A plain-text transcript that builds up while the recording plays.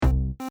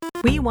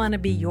We want to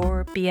be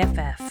your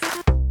BFF.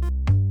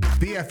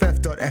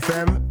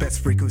 BFF.FM, best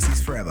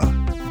frequencies forever.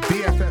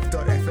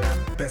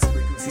 BFF.FM, best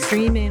frequencies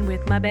Streaming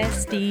with my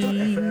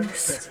BFF.FM, besties.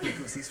 best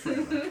frequencies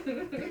forever.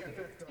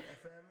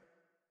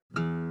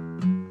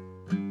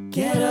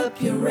 Get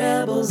up, you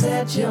rebels,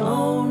 at your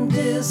own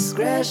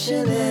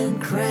discretion,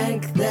 and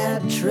crank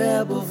that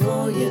treble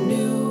for your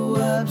new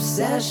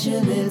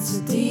obsession. It's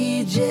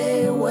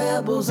DJ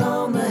Webbles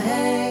on the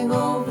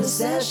Hangover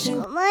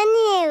session. Good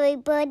morning,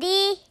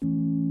 everybody.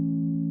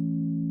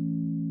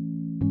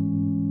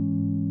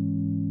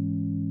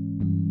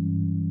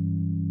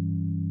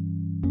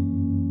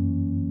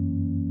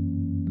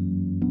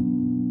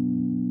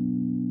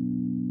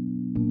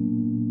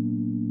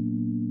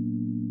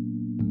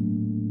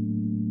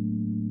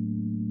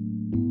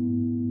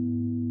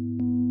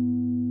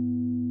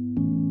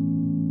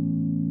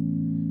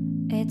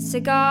 It's a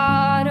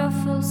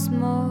god-awful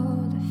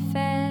small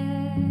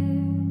affair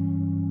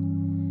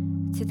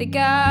to the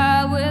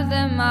girl with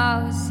the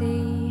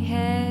mousy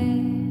hair,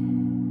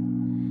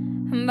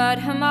 but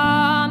her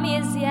mom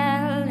is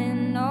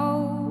yelling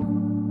no,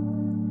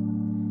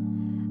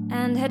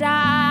 and her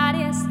daddy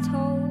has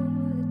told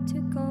her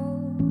to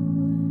go,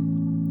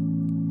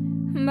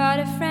 but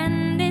a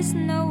friend is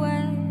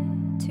nowhere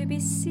to be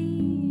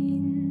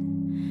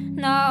seen.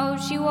 Now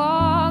she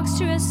walks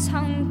through a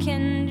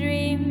sunken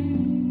dream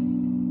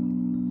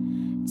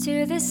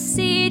to the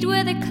seat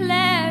with the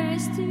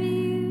clearest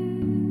view,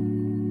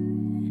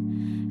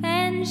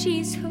 and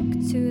she's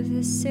hooked to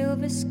the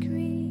silver screen.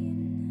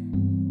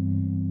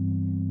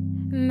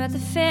 But the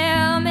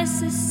film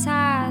is a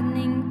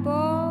saddening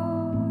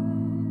bore,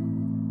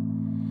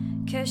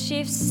 'cause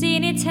she's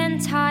seen it 10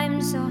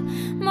 times or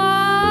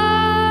more.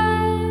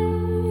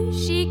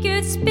 She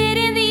could spit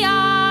in the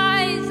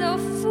eyes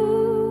of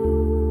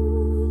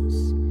fools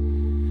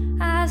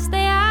as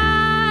they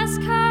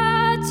ask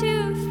her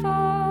to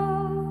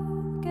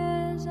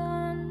focus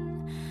on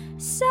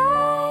sailors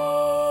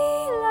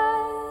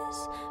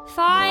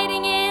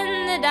fighting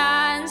in the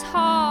dance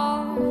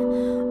hall.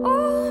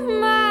 Oh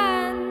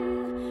man,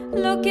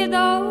 look at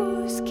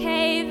those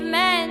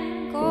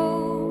cavemen go.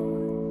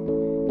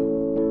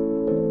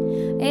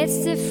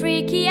 It's the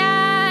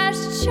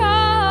freakiest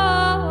show.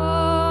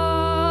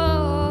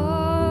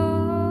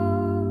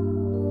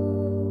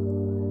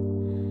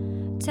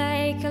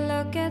 Take a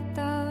look at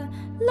the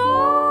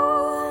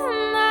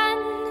lawman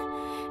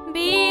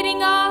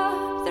beating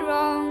up the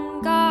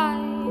wrong guy.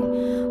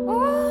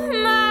 Oh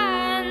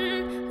man,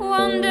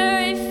 wonder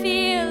if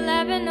he'll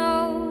ever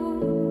know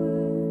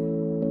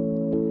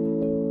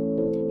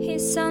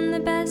he's on the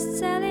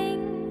best-selling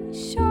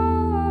show.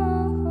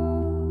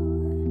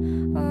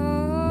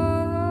 Oh,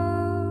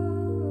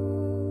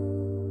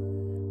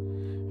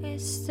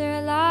 is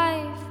there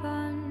life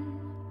on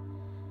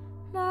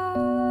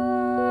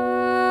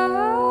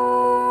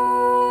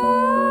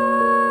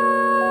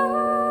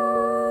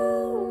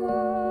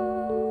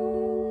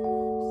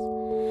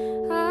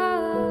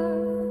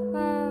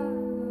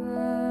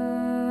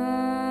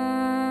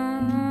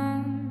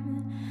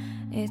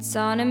It's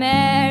on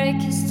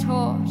America's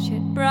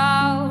tortured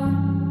brow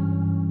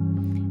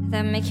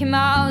that Mickey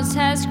Mouse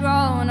has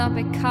grown up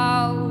a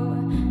cow.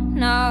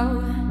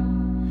 Now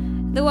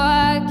the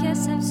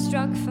workers have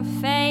struck for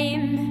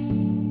fame,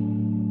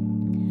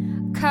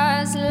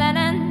 'cause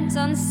Lennon's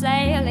on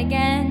sale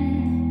again.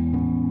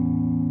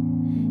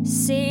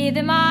 See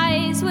the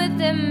mice with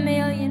the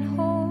million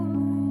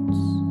hordes,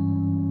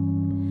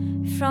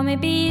 from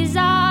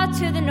Ibiza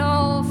to the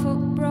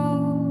Norfolk Broads.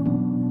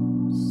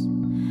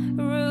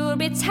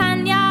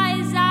 Britannia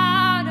is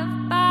out of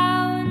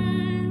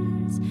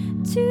bounds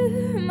to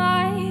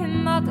my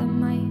mother,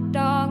 my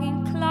dog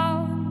and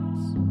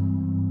clowns.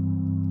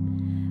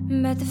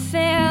 But the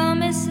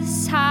film is a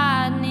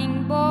saddening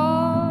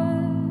bore,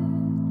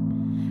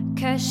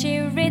 'cause she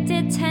read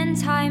it 10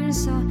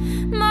 times or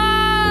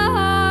more.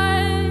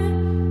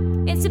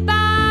 It's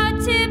about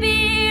to be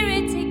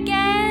writ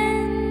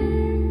again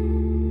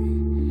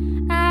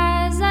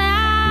as I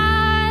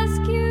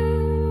ask you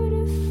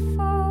to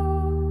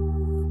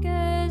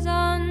focus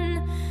on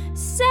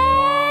sailors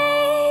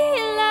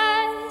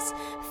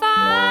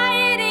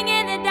fighting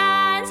in the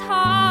dance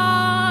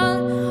hall.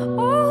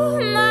 Oh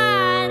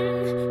man,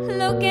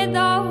 look at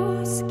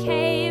those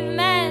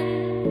cavemen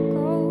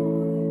go.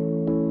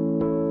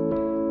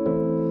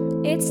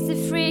 It's the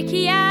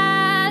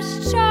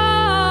freakiest show.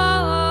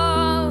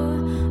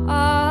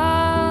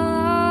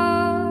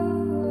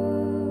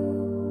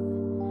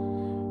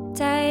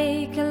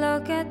 Take a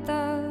look at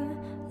the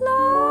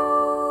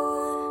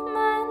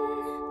lawman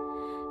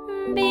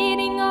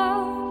beating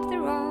up the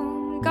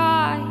wrong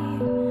guy.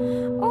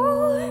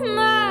 Oh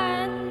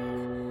man,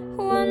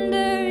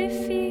 wonder if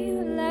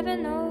you'll ever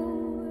know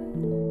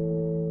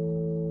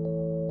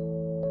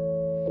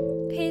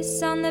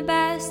he's on the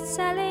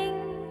best-selling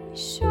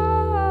show.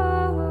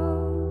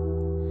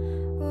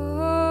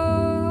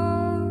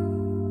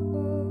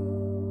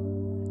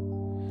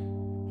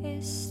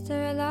 Is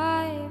there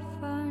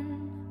life on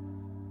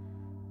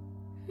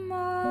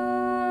Mars?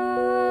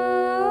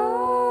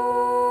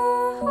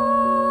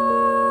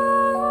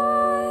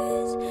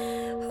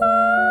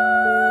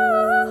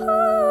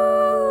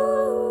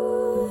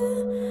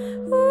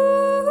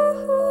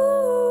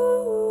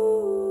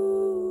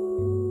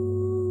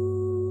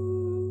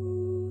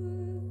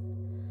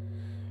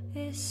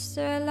 Is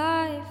there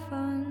life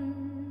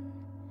on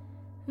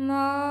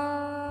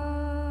Mars?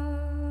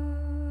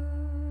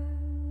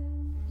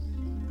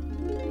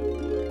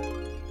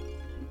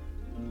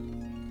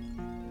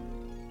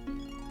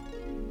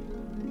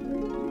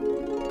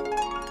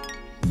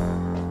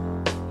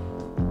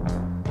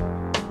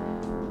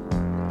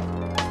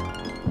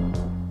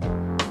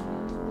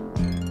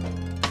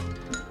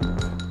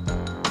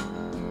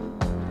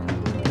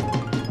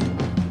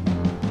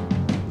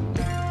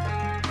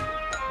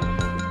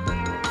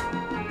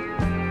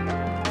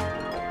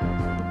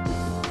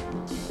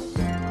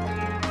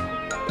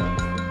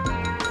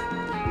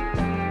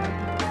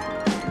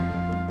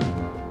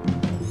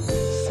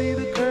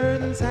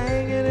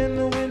 Hanging in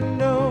the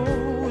window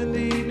in the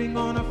evening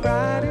on a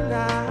Friday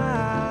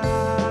night.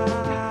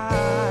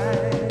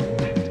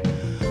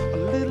 A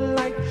little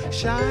light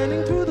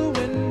shining through the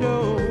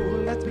window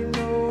lets me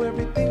know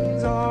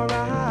everything's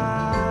alright.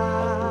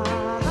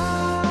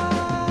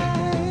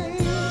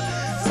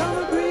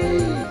 Summer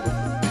breeze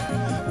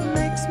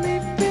makes me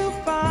feel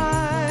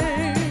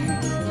fine,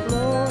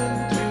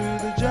 blowing through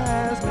the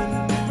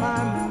jasmine in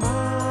my mind.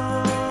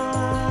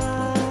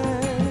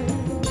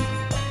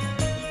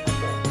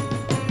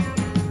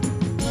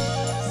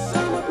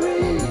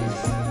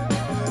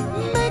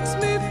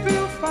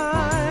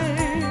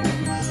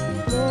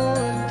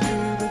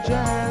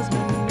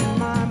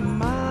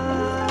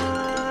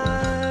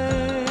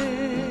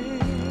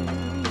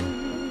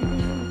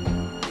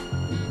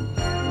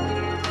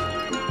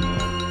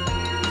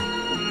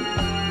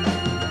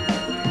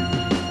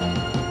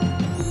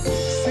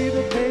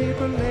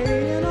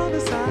 Laying on the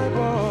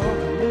sidewalk,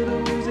 a little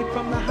music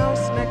from the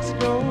house next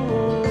door.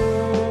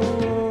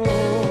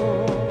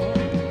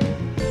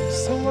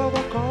 So I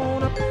walk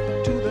on up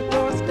to the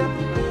doorstep,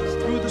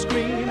 through the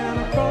screen and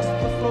across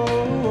the floor.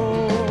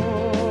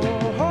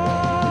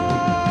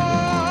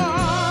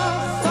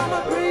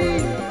 Summer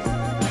breeze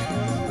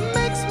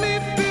makes me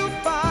feel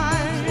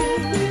fine,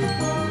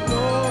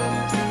 blowing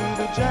through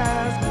the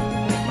jasmine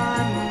in my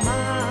mind.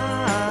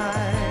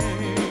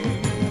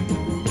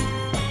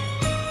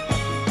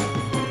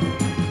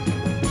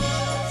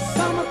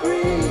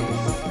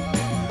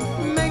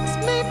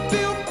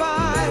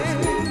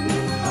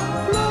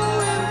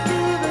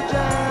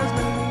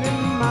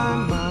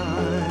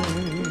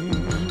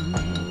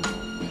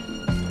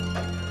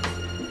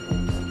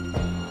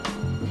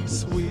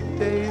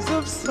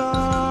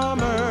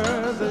 Summer,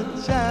 the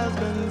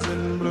jasmine's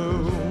in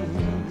bloom.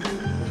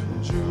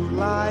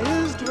 July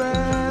is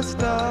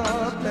dressed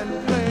up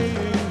and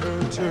playing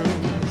her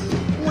tune.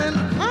 When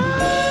I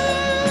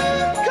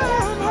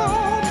come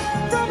home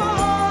from a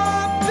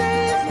hard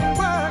day's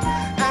work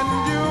and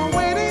you're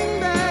waiting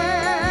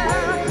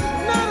there,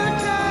 not a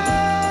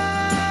care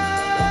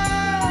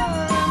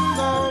in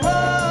the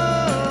world.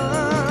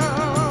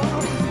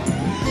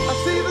 I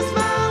see the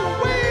smile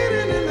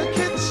waiting in the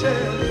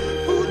kitchen,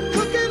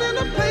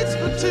 plates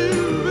for two.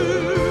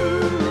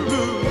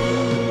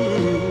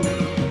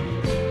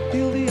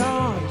 Feel the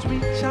arms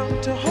reach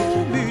out to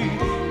hold me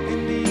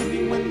in the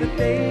evening when the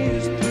day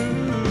is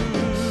through.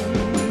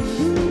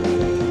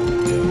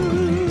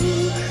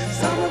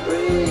 Summer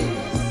breeze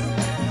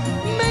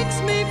makes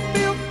me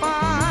feel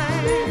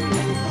fine,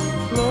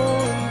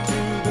 blowing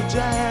through the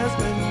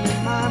jasmine in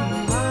my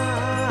mind.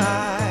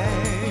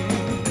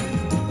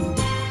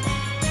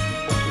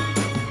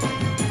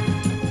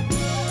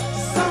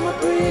 Summer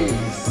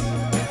breeze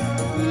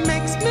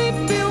makes me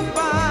feel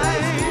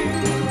fine,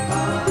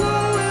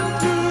 blowing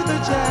through the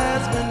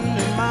jasmine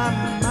in my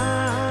mind.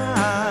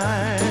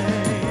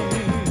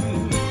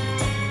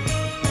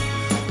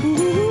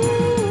 Ooh,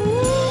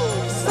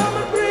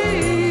 summer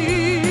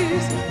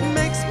breeze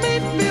makes me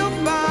feel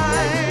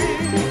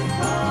fine,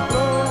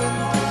 blowing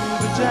through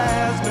the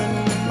jasmine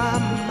in my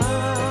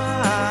mind.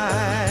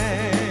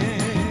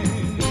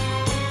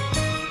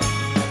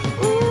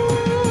 Ooh,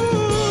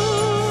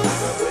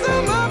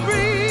 summer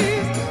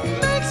breeze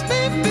makes me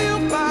feel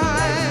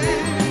fine,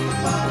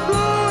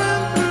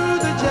 blowing through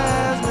the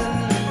jasmine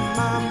in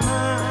my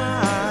mind.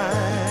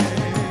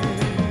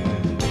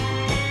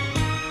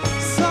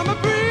 Summer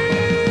breeze,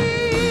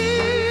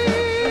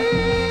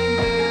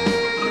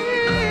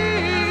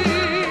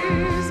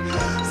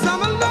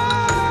 summer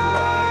love,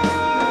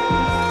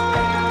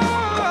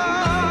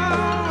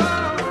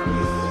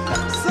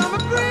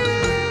 summer breeze.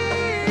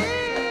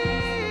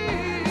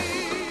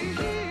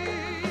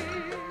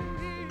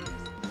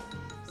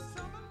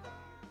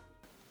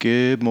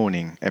 Good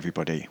morning,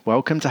 everybody.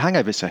 Welcome to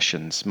Hangover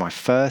Sessions, my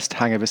first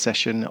Hangover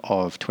session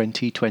of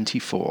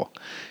 2024.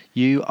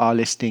 You are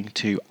listening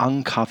to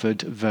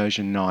Uncovered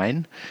version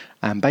 9,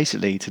 and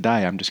basically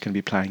today I'm just going to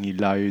be playing you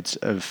loads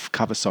of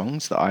cover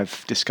songs that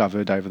I've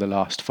discovered over the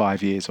last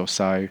 5 years or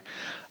so.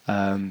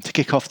 To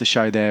kick off the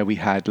show there, we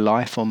had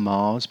Life on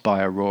Mars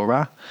by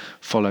Aurora,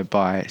 followed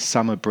by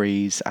Summer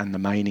Breeze and The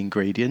Main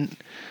Ingredient.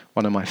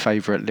 One of my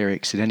favourite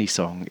lyrics in any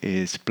song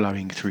is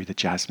blowing through the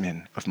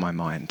jasmine of my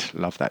mind.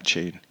 Love that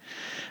tune.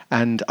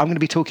 And I'm going to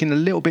be talking a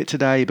little bit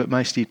today, but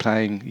mostly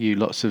playing you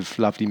lots of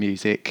lovely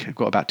music. I've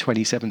got about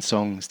 27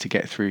 songs to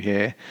get through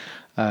here.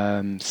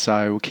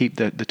 So we'll keep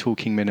the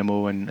talking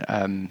minimal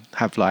and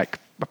have like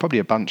probably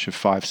a bunch of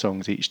 5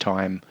 songs each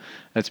time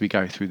as we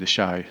go through the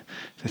show.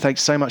 So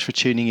thanks so much for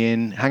tuning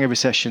in. Hangover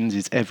Sessions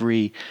is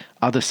every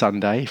other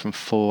Sunday from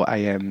 4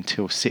 a.m.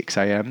 till 6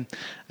 a.m.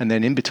 And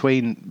then in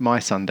between my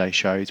Sunday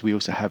shows, we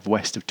also have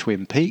West of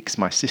Twin Peaks,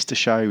 my sister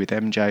show with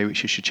MJ,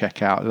 which you should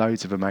check out.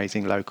 Loads of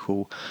amazing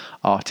local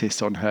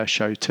artists on her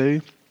show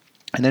too.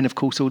 And then, of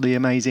course, all the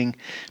amazing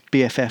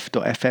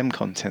BFF.FM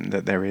content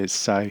that there is.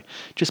 So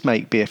just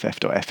make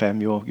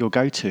BFF.FM your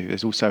go-to.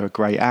 There's also a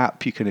great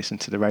app. You can listen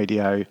to the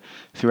radio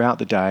throughout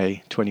the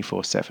day,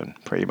 24/7,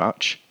 pretty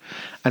much.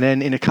 And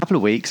then in a couple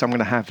of weeks, I'm going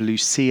to have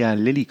Lucia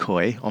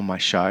Lillicoy on my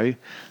show.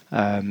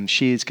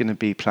 She is going to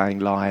be playing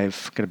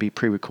live, going to be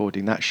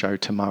pre-recording that show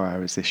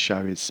tomorrow as this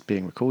show is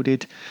being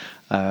recorded.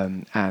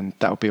 And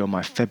that will be on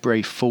my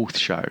February 4th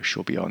show.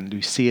 She'll be on.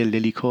 Lucia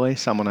Lillicoy,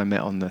 someone I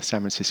met on the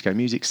San Francisco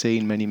music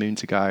scene many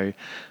moons ago,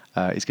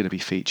 is going to be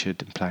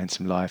featured and playing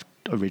some live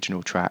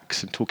original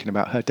tracks and talking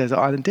about her Desert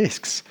Island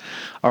Discs.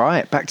 All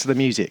right, back to the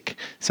music.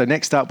 So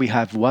next up we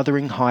have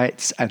Wuthering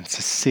Heights and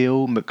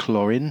Cecile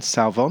McLaurin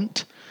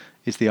Salvant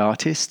is the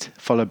artist,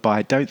 followed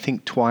by Don't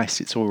Think Twice,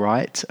 It's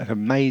Alright, an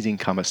amazing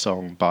cover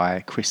song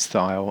by Chris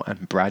Thile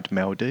and Brad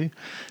Meldu.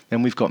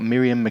 Then we've got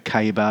Miriam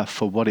Makeba,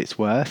 For What It's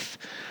Worth,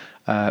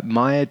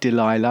 Maya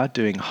Delilah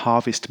doing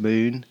Harvest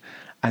Moon,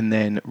 and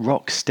then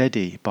Rock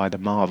Steady by the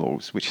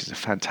Marvels, which is a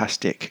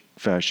fantastic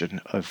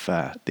version of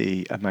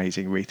the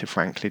amazing Aretha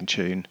Franklin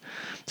tune.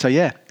 So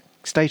yeah,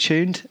 stay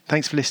tuned.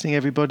 Thanks for listening,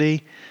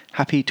 everybody.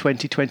 Happy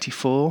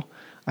 2024.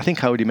 I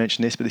think I already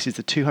mentioned this, but this is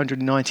the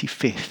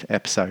 295th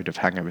episode of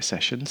Hangover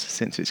Sessions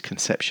since its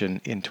conception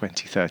in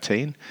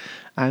 2013.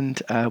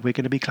 And we're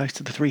going to be close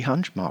to the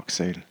 300 mark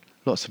soon.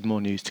 Lots of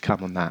more news to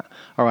come on that.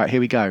 All right, here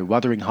we go.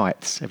 Wuthering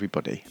Heights,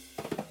 everybody.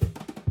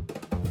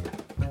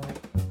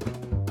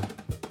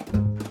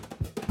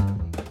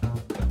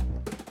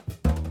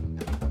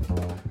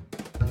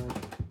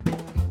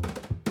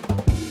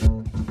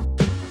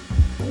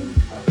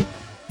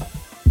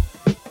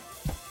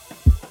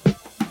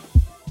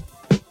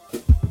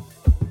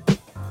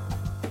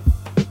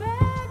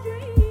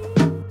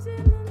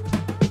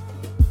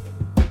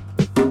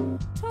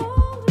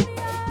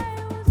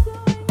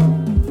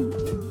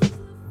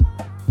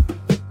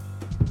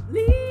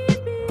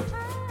 Leave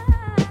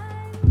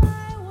behind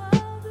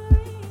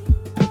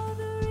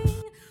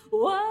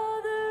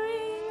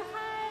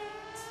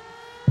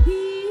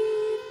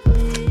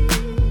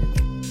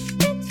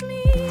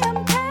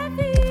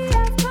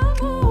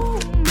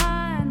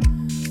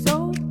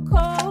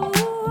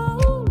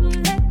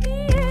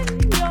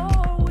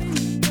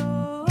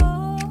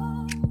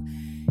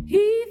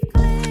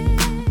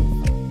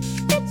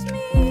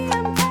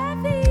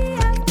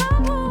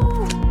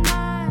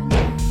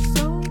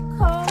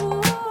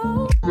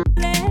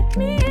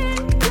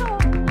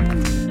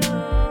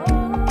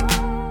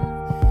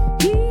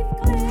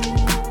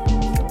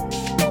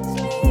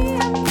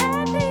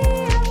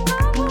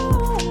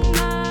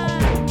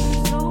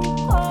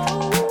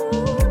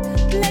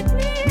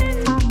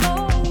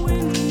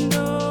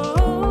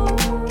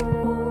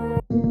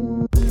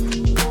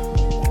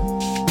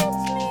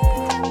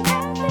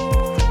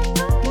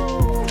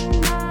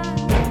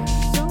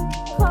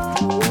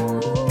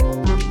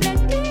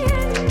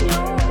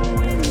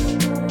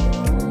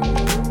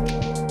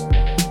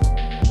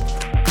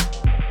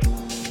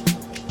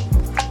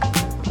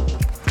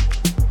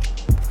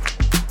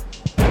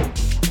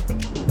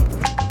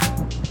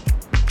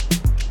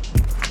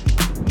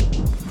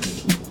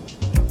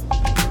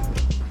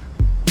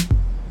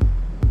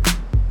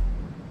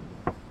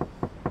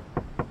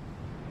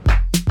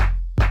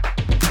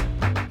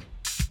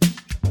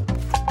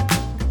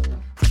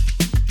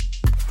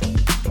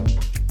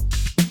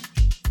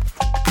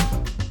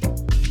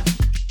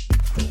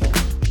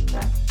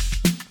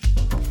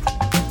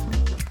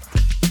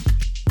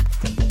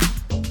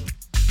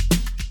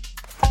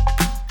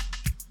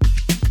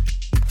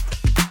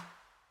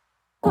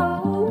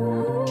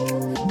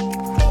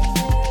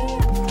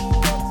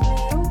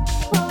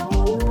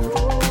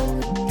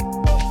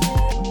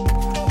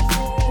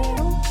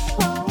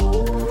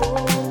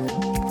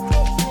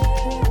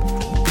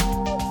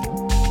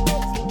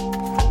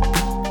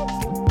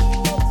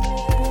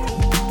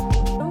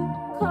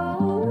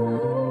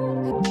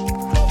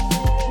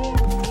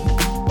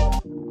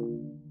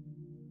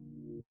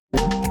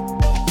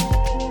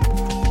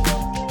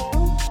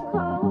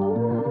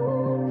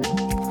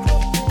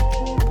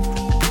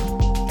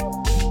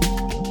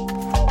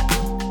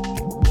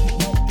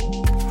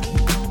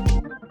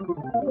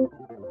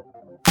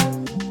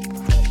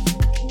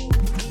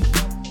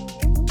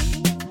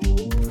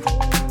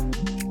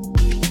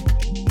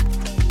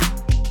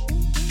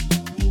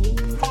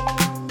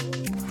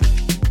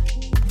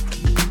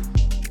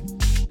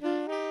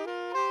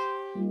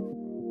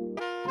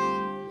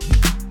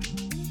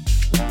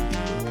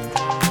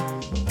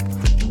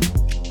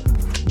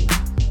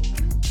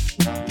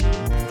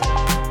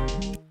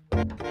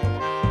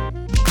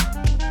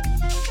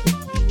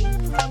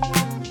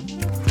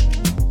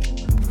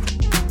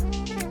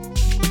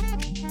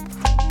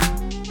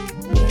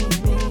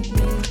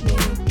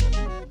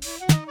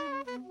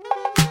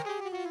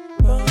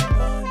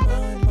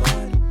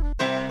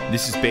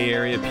This is Bay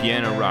Area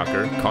piano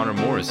rocker Connor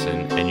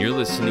Morrison, and you're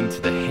listening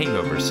to the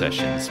Hangover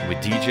Sessions with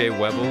DJ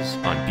Webbles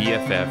on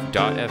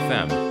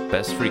BFF.FM.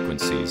 Best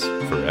frequencies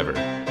forever.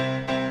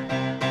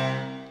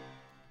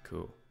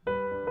 Cool.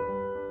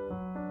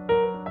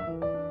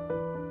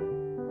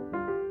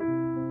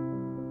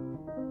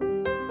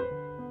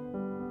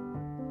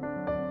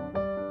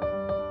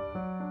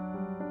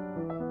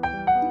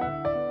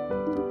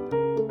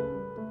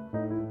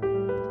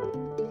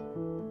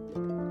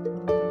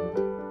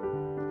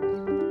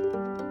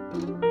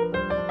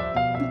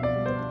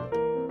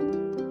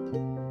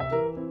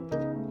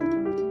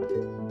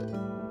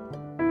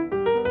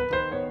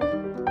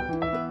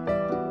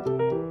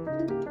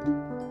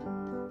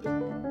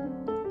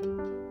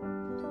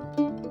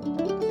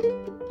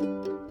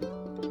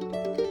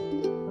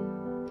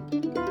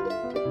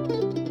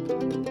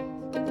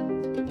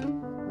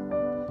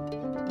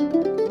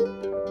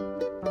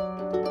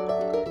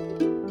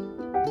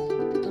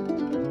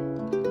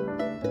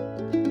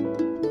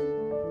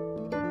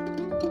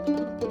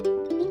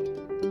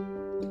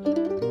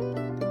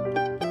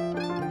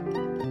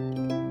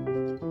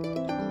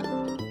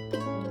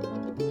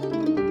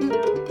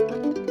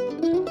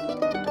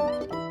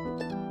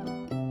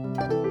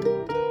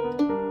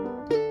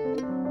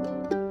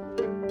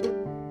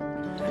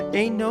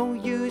 Ain't no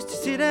use to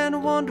sit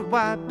and wonder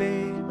why,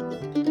 babe,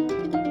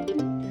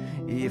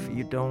 if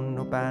you don't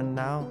know by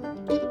now.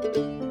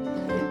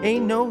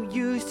 Ain't no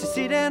use to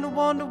sit and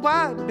wonder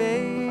why,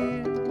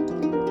 babe,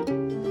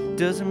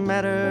 doesn't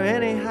matter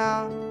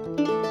anyhow.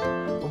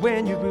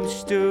 When your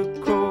rooster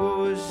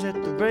crows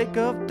at the break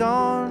of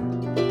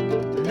dawn,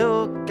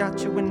 look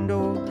out your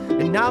window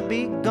and I'll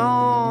be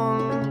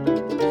gone.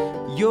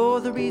 You're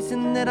the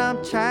reason that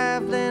I'm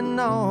traveling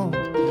on.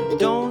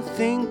 Don't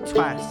think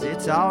twice,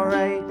 it's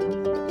alright.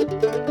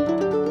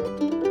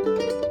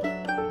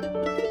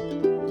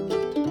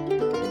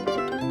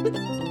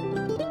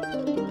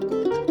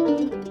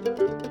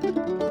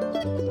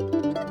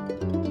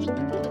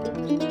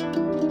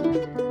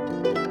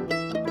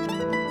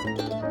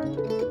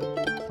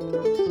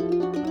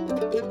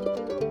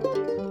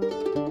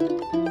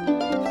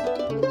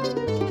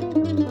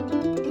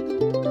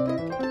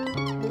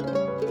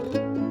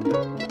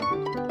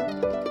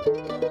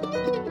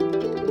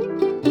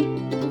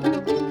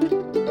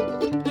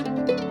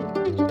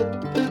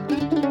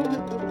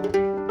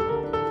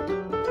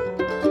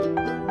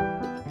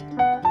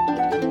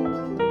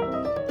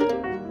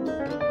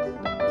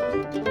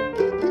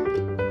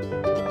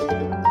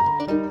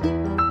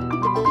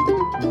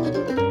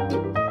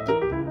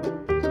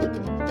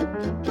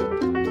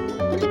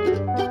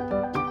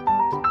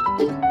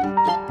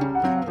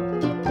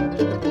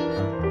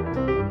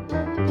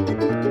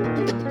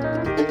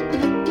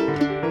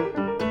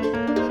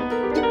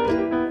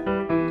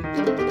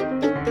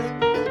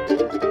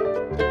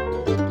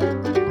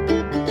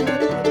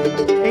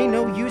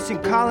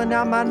 Calling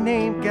out my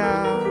name,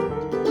 gal,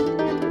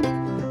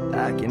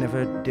 like you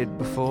never did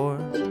before.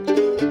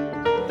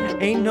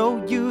 Ain't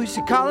no use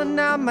in calling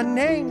out my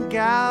name,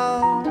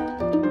 gal,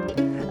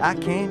 I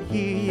can't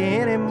hear you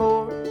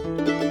anymore.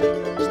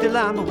 Still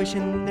I'm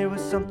wishing there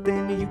was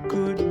something you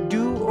could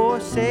do or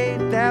say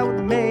that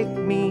would make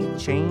me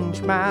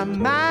change my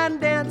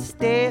mind and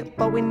stay.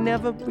 But we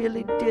never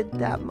really did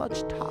that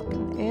much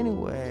talking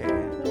anyway.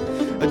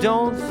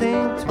 Don't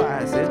think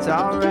twice, it's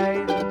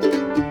alright.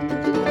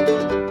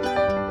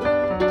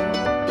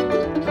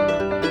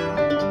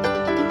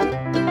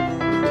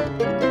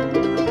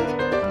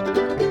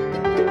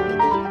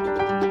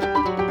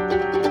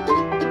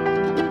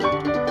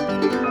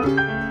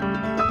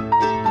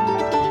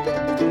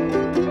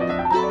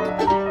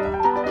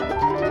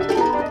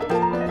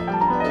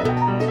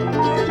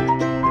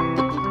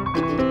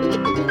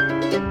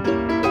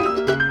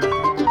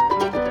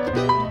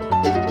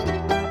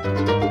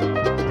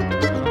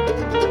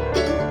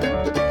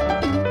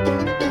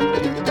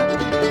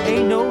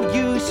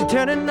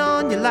 Turning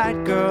on your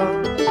light,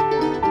 girl,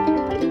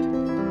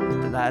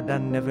 the light I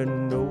never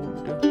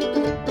knowed.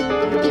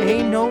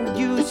 Ain't no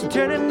use in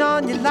turning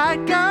on your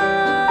light,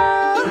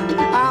 girl,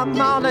 I'm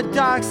on the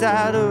dark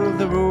side of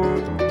the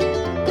road.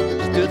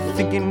 Still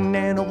thinking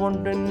and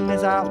wondering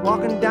as I'm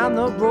walking down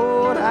the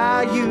road.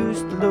 I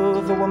used to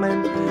love a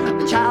woman,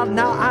 a child,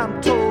 now I'm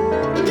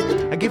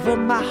torn. I give her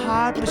my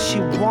heart, but she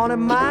wanted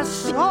my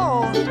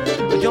soul.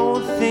 But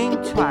don't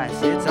think twice,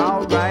 it's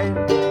alright.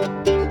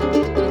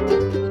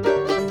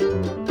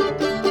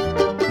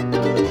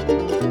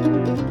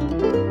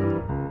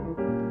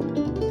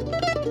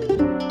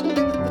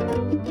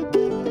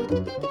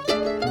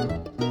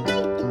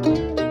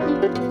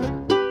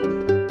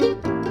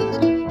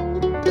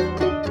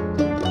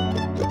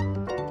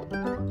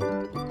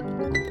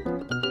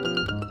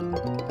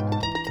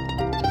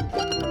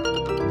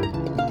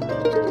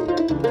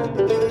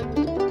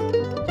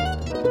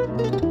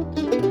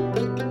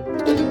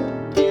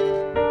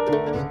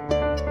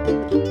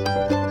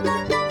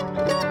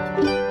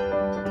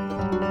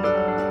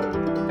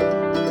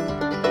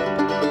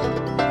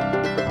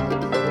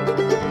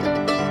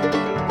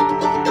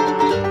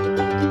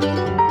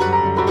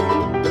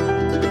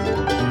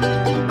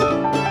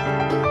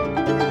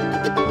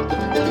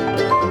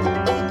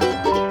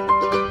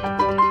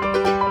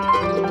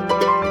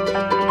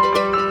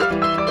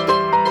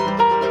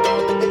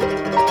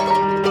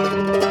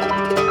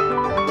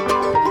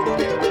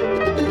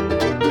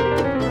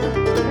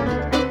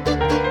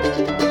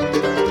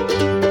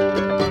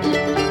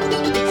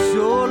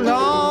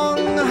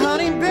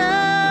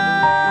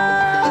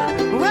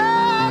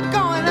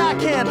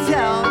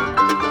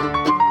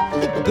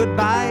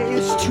 goodbye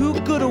is too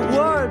good a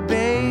word,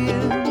 babe.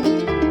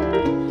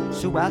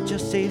 So I'll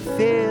just say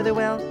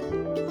farewell.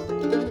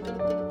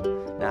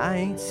 Now I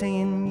ain't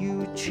saying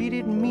you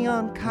treated me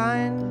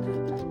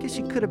unkind. Guess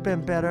you could have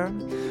been better,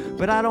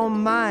 but I don't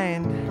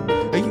mind.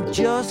 You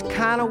just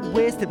kinda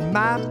wasted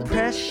my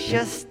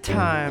precious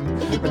time.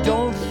 But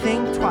don't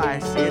think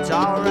twice, it's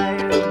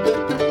alright.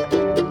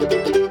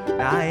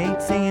 Now I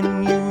ain't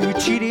saying you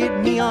treated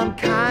me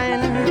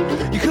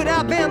unkind. You could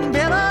have been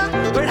better,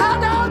 but I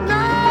don't know.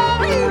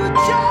 You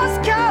just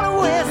kinda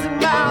wasted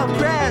my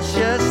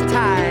precious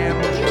time.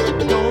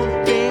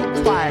 Don't think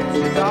twice,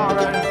 it's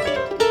alright.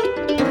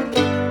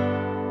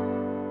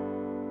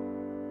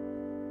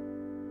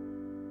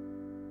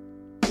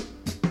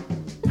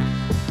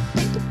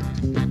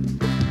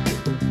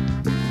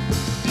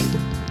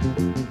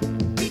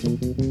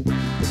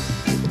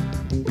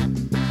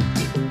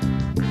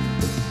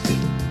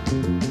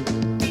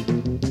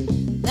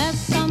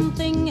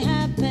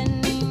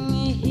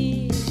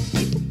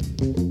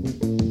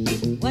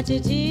 What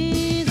it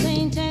is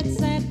ain't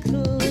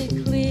exactly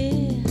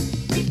clear.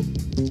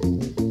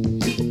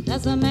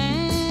 There's a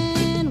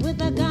man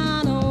with a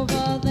gun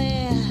over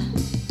there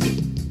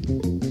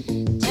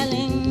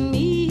telling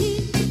me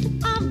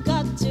I've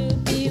got to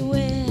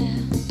beware.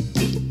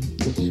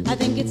 I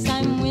think it's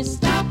time we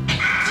stop.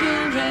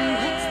 Children,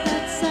 what's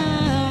that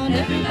sound?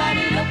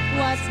 Everybody look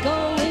what's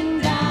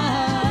going down.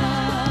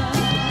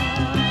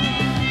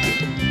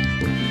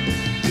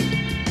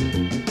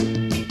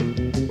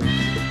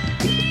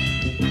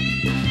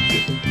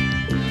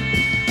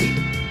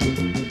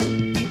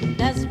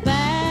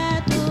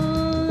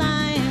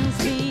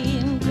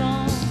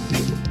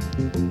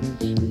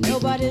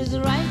 Nobody's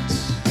right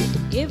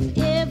if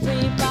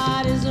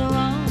everybody's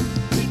wrong.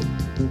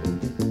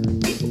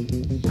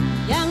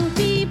 Young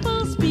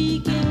people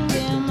speaking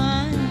their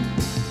minds,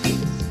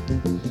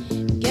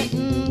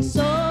 getting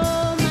so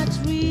much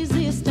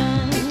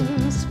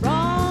resistance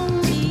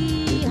from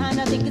behind.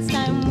 I think it's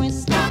time we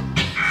stop.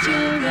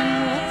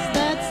 Children, what's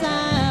that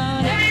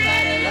sound?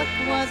 Everybody look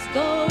what's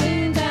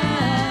going down.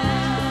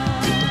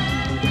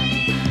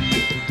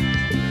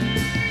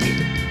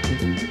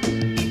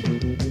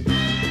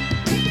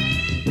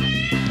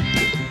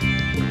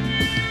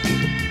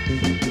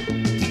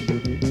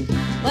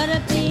 What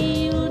a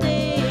field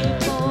day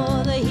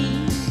for the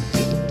heat.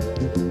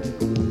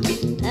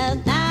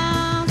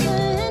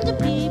 1,000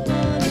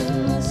 people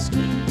in the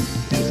streets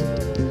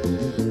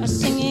are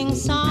singing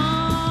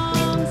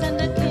songs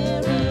and are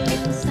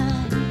carrying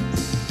signs,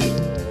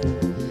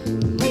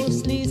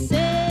 mostly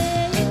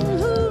saying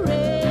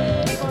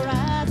hooray for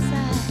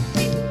outside.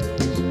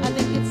 I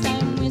think it's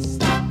time we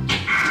stop.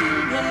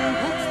 Children,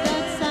 what's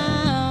that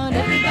sound?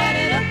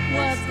 Everybody look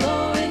what's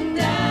going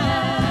down.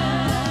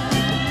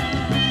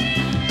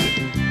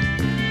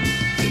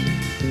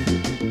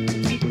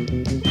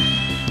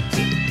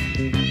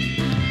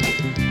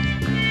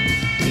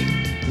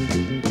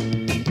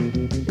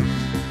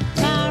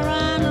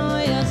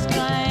 Paranoia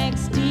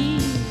strikes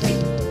deep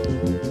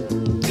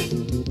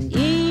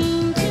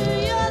into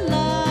your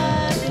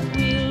life. It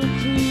will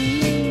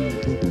creep.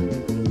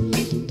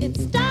 It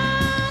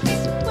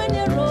starts when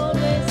you're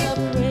always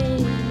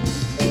afraid.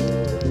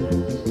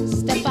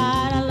 Step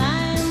out of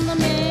line, the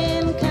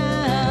men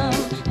come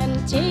and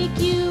take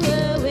you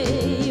away.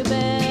 You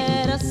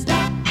better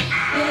stop.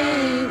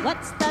 Hey,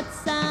 what's that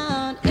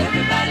sound?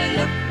 Everybody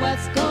look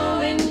what's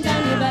going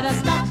down. You better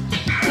stop.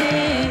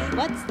 Hey,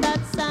 what's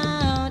that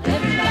sound?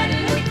 Everybody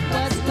look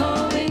what's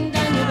going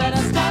down. You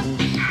better stop.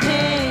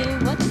 Hey,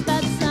 what's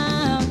that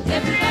sound?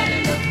 Everybody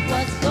look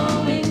what's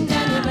going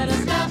down. You better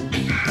stop.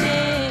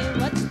 Hey,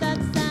 what's that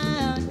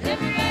sound?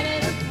 Everybody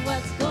look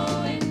what's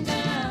going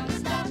down.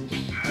 Stop.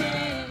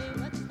 Hey,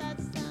 what's that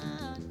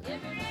sound?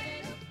 Everybody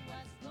look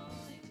what's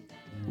going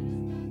down.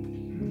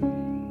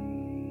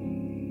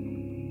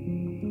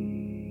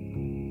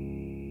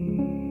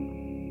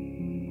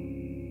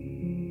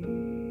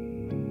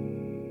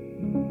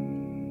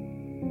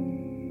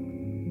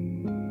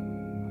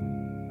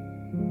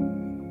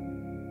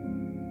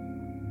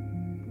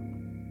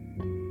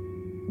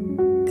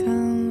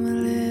 Come a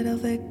little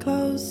bit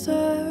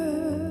closer.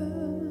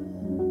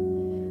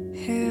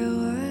 Hear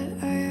what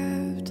I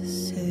have to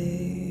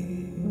say.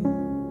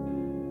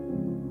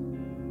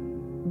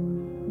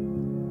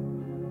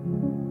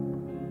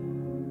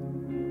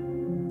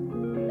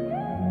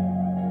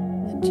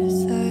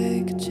 Just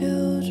like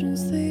children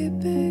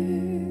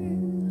sleeping,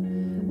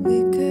 we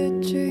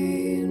could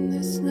dream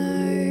this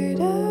night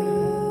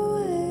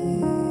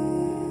away.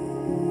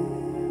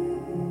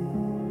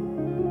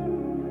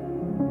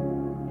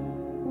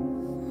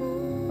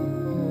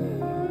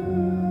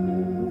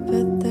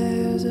 But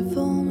there's a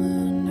full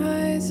moon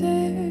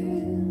rising.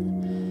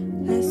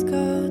 Let's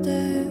go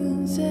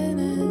dancing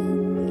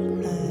in the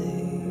light.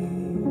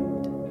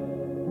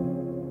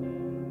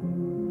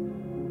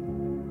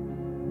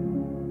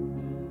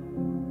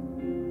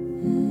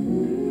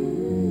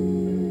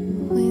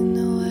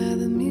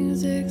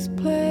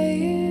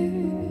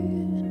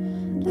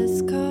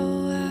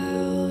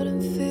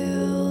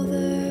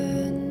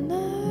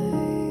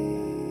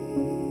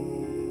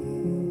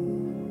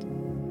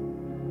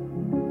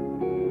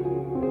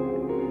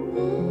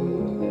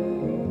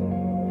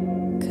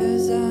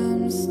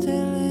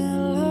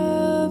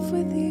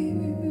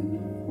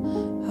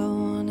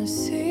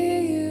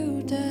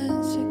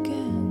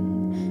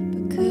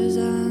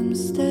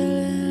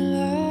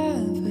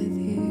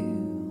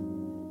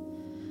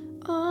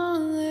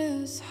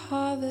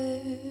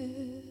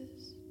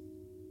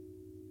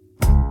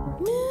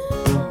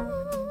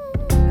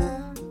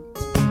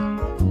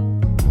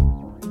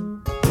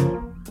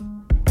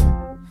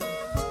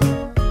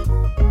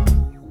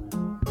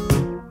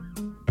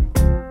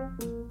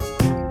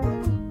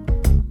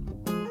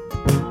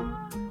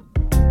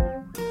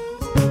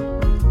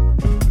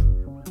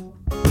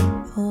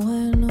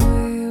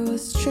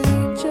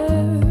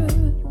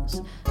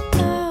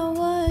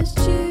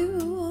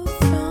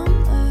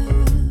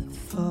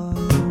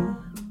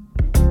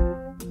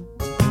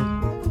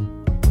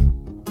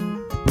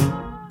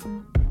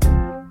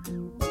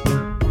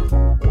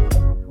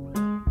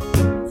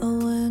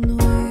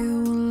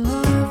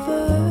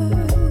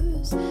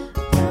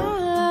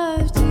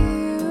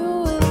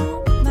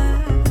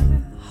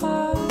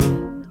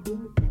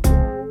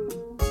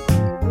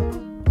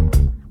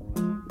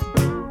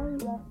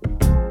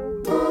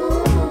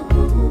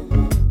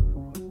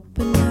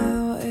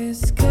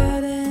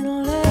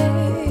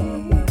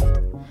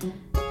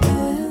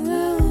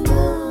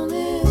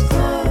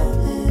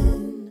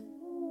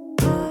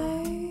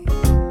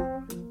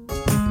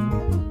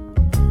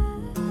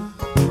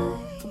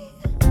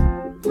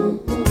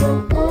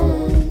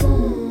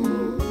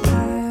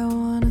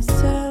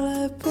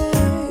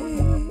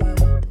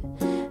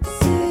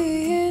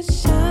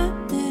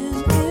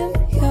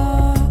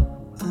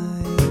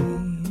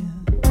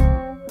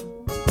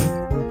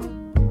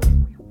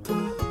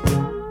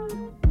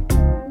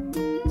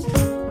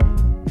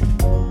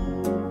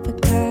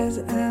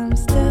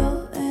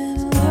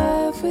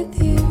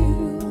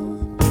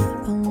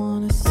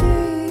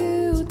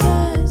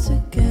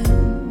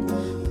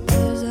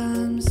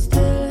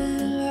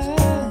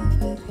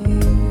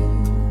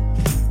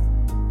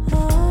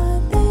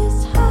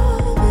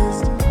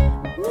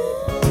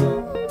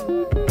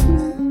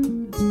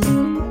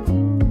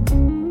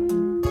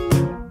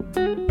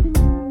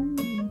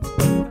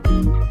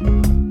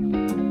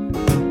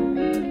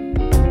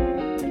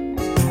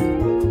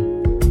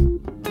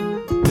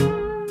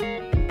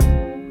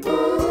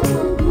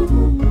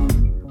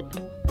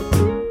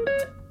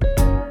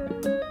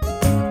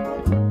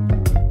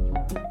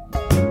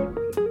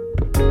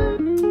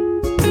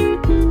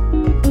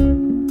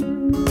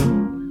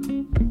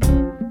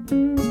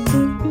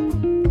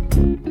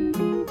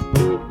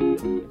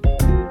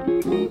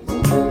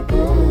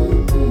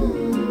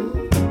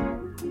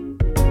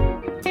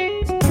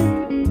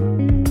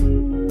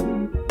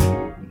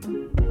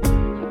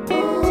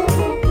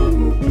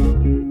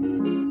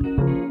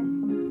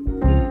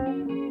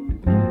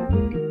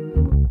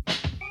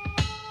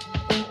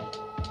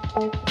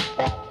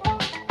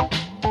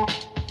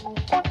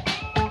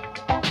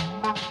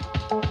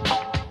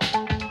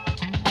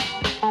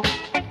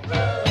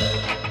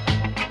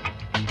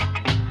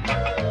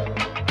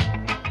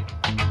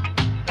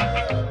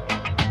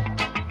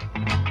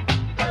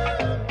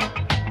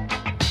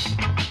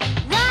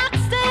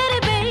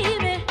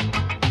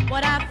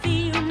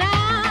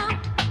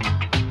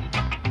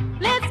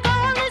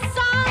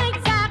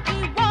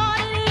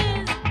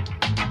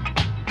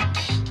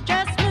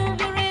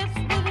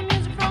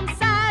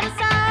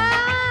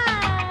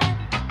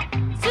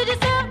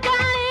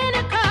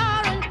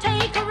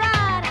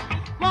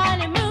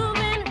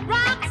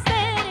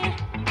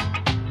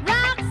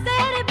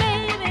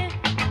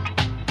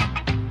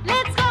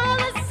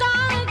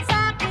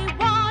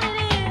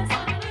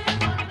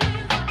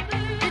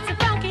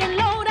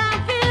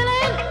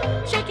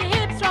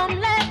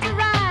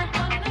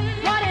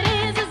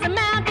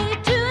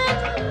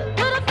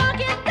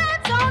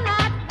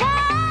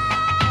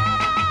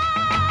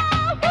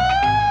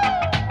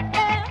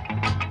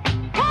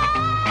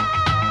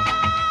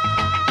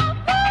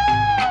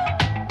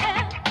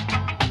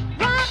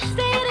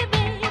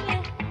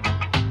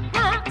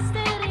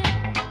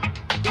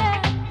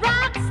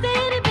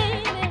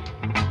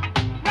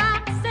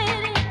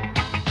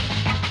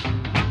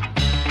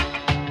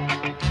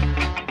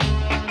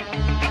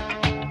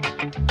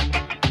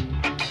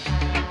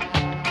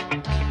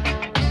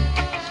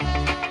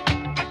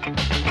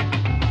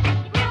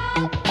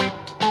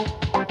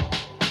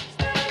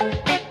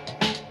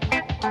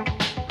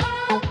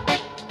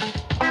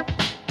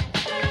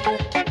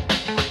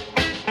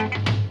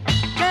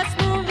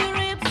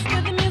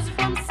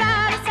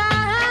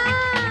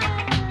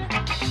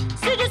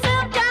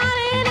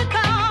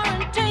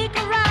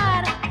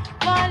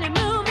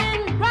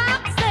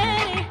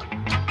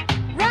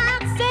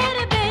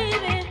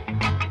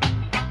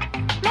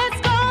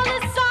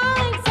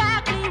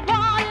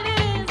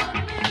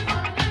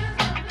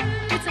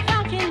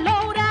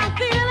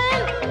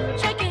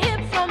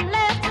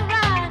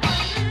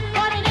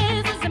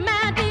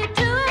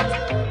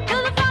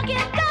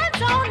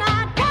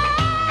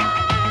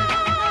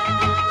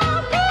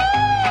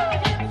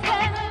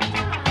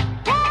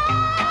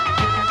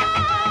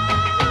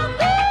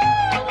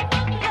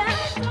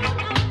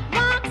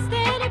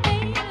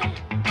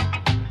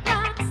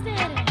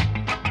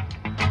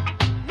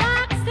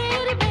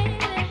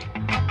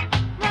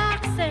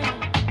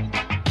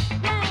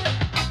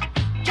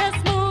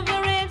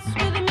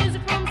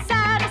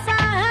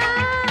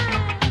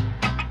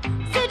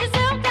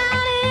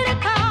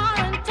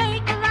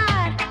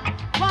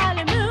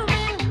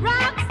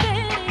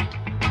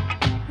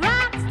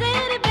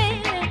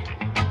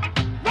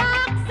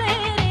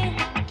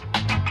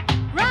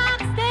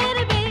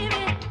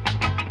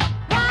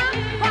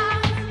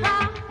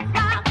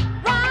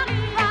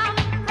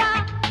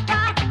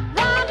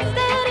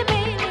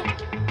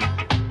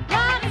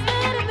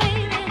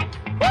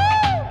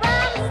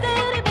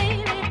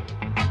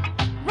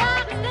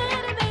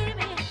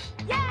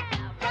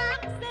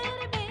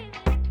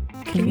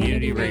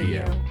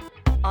 radio.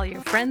 All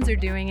your friends are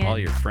doing it. All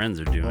your friends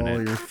are doing All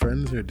it. your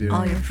friends are doing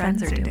All it. your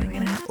friends are doing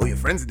it. All your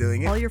friends are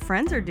doing it. All your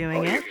friends are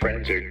doing it.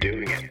 Friends are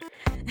doing it.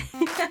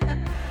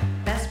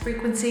 Best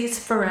frequencies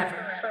forever.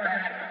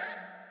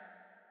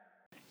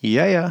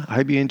 Yeah. I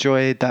hope you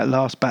enjoyed that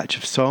last batch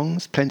of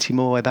songs. Plenty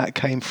more where that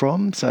came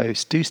from, so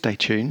do stay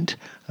tuned.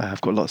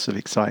 I've got lots of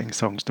exciting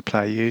songs to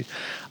play you.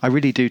 I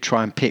really do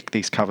try and pick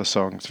these cover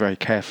songs very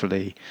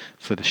carefully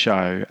for the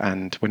show,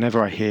 and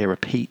whenever I hear a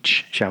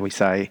peach, shall we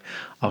say,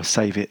 I'll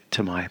save it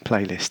to my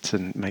playlists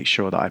and make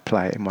sure that I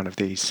play it in one of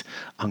these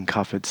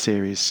Uncovered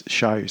series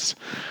shows.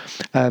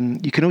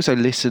 You can also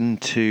listen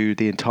to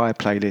the entire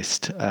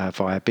playlist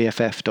via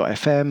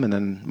bff.fm, and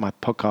then my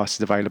podcast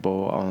is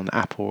available on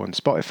Apple and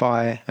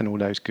Spotify and all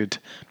those good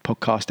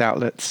podcast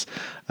outlets.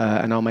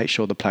 And I'll make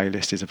sure the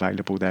playlist is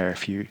available there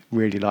if you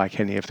really like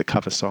any of the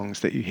cover songs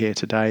that you hear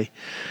today.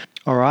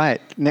 All right,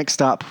 next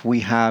up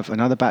we have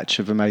another batch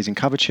of amazing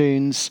cover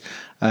tunes.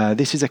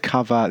 This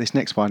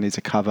next one is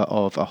a cover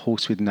of A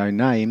Horse With No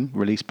Name,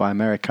 released by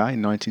America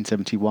in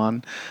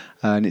 1971.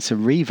 And it's a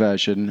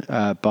reversion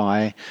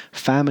by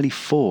Family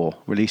 4,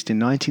 released in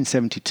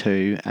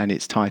 1972, and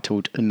it's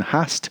titled Un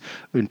Hast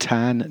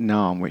Untan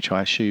Naam, which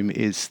I assume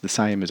is the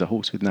same as A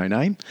Horse With No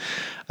Name.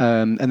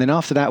 And then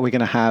after that, we're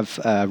going to have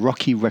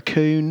Rocky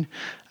Raccoon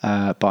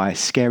by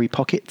Scary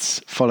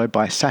Pockets, followed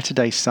by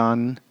Saturday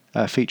Sun,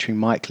 featuring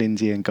Mike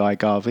Lindsay and Guy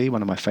Garvey,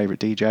 one of my favourite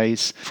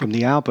DJs, from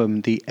the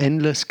album The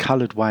Endless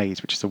Coloured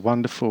Ways, which is a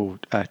wonderful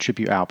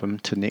tribute album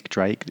to Nick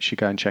Drake that you should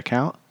go and check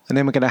out. And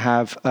then we're going to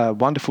have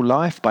Wonderful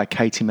Life by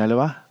Katie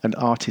Melua, an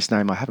artist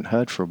name I haven't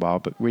heard for a while,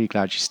 but really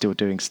glad she's still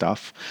doing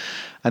stuff.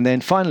 And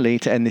then finally,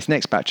 to end this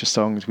next batch of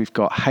songs, we've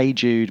got Hey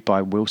Jude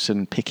by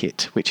Wilson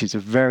Pickett, which is a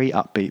very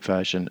upbeat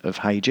version of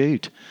Hey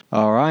Jude.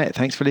 All right,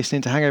 thanks for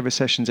listening to Hangover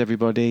Sessions,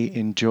 everybody.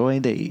 Enjoy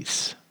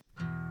these.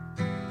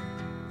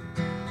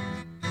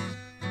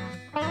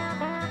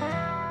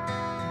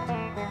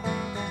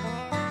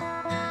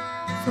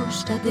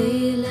 Första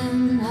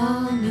delen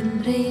av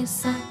min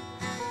resa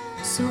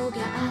såg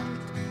jag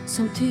allt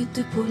som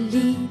tydde på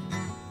liv.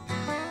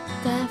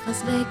 Där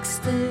fanns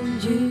växter,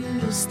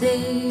 djur och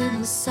sten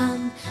och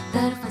sand.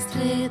 Där fanns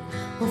träd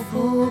och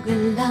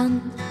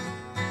fågelland.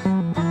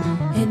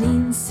 En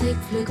insekt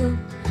flög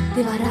upp,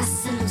 det var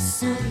rassel och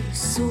surr.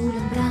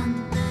 Solen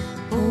brann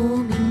på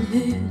min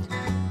hud.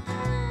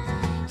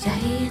 Jag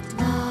het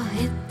var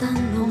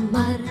hettan och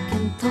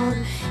marken torr.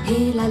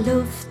 Hela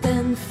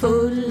luften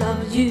full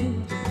av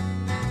ljud.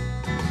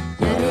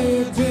 Jag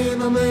red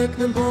genom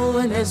öknen på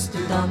en häst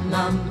utan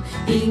namn.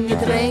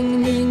 Inget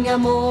regn, inga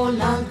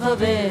moln, allt var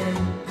väl.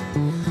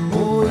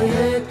 Och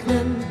i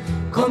öknen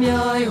kom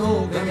jag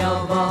ihåg vem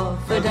jag var.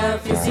 För där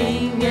finns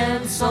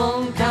ingen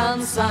som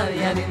kan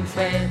sarga din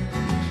själ.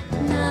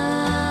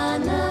 Na,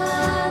 na,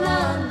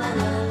 na, na,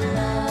 na,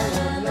 na,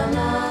 na, na,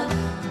 na.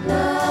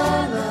 La,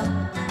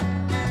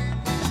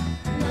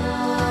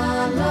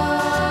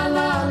 la,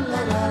 la, la,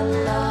 la,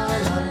 la,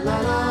 la,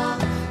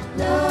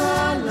 la,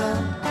 la.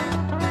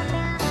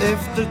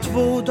 Efter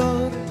 2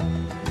 dagar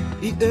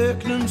i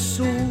öknens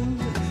sol,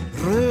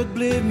 röd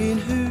blev min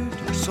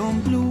hud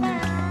som blod.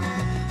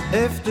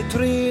 Efter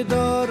 3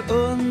 dagar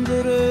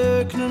under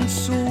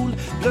öknens sol,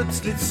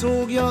 plötsligt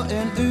såg jag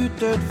en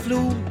utdöd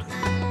flod.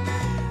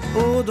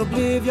 Och då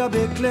blev jag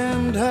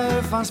beklämd,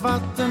 här fanns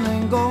vatten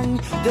en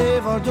gång. Det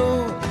var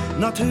då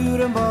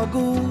naturen var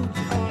god.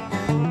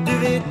 Du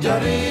vet,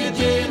 jag red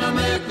genom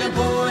öknen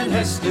på en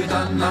häst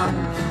utan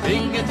namn.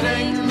 Inget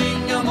regn,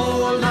 inga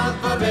moln,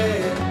 allt var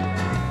väl.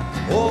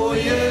 Och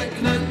i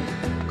öknen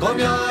kom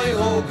jag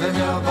ihåg vem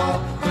jag var.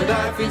 För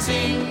där finns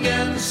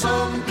ingen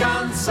som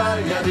kan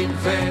sarga din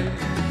själ.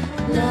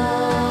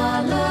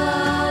 La,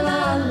 la,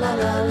 la, la,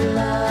 la,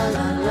 la, la,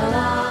 la, la,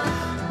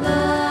 la,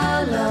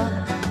 la.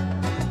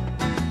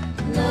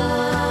 La,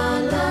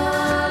 la,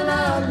 la,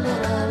 la,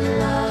 la,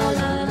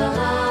 la, la,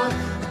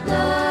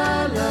 la,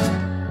 la.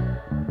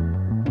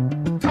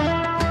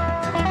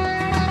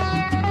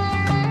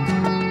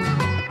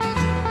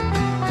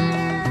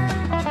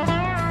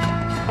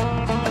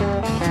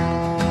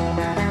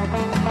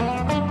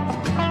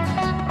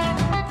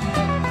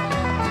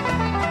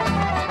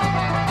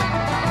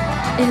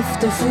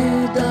 Efter 7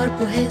 dagar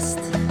på häst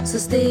så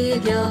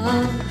steg jag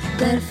av.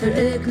 Därför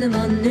öknen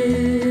var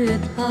nu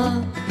ett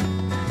hav.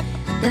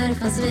 Där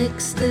fanns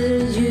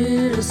växter,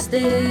 djur och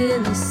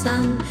sten och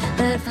sand.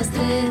 Där fanns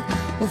träd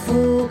och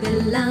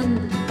fågelland.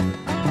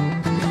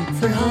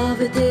 För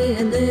havet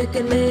är en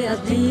öken med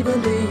allt liv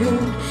under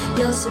jord.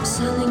 Jag såg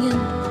sanningen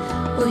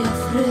och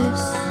jag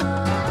frös.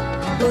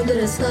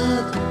 Under en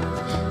stad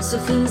så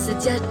finns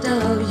ett hjärta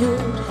av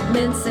jord.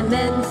 Men sen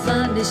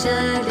människan är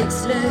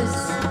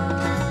kärlekslös.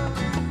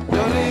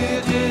 Jag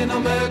red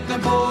genom öknen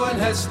på en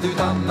häst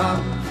utan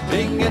namn.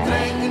 Inget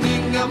regn,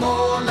 inga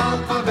moln,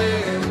 allt var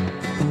väl.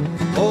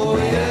 Och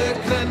i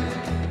öknen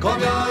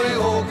kom jag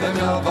ihåg vem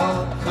jag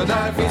var. För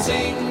där finns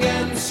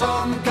ingen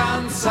som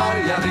kan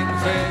sarga din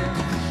själ.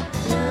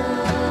 La,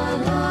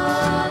 la,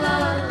 la,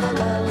 la,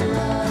 la, la,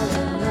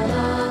 la,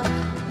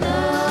 la, la,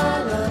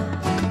 la.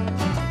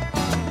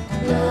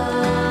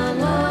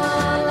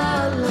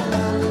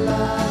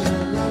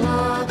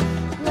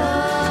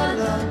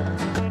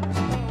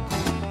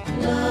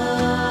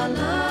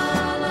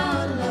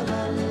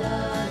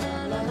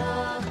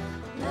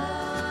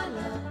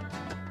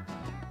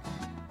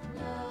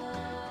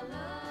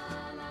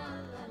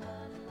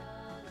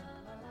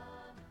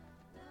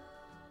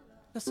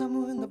 Now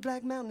somewhere in the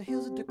Black Mountain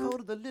Hills of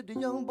Dakota, there lived a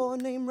young boy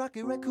named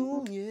Rocky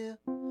Raccoon, yeah.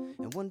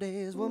 And one day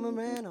his woman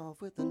ran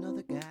off with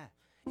another guy,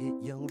 hit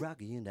young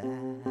Rocky in the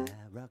eye.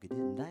 Rocky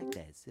didn't like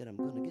that, said, I'm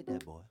gonna get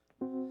that boy.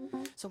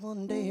 So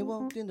one day he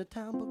walked into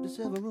town, booked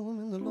himself a room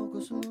in the local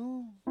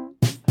saloon.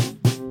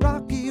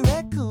 Rocky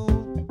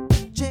Raccoon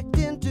checked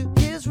into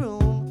his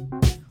room,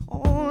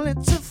 only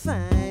to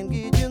find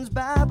Gideon's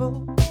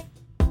Bible.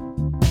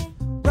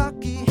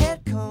 Rocky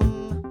had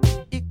come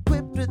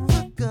equipped with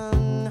a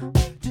gun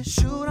to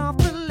shoot off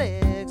the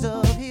legs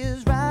of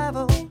his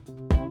rival.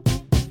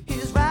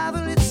 His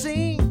rival, it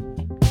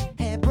seemed,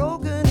 had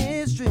broken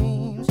his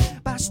dreams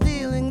by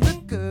stealing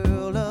the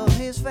girl of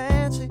his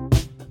fancy.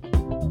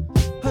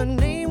 Her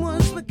name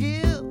was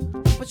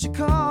McGill, but she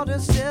called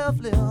herself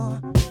Lil,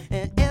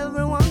 and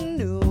everyone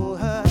knew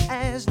her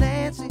as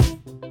Nancy.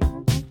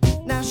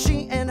 Now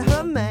she and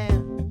her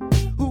man,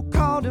 who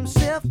called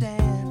himself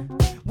Dan,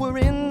 were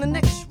in the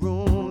next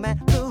room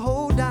at the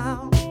hold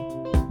down.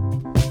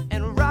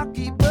 And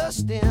Rocky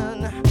burst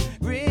in,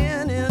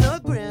 grinning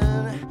a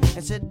grin,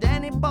 and said,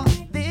 Danny boy,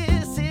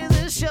 this is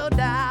a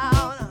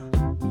showdown.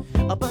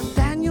 But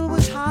Daniel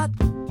was hot,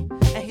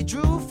 and he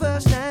drew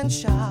first and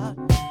shot,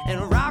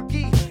 and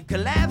Rocky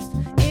collapsed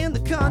in the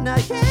corner.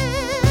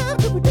 Yeah,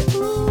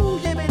 dibby-dibby-doo,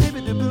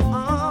 dibby-dibby-doo,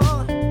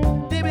 oh,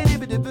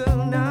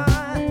 dibby-dibby-doo, nah,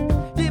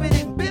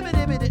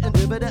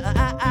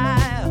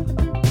 dibby-dibby-dibby-dibby-dibby-dibby-ah,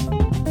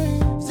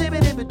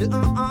 zibby-dibby-doo,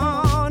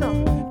 oh, no,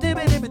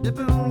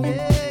 dibby-dibby-doo,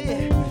 yeah,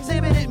 yeah,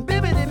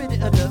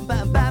 zibby-dibby-dibby-dibby-doo,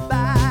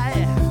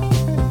 bye-bye.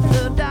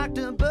 The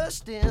doctor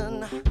burst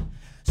in,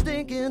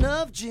 stinking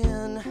of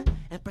gin,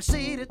 and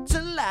proceeded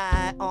to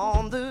lie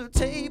on the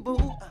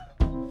table.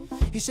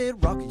 He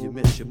said, Rocky, you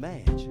missed your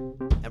match.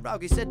 And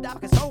Rocky said, Doc,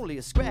 it's only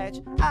a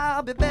scratch.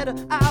 I'll be better,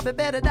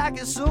 Doc,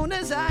 as soon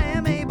as I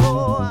am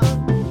able.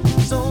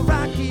 So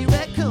Rocky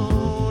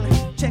Raccoon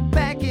checked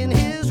back in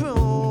his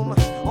room,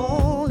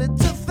 only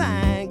to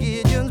find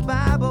Gideon's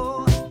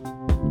Bible.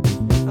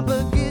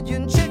 But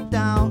Gideon checked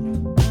out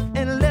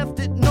and left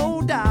it,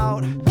 no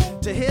doubt,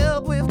 to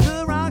help with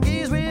the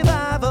Rockies'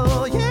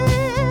 revival.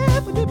 Yeah,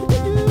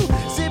 zippity-doo, no,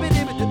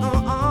 zippity-doo, come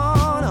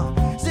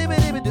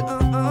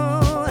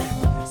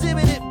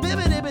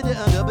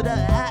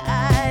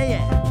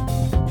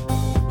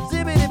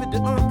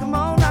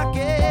on,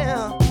 Rocky.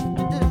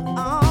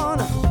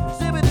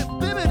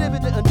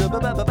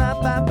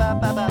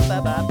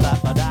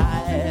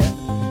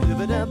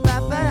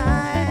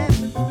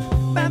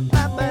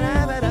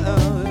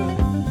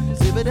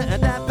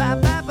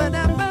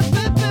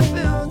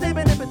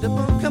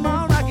 Come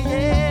on, Rocky,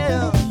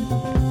 yeah.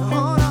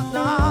 Oh,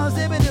 no,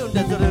 zippity-doo,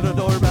 that's a little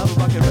door about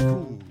Rocky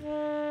Raccoon.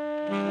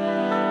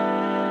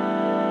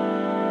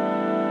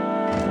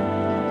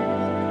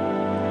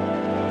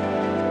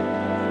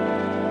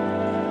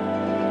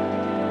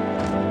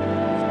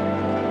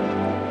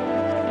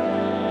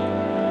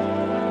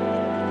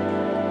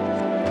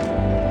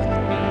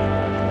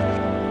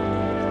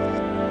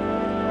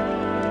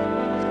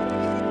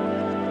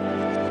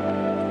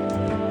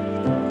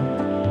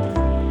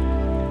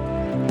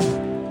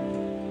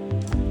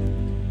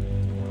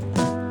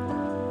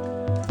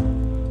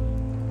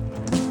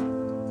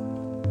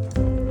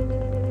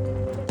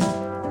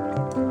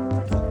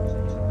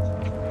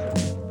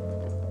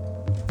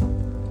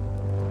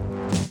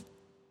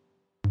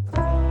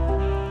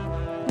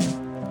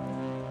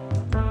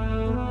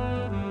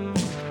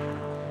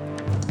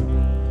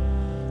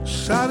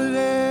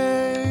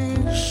 Saturday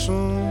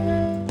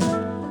sun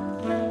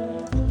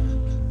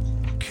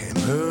came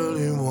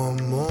early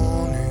one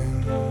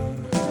morning,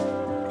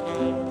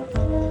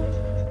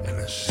 and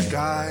the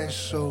sky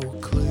so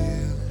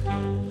clear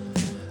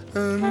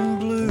and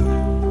blue.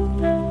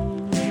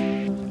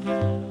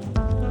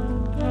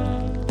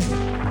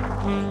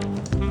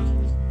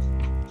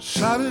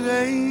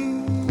 Saturday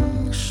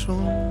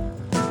sun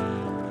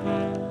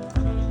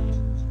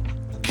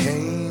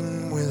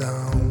came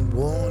without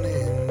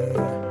warning,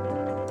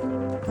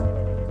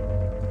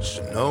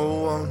 so no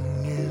one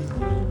knew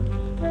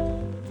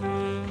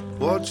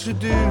what to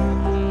do.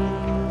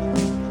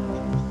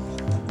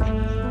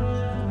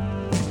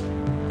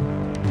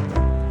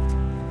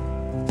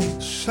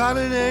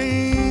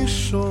 Saturday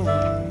sun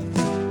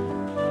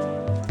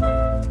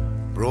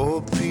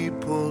brought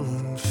people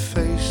and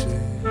faces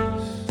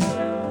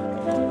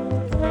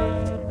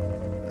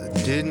that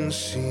didn't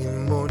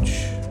seem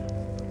much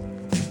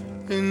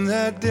in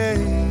that day.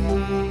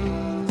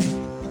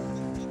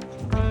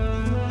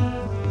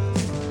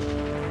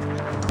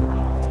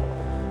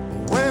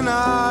 When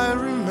I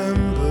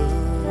remember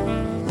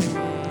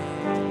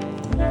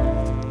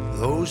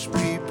those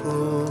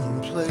people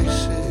and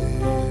places,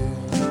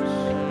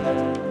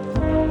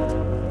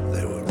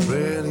 they were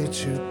really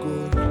too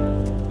good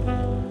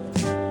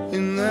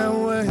in their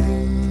way.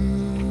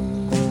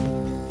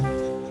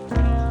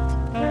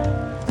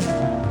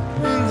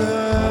 In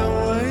their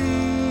way,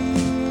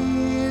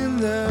 in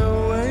their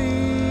way.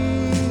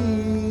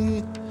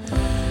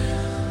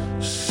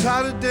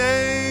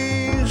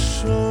 Saturday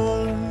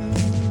sun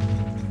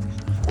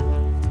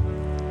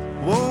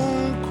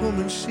won't come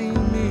and see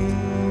me.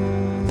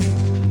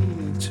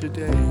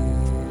 day.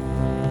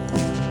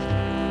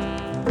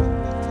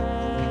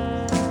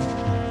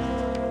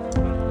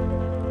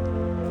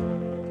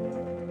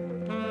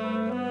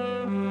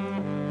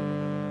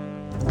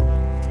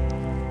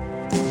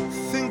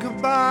 Think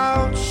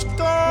about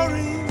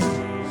stories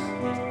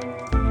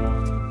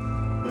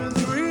with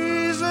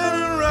reason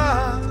and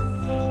rhyme,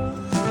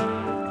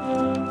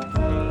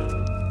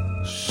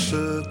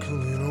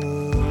 circling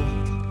all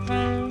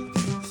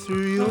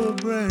through your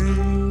brain.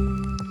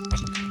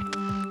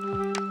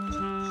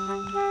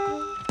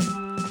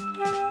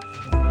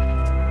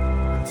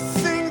 And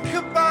think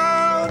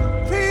about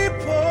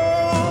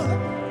people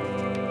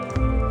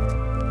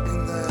in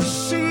their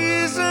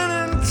season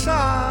and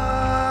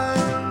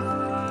time,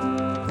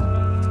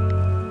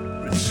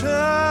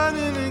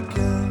 returning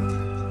again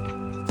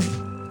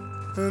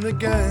and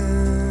again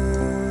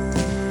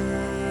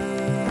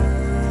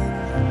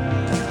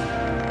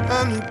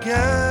and again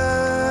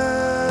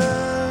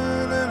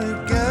and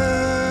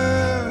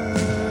again.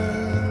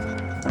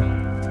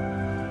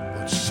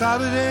 But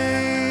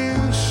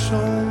Saturday's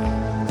song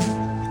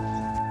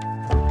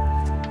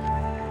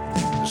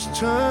has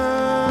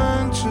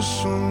turned to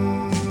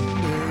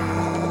Sunday's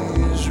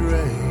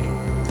rain.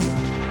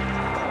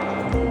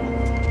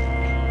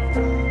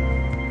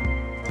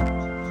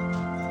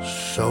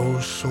 So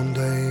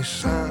Sunday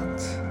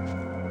sat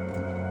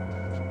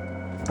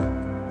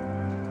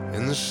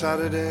in the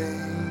Saturday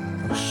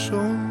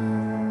sun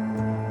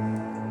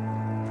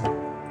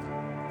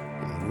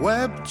and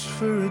wept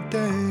for a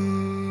day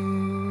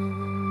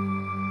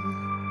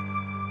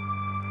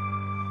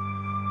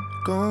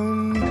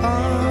gone by.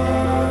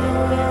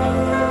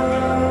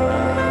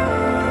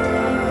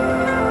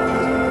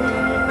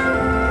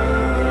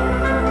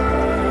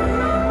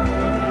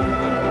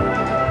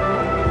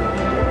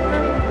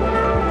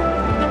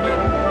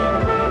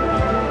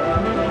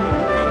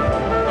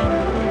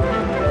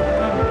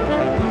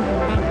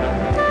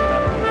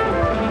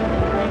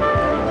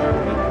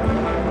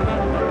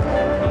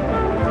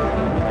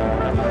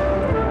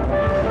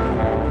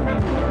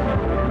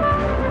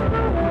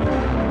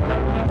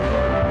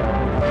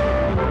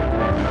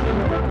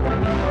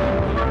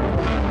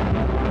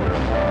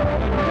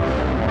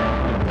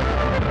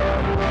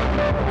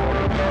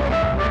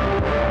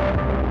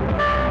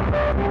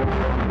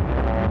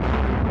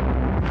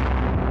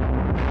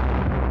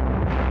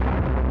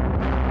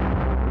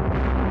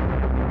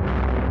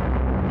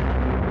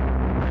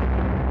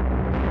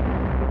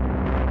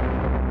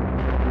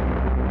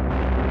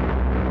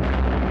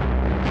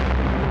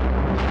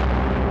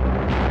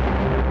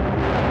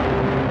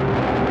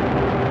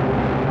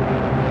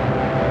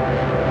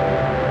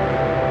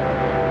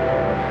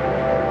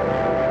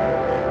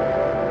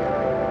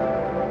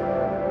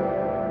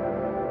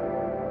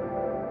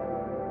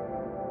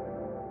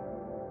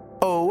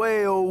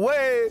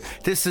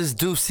 This is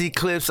Deucey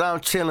Clips.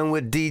 I'm chilling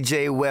with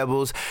DJ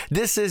Webbles.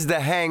 This is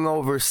the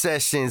Hangover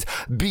Sessions,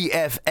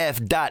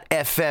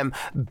 BFF.FM,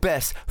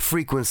 best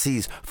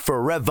frequencies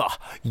forever.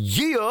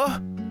 Yeah!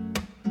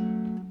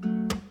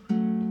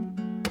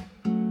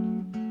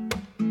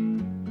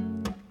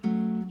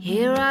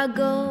 Here I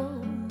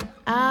go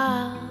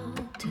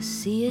out to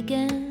sea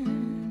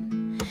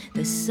again.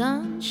 The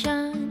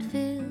sunshine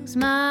fills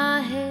my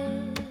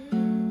head,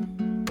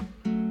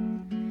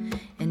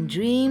 and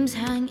dreams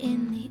hang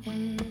in the air.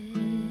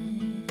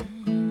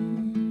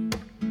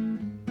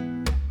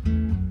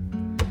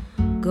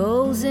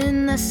 Goals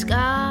in the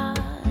sky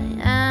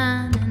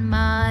and in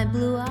my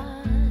blue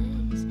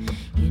eyes.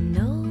 You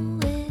know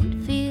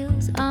it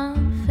feels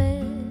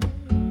unfair.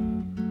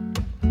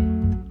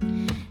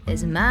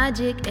 There's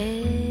magic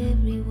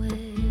everywhere.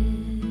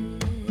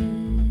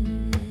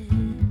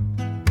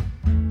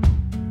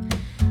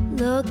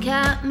 Look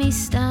at me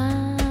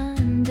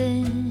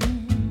standing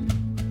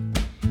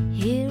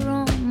here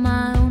on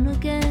my own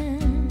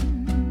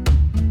again.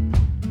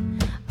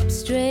 I'm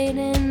straight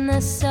in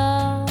the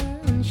sunshine.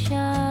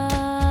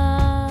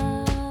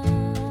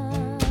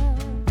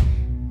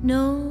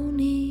 No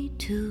need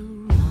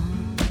to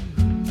run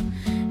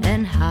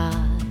and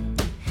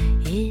hide.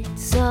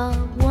 It's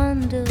a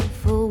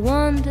wonderful,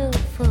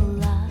 wonderful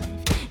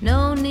life.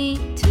 No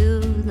need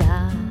to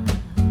laugh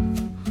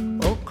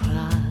or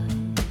cry.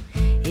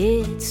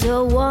 It's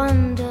a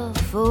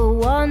wonderful,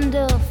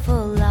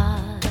 wonderful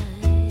life.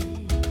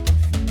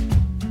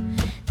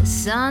 The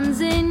sun's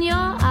in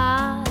your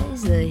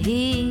eyes, the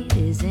heat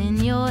is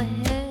in your head.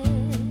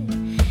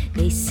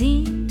 They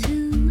seem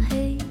to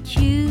hate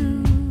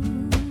you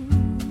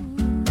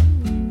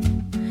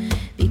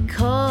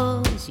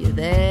because you're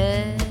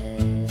there.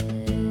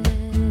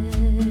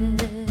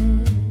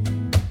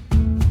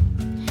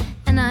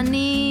 And I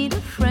need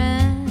a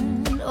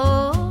friend,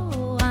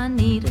 oh, I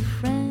need a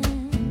friend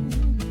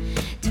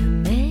to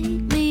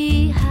make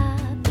me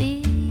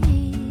happy.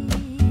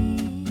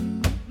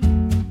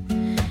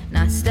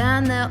 Not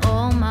stand there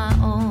on my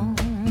own.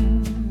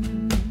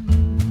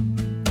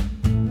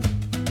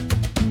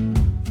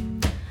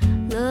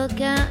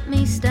 Look at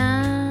me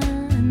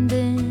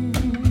standing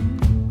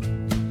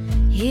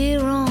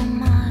here on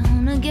my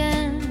own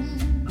again.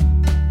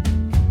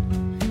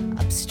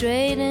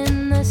 straight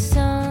in the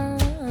sunshine.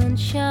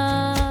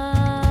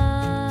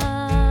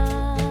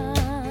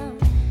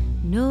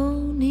 No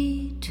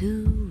need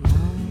to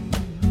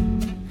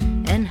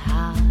run and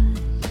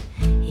hide.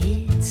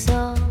 It's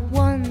a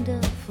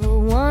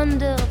wonderful,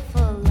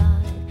 wonderful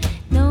life.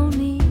 No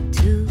need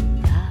to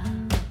laugh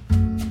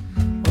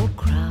or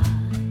cry.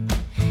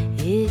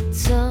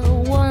 It's a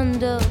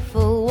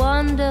wonderful,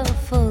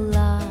 wonderful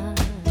life.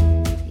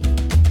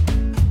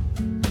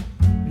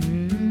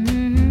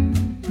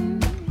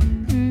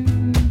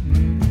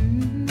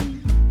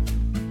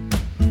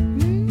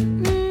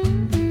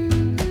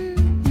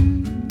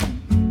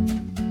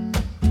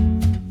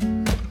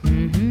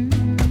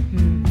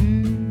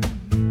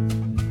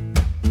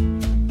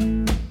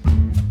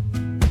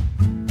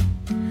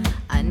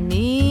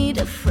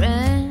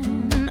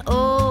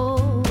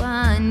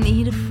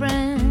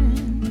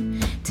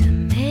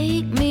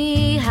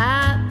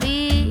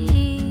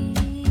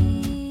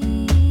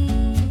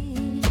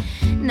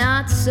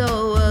 So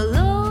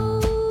alone,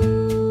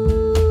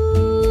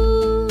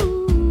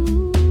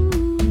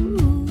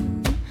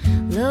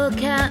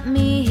 look at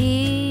me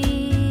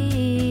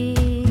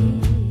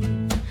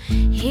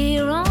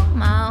here on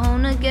my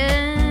own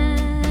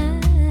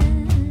again,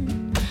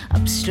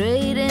 up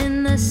straight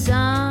in the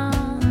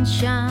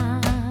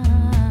sunshine.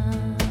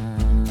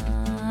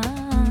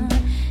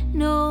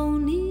 No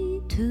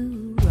need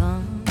to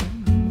run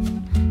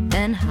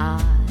and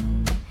hide.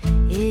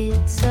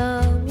 It's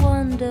a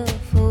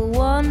wonderful,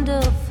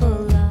 wonderful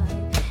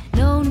life.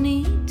 No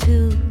need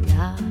to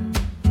laugh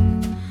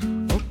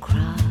or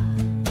cry.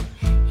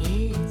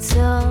 It's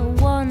a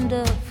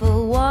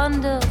wonderful,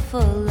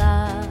 wonderful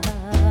life.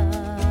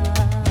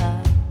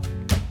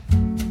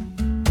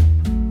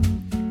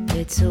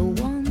 It's a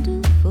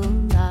wonderful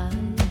life.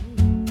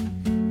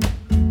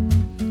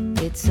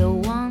 It's a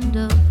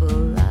wonderful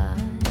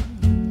life.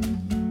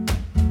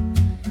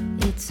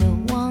 It's a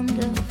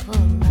wonderful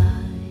life.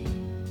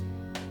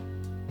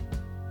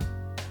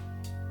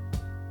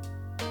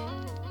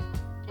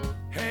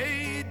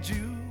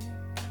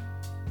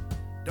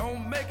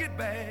 Don't make it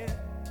bad.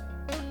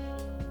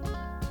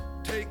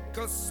 Take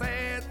a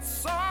sad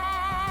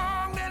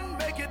song and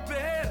make it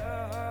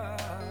better.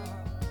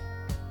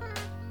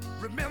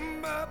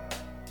 Remember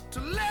to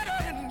let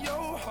her in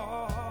your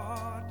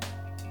heart.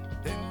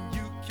 Then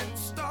you can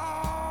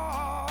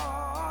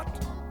start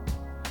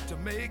to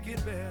make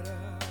it better.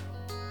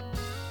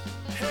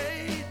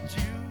 Hey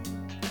Jude,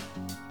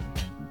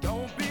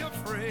 don't be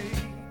afraid.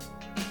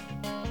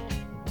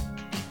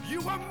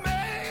 You were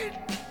made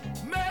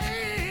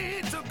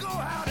to go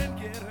out and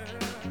get her.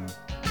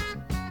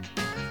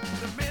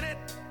 The minute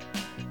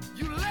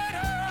you let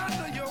her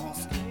under your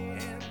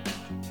skin,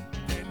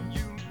 then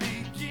you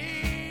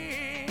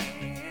begin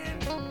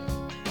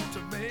to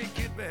make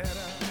it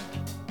better.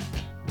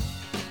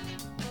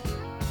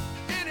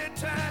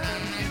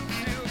 Anytime you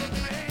feel the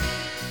pain,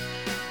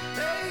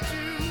 hey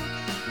Jude,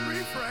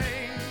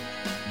 refrain.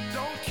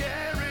 Don't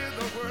carry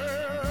the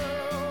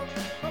world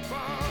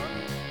upon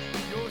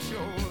your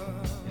shoulder.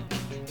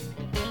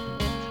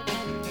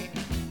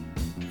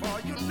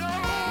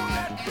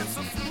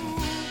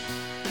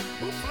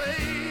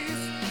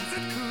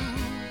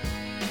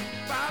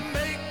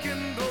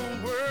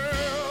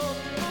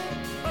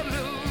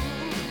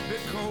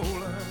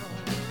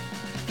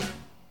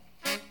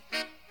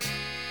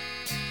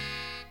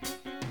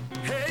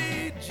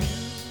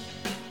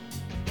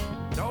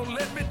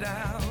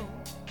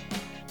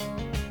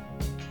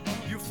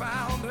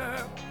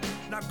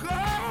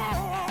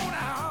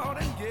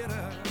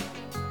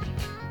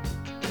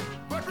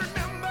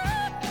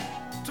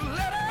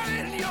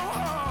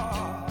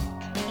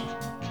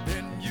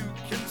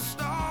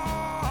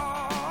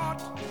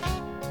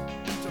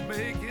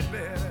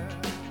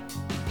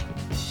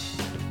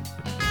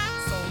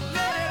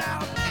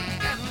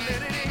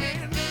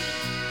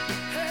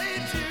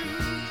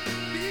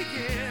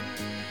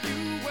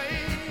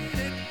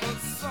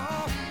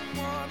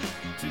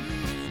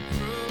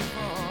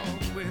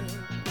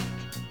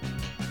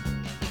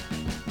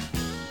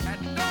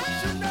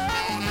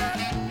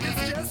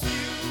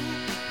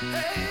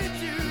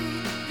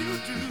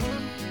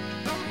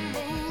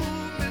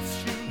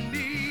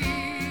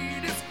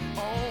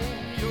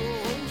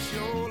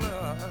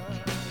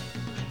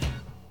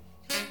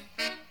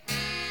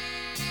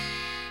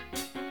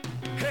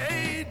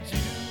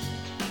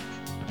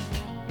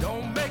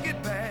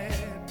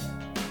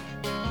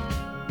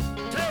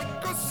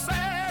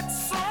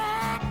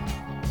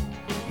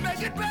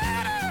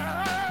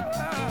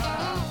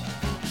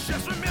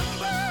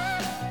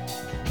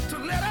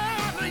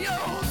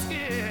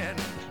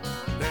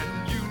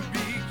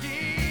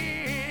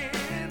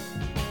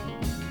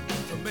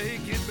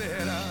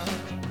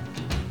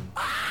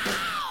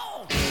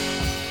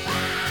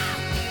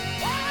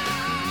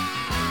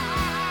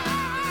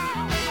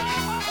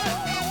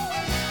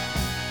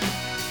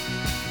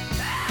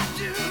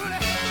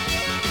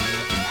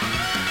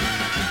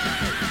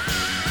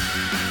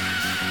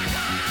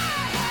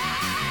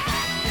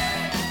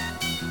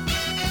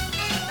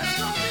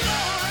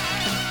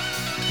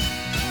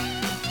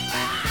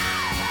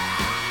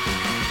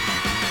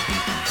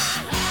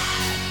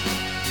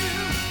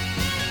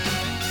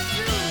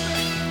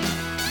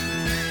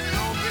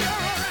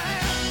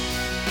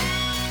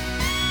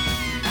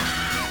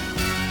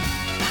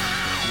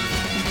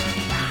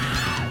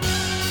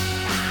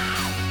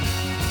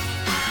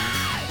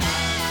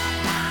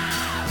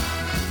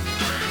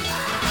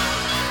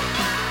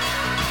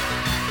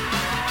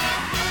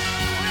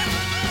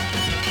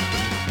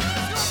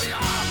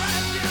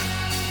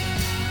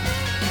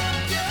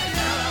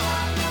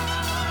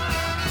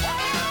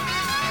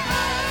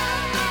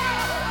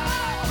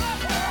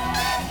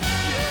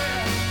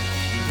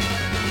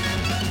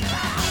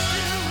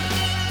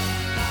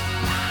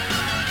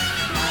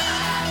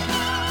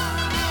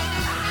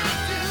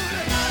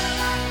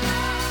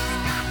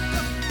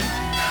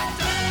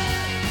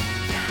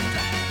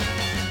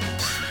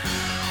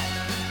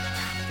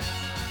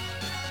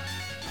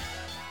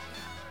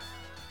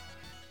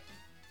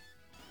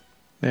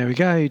 There we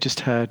go. You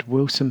just heard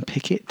Wilson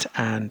Pickett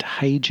and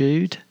Hey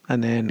Jude,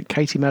 and then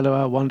Katie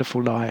Mellower,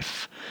 Wonderful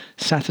Life,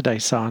 Saturday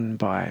Sun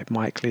by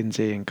Mike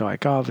Lindsay and Guy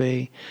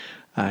Garvey,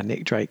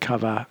 Nick Drake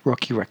cover,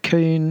 Rocky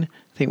Raccoon,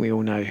 I think we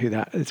all know who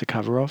that is a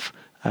cover of,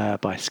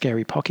 by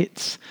Scary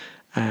Pockets,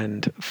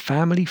 and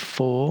Family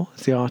 4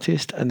 is the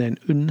artist, and then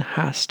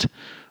Unhast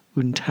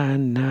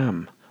Untan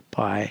Nam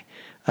by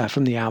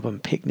from the album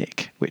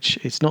Picnic, which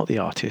is not the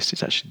artist,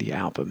 it's actually the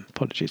album.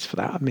 Apologies for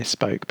that, I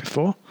misspoke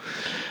before.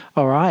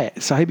 All right,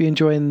 so I hope you're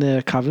enjoying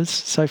the covers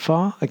so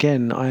far.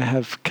 Again, I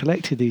have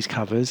collected these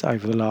covers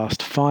over the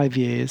last 5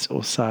 years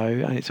or so,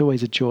 and it's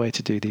always a joy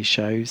to do these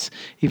shows,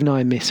 even though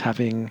I miss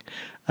having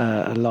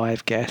a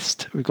live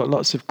guest. We've got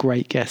lots of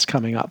great guests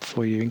coming up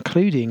for you,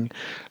 including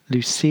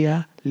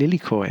Lucia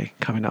Lillicoy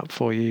coming up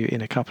for you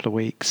in a couple of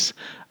weeks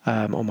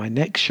on my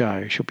next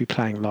show. She'll be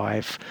playing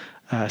live.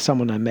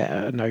 Someone I met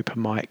at an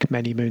open mic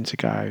many moons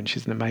ago, and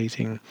she's an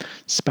amazing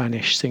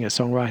Spanish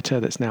singer-songwriter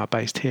that's now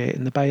based here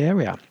in the Bay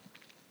Area.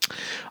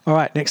 All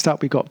right, next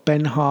up we've got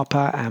Ben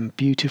Harper and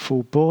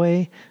Beautiful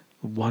Boy.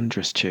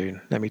 Wondrous tune,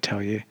 let me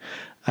tell you.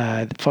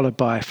 Followed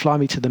by Fly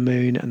Me to the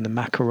Moon and the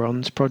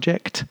Macarons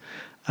Project.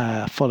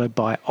 Followed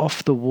by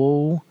Off the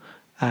Wall,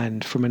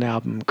 and from an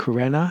album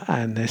Kurena,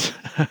 and there's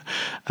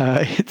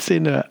it's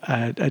in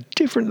a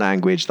different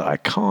language that I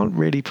can't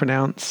really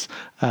pronounce,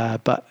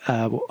 but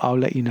I'll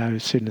let you know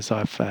as soon as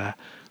I've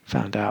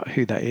found out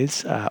who that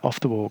is.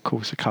 Off the Wall, of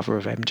course, a cover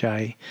of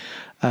MJ.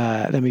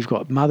 Then we've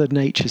got Mother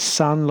Nature's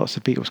Son, lots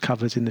of Beatles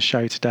covers in the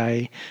show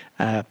today,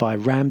 by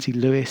Ramsey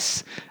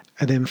Lewis.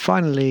 And then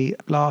finally,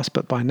 last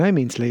but by no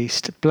means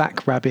least,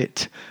 Black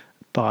Rabbit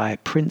by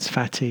Prince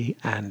Fatty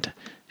and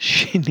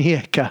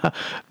Shinieka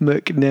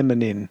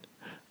McNemanin.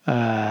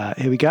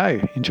 Here we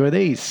go. Enjoy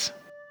these.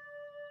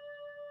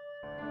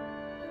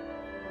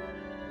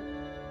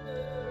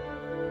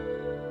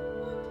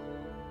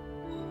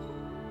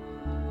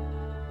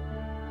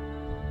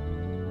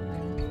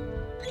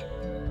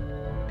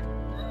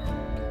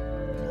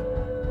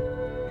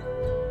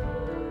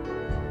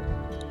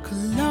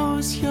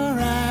 Close your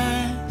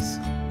eyes,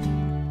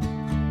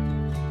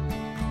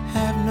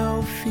 have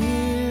no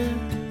fear.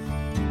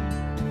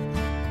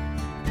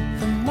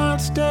 The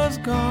monster's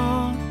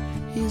gone,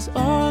 he's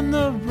on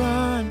the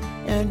run,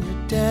 and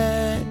your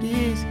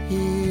daddy's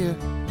here.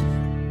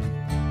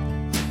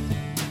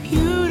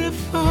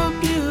 Beautiful,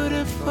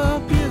 beautiful,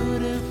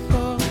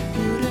 beautiful,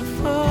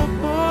 beautiful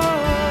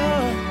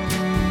boy.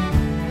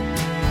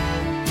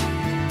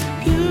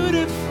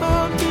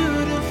 Beautiful,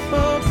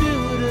 beautiful,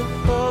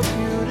 beautiful,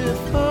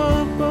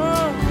 beautiful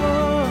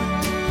boy.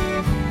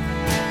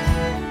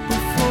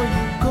 Before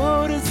you go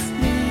to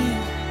sleep,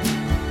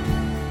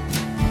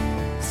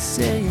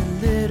 say a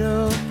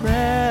little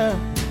prayer.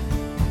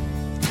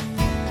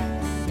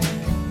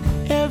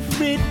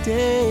 Every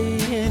day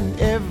in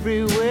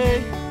every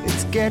way,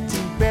 it's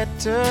getting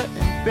better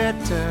and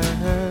better.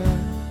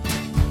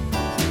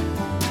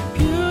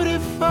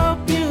 Beautiful,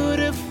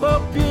 beautiful,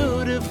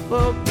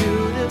 beautiful,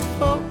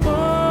 beautiful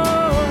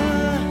boy.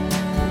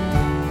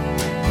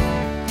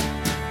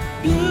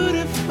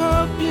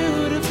 Beautiful,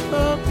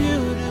 beautiful,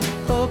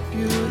 beautiful,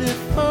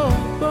 beautiful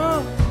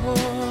boy.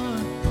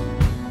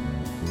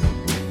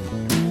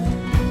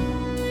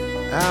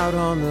 Out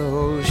on the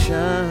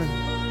ocean,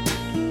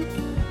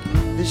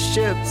 the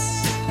ships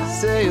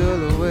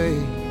sail away.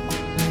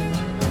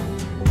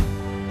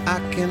 I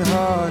can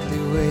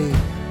hardly wait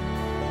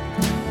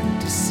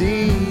to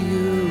see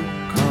you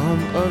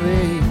come of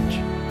age.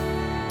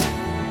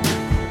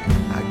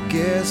 I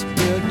guess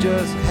we'll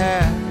just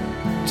have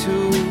to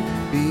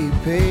be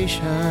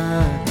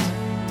patient,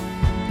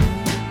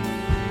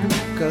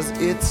 'cause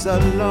it's a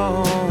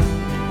long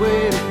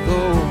way to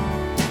go,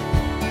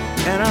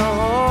 and our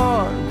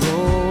heart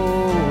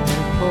goes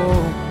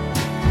home.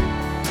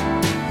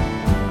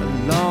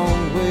 Long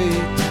way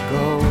to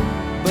go,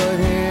 but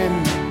in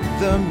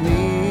the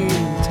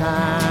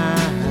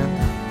meantime,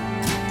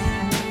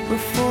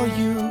 before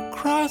you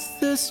cross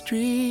the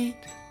street,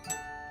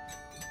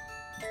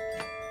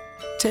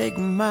 take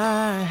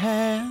my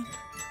hand.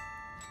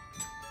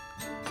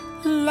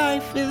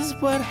 Life is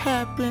what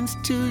happens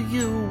to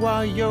you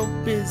while you're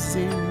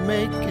busy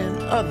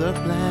making other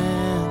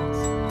plans.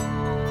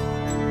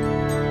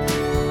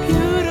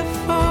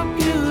 Beautiful,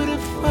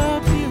 beautiful,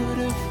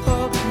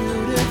 beautiful,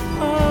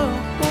 beautiful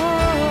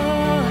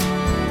boy.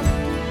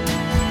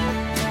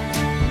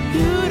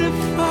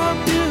 Beautiful,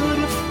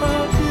 beautiful,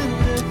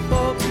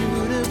 beautiful,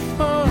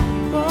 beautiful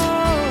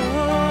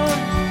boy.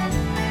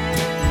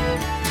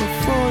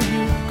 Before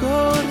you go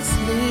to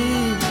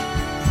sleep,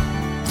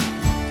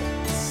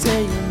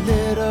 say a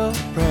little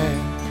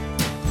prayer.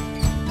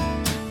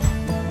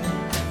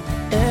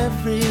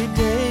 Every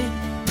day,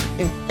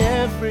 in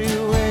every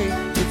way,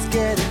 it's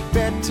getting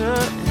better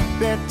and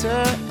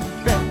better and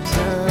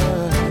better.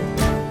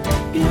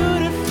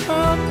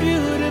 Beautiful,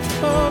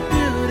 beautiful,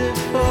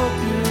 beautiful,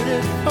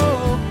 beautiful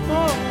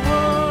boy.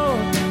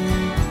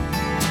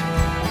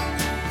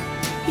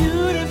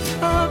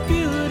 Beautiful,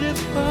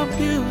 beautiful,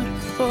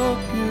 beautiful,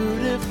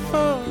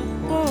 beautiful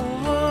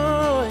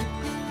boy.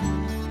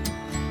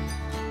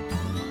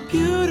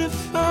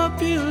 Beautiful,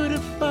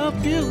 beautiful,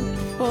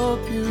 beautiful,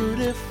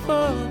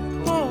 beautiful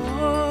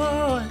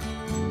boy.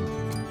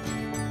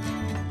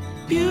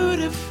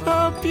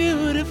 Beautiful,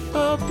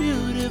 beautiful,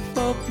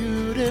 beautiful,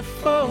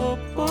 beautiful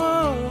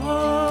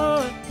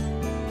boy.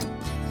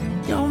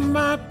 You're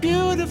my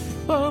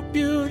beautiful,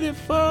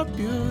 beautiful,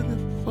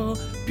 beautiful,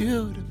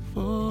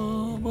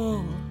 beautiful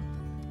boy.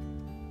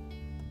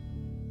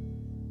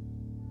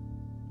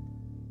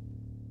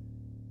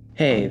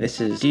 Hey, this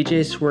is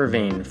DJ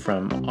Swerving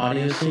from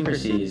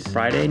Audiosynchroncies,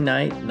 Friday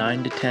night,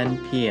 9 to 10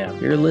 p.m.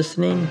 You're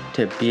listening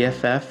to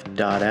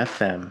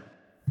BFF.FM.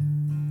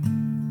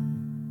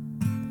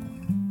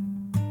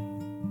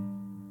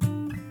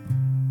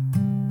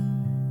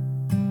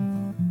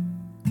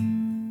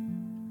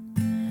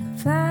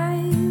 Fly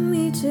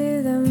me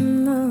to the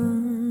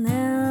moon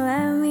and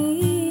let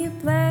me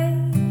play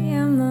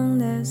among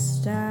the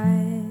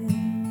stars.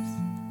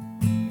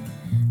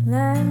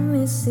 Let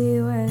me see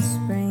what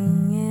spring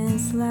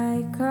is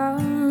like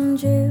on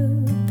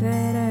Jupiter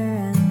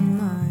and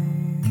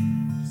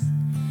Mars.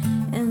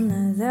 In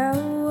other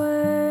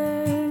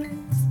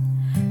words,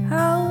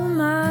 hold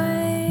my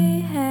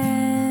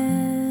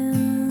hand.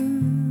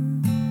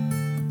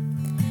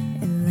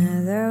 In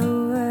other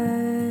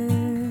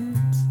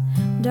words,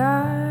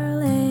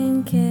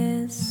 darling,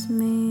 kiss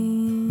me.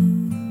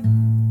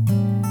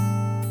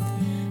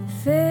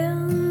 Fill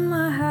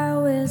my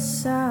heart with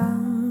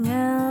song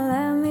and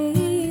let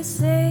me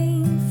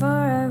sing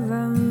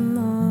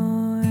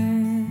forevermore.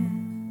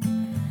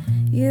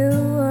 You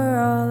were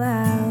all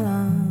I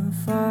long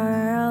for,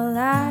 all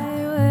I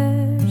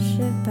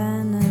worship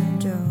and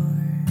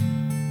adore.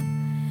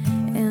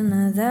 In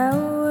other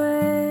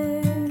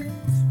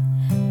words,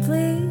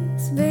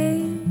 please be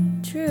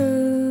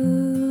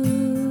true.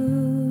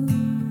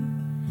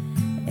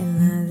 In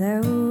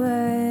other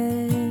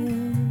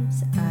words,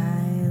 I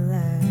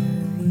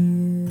love you.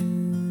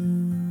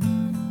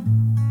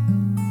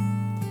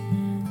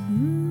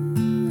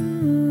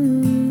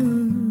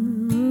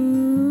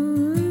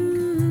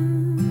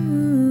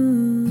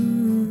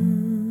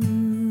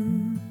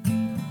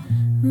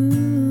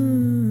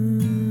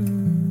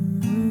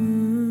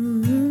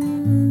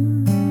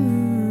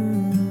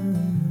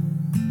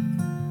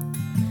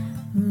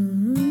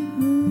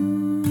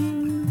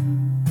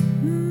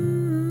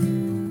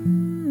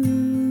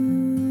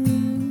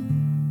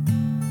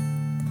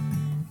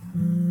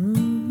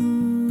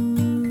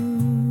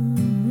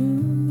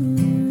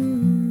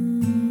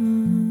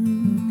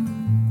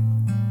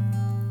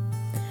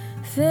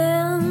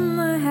 Fill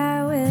my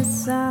heart with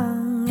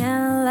song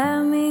and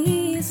let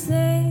me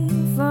sing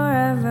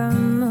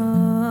forevermore.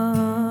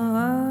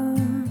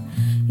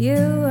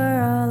 You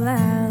are all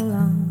I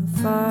long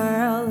for,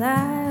 all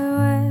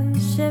I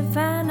worship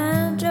and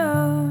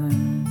adore.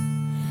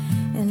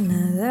 In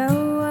other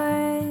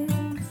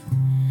words,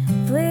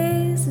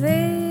 please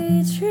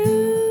be true.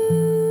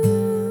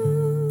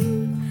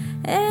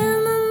 In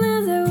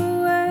other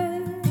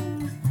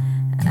words,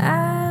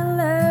 I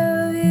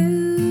love you.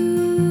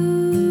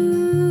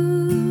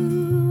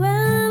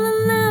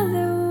 In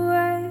other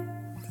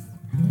words,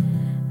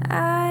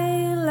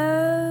 I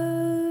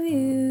love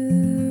you.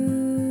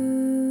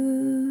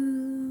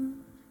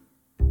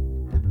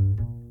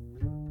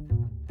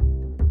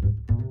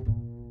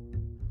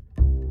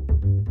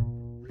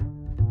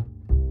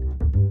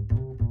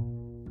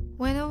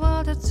 When the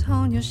water's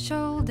on your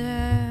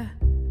shoulder,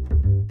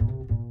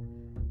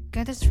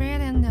 gotta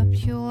straighten up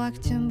your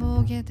acting,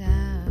 boogie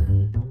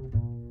down.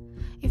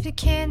 If you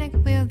connect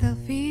with the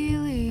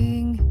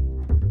feeling,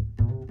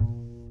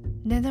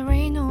 then there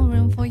ain't no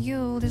room for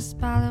you this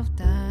part of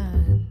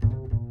done.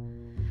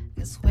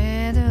 'Cause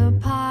we're the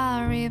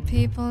party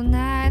people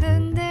night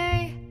and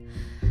day,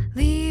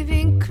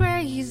 living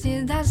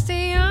crazy, that's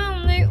the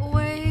only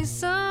way.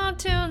 So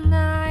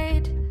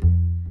tonight,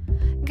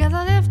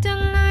 gotta lift the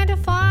 9 to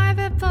 5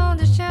 upon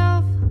the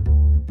shelf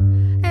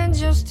and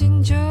just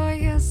enjoy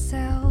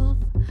yourself.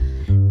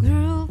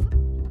 Groove,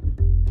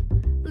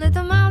 let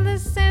the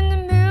malice and the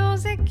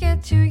music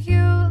get to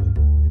you.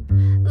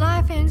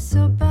 Life ain't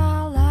so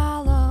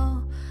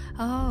balalo.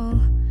 Oh,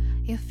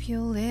 if you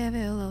live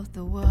it, love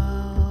the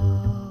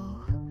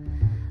world.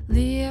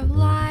 Live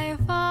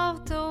life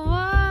of the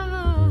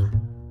world.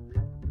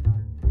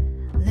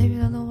 Live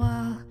it of the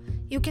world.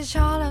 You can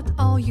shout out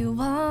all you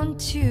want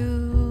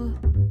to,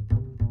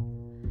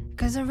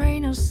 'cause there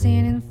ain't no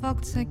sin and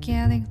folks are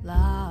getting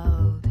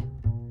loud.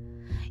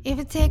 If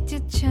you take the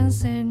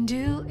chance and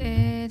do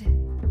it,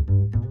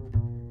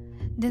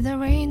 then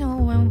there ain't no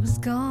one who's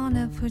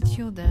gonna put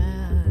you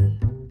down.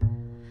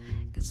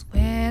 'Cause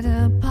we're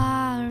the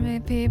party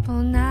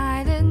people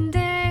night and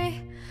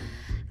day,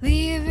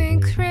 living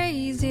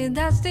crazy,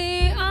 that's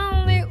the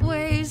only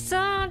way.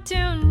 So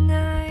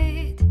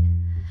tonight,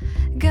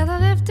 gotta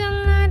lift the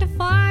 9 to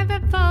 5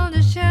 upon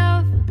the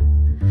shelf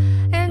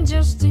and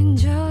just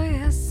enjoy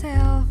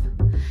yourself.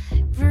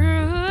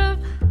 Groove,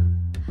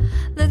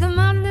 let the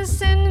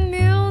madness and the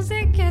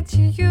music get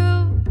to you.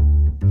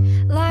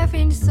 Life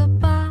ain't so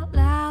bad.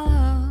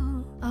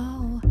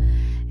 Oh,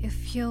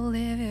 if you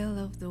live, you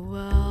love the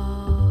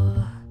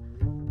world.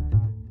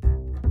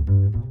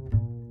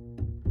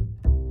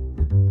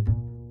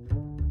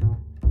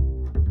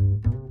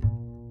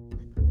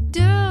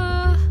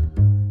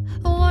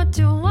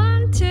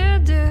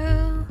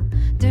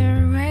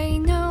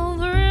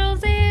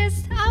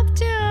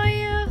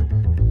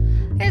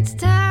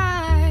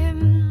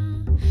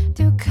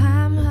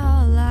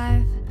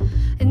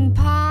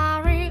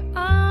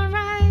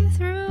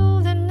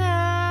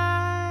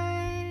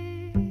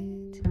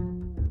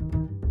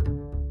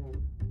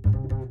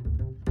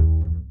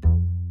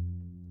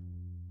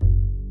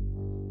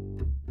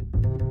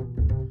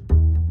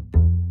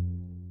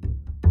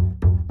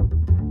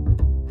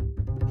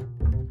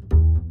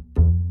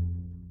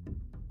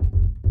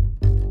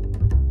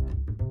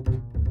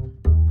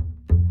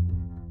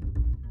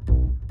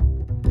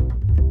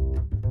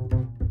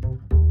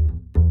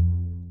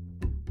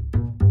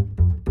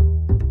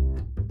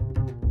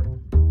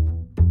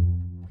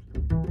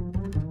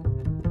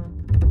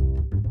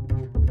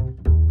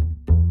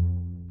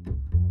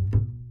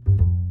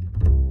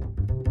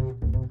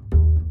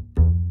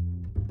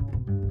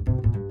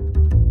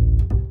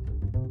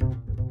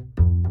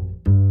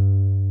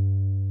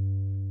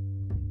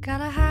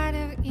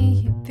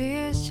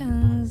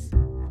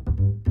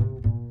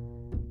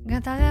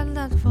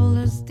 feel that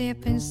fullest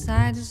deep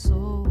inside the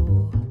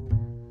soul.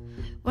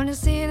 When you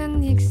see it in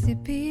the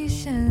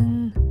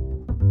exhibition,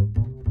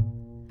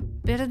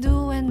 better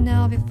do it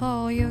now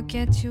before you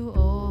get too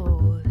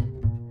old.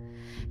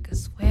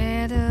 'Cause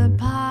we're the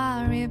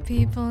party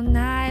people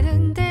night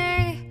and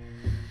day,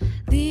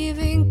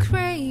 living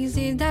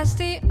crazy, that's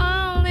the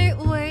only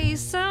way.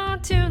 So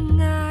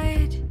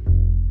tonight,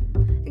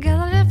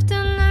 gotta lift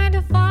the 9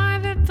 to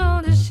 5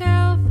 upon the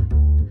shelf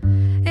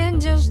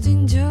and just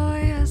enjoy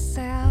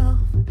yourself.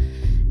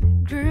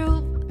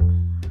 Group,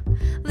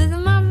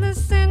 little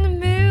madness and the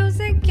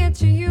music get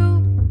to you.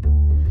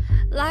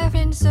 Life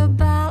ain't so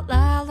bad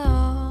at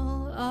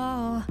all.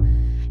 Oh,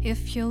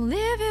 if you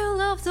live, you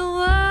love the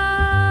world.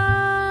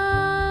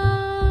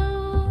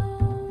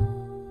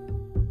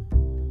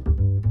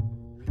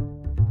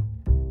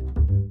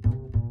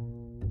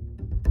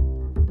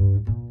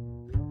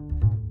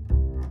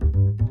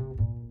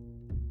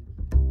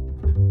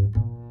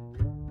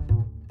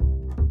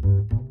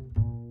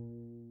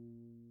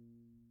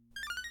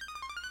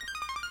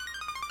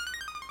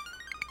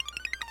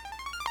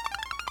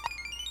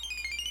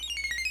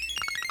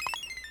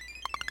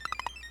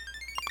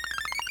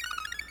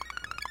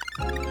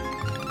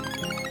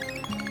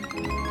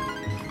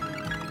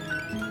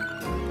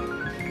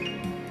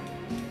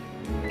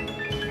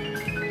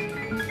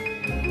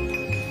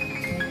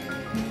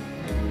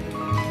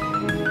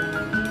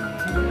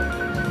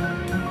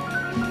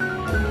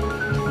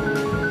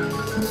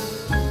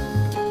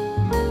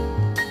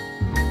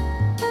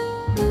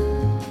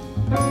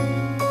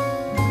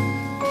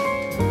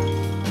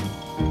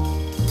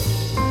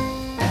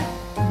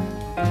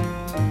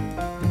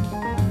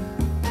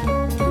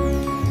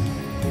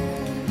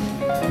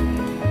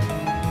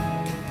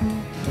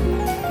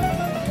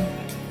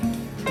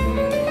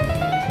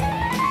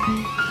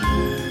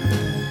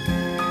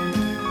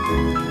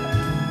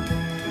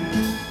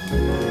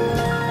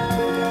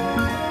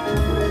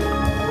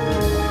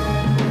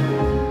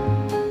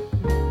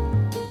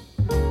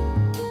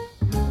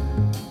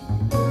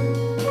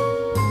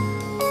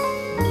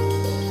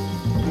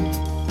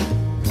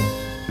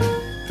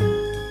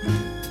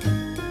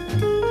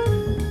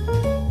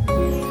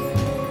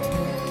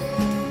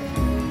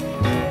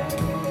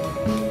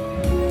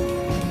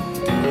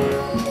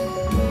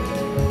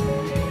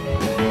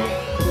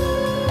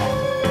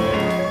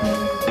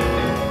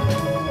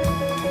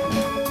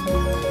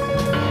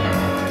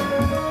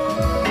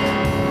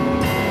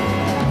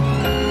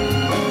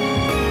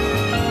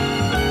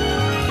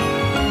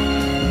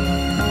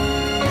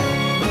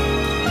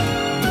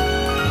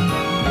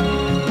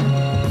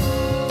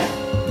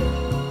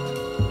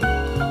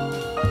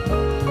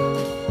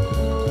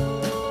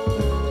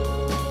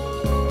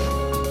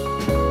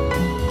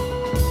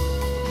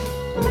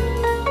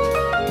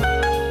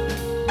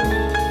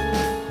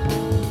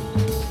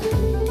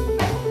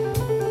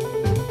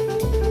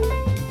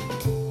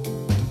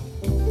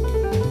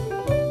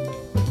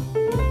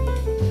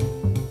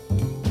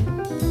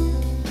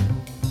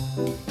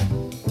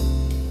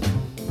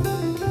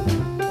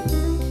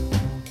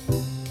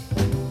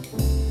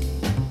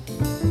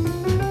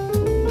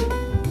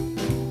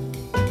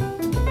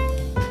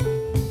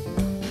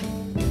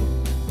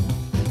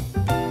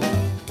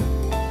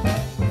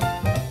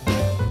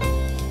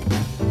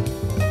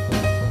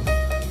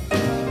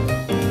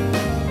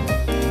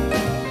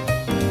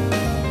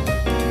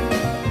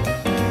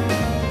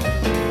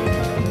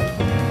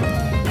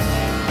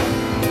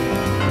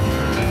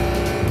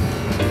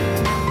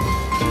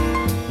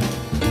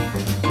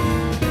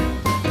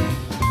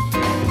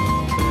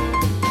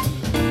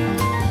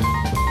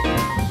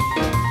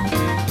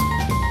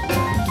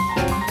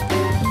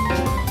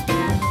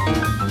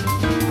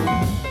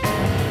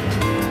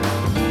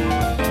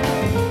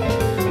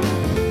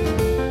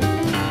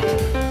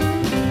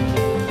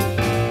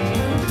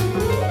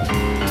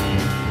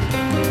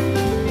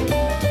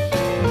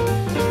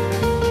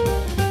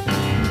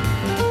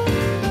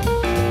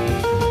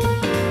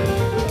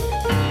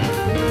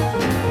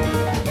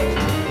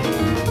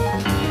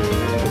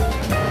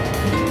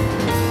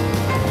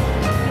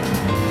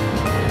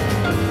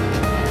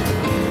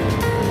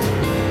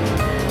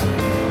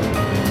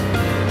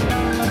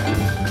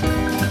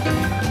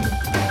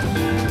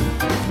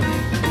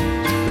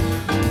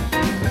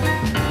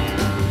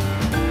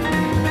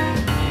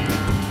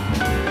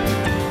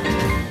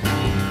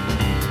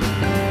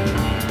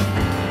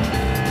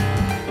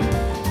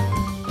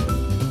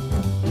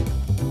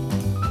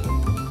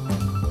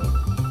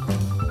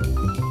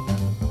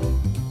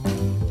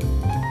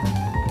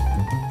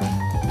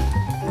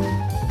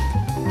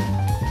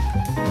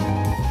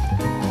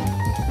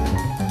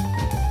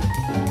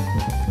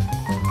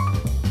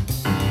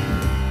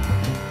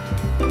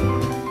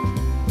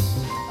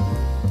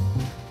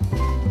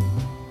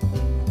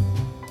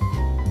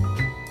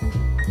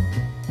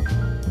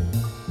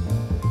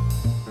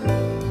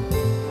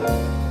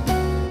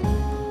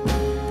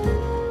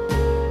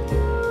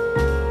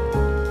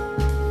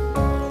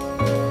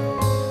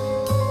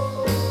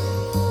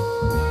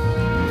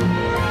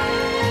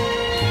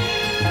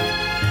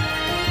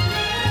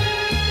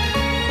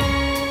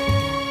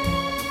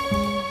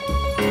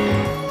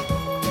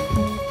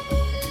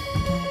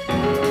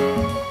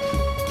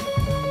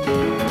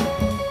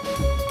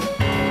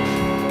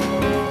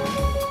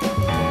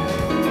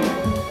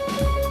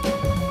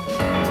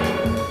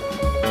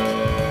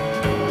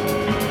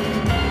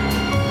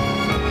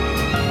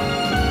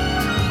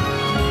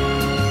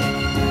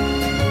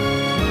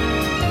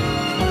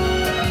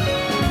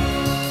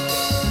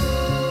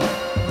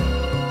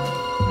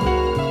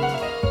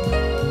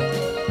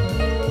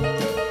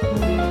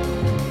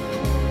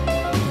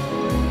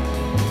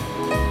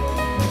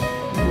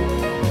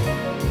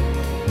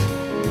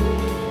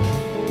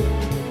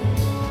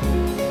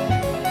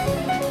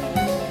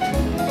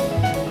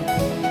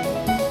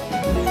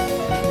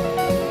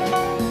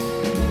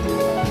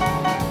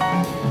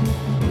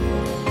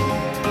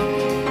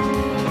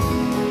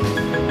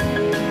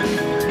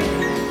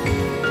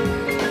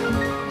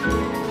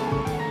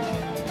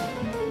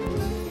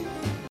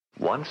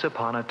 Once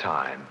upon a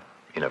time,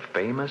 in a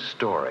famous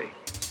story,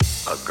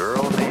 a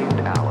girl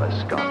named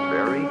Alice got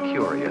very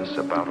curious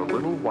about a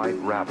little white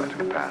rabbit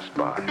who passed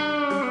by.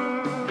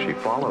 She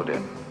followed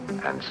him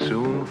and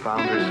soon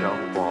found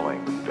herself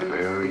falling a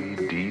very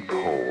deep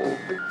hole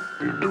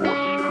into a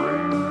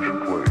strange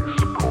place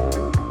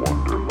called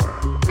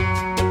Wonderland.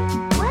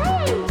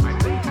 Wait!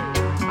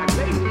 I'm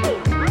late!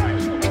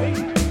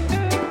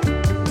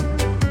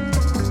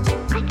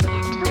 I can't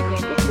tell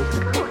where this is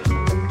going.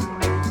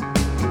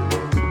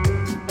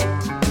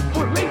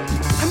 I'm late!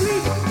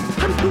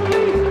 I'm too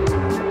late!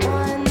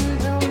 One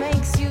pill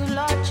makes you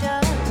larger,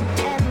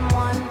 and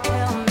one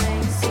pill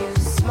makes you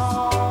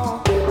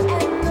small.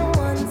 And the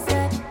ones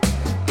that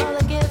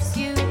mother gives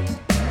you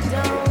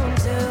don't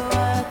do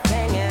a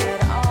thing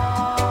at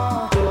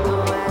all.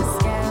 Oh,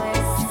 ask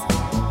Alice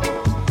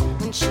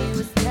when she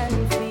was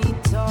 10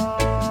 feet tall.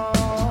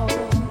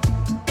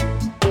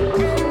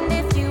 And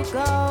if you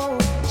go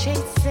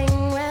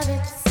chasing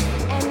rabbits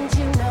and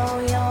you know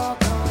you're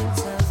going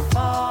to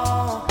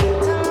fall,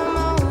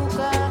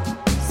 Tamamoka,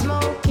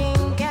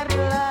 smoking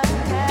caterpillar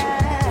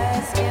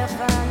has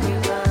given you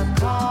a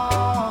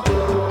call.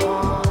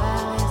 Oh,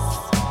 Alice,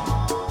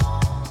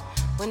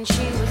 when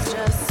she was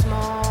just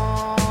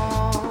small.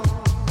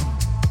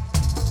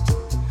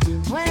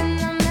 When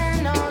the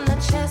men on the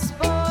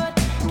chessboard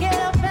get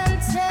up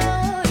and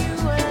tell you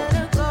where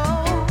to go,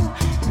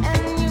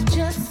 and you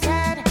just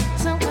had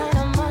some kind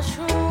of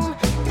mushroom,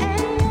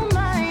 and your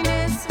mind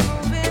is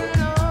moving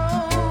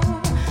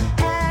low,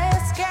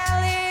 ask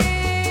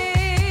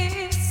Alice,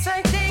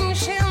 I think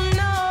she'll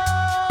know.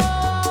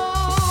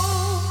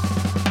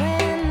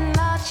 When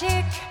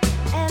logic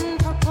and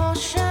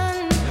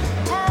proportion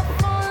have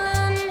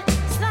fallen,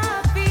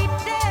 stop be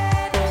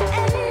dead,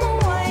 and the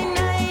white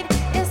knight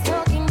is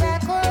talking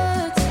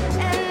backwards,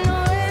 and the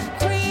red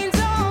queen's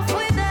off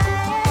with the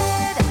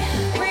head.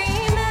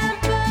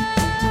 Remember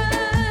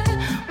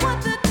what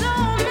the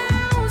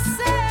dormouse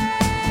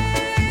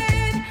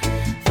said.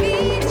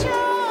 Feed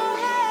your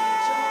head,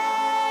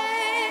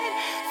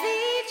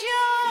 feed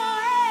your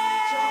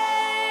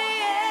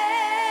head.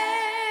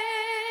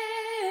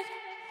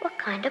 What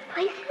kind of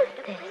place is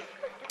this?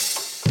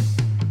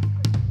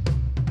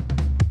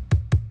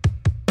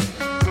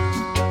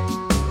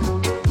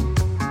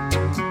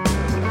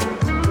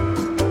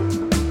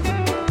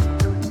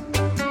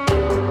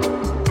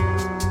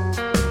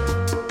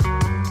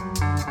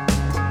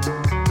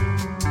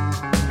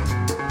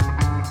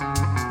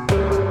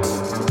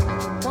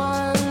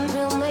 One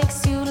pill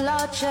makes you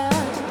larger,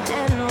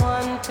 and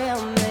one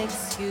pill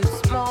makes you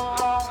small.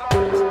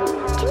 Can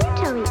you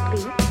tell me,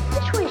 please,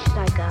 which way should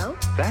I go?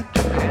 That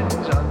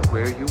depends on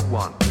where you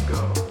want to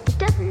go. It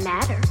doesn't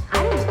matter.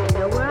 I don't even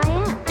know where I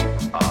am.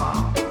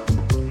 Ah,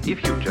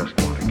 if you just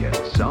want to get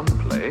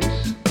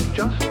someplace,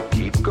 just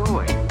keep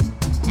going.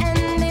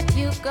 And if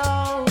you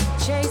go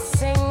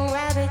chasing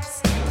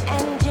rabbits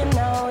and you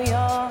know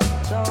you're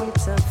going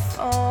to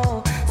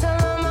fall,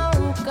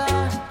 Salamanca,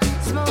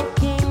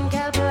 smoking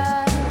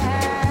caterpillar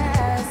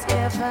has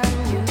given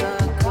you a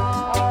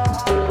call.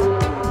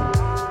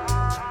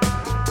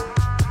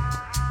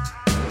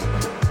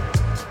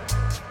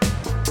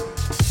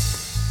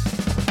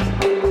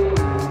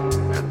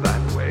 And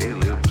that way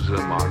lives a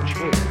March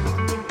hare.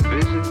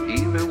 Visit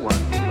either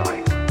one you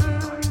like.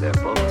 They're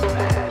both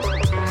mad.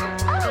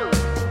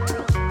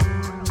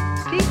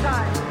 Tea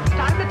time.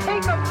 Time to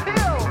take a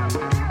pill.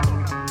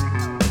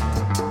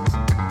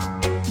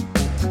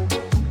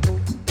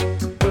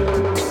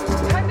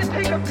 Time to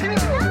take a pill.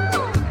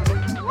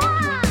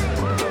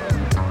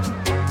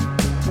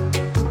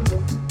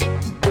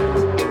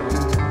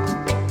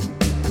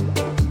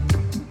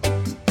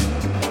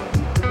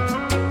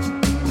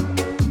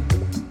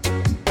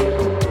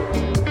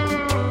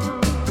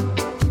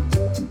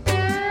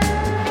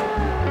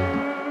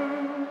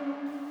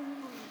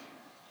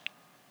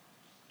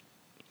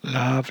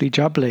 Lovely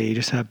jubbly,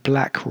 just a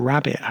Black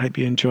Rabbit. I hope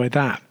you enjoyed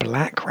that.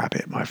 Black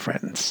Rabbit, my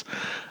friends.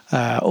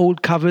 All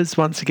covers,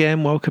 once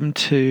again, welcome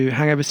to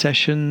Hangover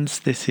Sessions.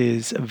 This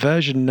is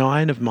version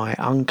 9 of my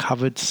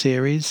Uncovered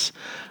series.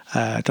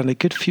 I've done a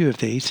good few of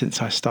these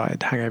since I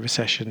started Hangover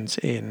Sessions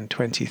in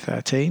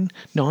 2013.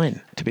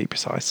 9, to be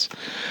precise.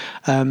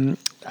 And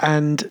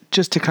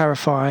just to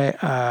clarify,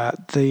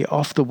 the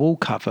Off the Wall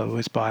cover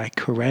was by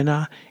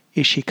Kurena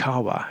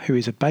Ishikawa, who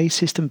is a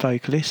bassist and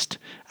vocalist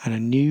and a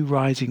new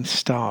rising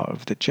star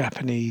of the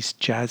Japanese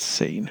jazz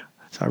scene.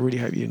 So I really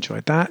hope you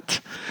enjoyed that.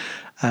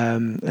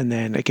 And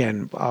then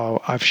again,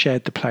 I've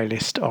shared the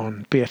playlist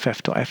on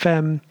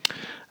BFF.fm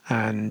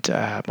and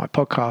my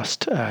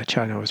podcast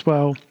channel as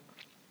well.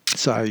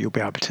 So you'll be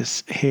able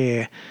to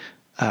hear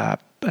and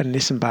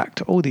listen back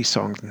to all these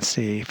songs and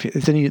see if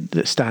there's any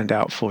that stand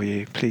out for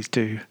you. Please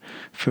do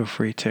feel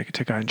free to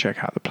go and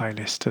check out the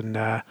playlist,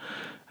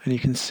 and you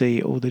can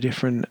see all the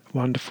different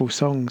wonderful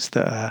songs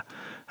that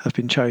have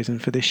been chosen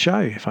for this show,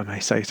 if I may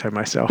say so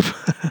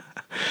myself.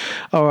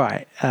 All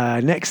right.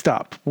 Next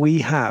up, we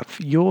have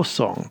Your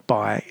Song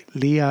by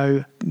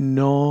Leo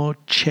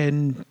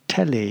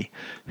Norcentelli,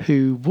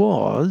 who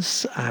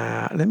was,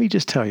 let me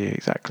just tell you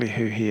exactly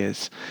who he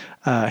is.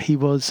 He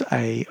was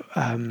a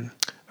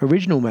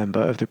original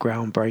member of the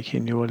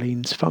groundbreaking New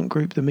Orleans funk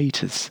group, The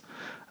Meters.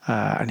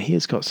 And he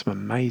has got some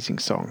amazing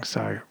songs,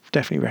 so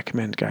definitely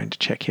recommend going to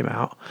check him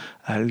out.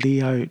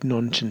 Leo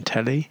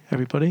Norcentelli,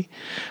 everybody.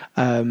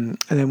 And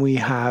then we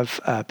have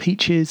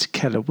Peaches,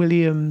 Keller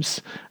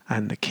Williams,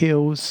 and The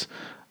Kills,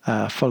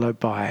 followed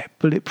by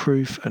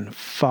Bulletproof and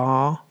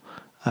Far.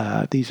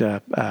 These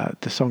are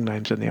the song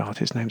names and the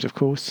artist names, of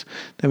course.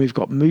 Then we've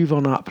got Move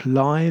On Up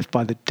Live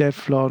by the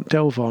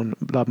Delvon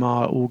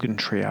Lamar Organ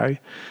Trio.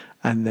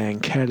 And then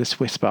Careless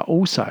Whisper,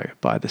 also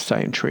by the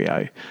same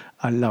trio.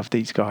 I love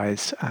these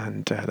guys,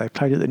 and they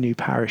played at the New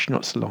Parish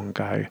not so long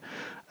ago.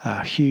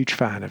 Huge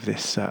fan of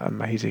this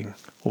amazing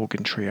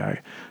organ trio.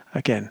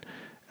 Again,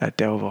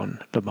 Delvon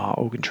Lamar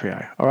Organ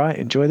Trio. All right,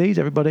 enjoy these,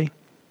 everybody.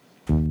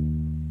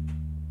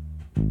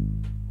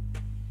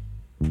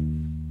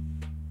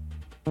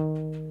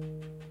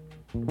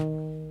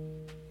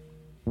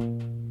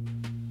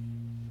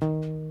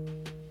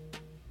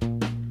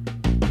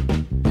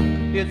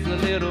 It's a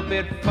little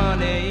bit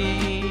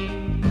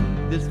funny,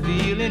 this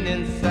feeling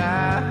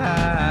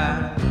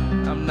inside.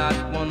 I'm not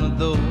one of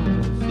those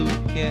who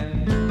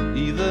can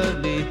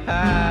easily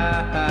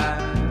hide.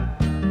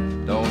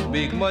 Don't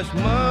make much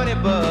money,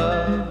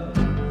 but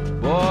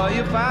boy,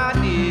 if I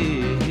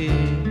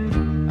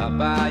did, I'll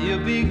buy you a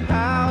big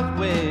house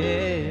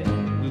where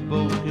we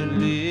both can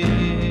live.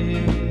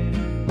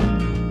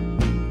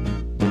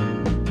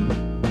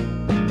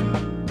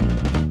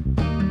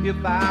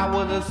 If I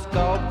was a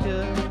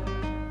sculptor,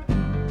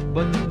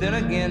 but then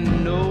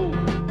again, no,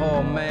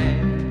 oh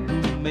man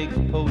who makes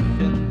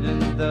potions in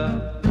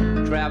the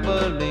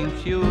traveling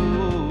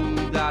shoes.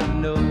 I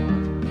know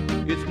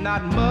it's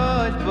not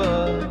much,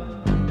 but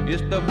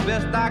it's the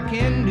best I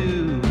can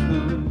do.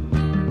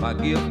 My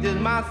gift is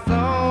my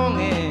song,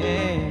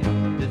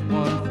 and this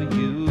one's for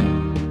you.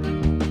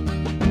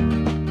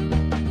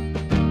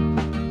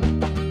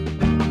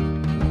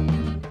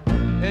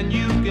 And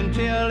you can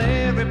tell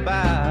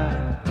everybody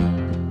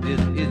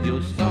this is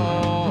your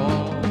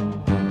song.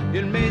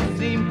 It may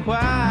seem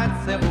quite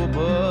simple,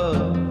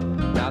 but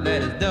now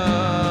that it's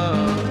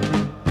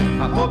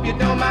done, I hope you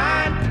don't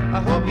mind,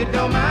 I hope you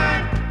don't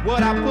mind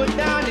what I put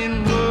down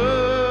in words.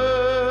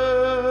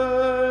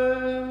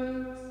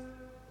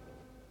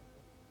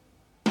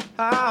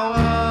 How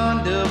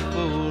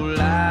wonderful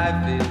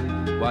life is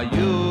while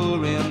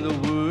you're in the world.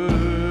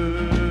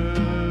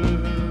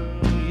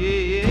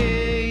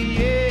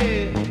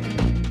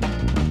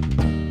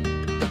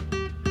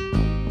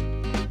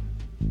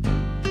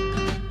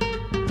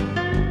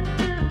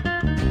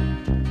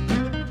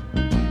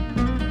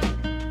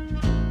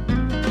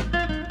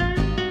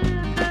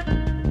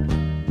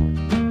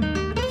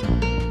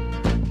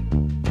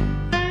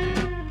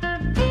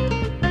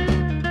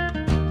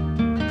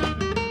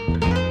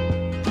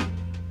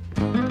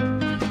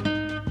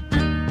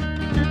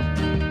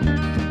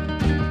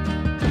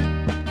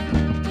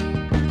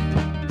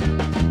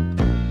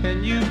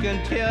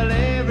 Tell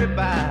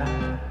everybody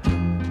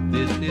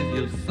this is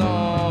your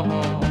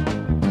song.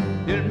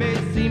 It may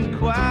seem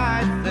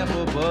quite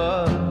simple,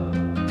 but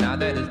now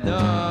that it's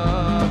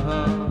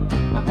done,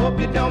 I hope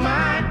you don't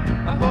mind,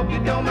 I hope you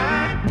don't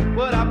mind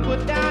what I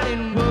put down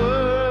in words.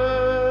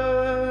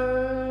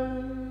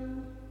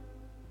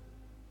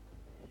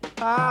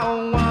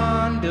 How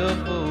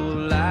wonderful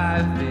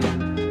life is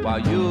while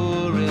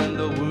you're in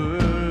the world.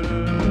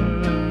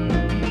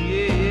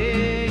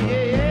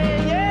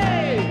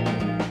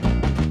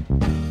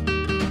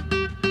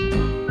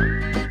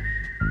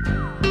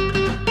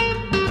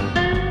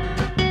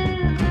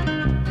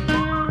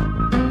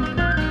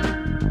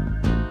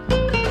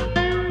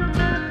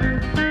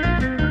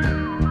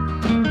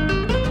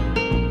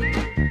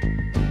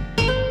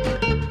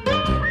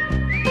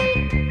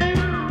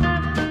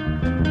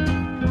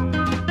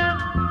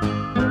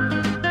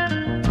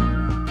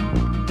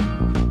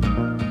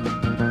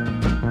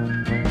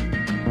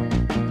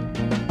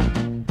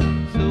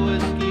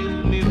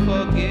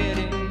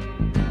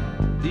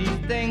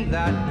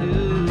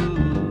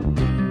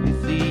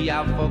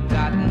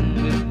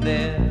 Forgotten if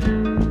they're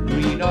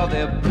green or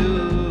they're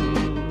blue.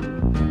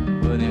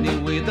 But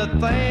anyway, the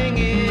thing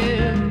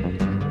is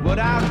what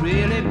I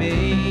really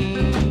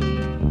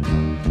mean.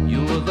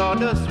 Yours are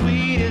the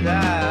sweetest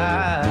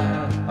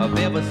I've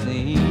ever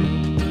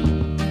seen.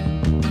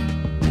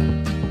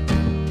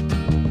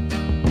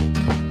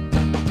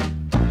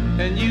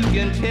 And you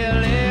can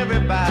tell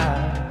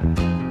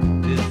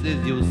everybody this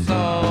is your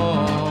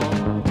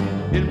song.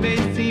 It may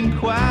seem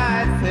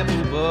quite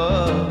simple,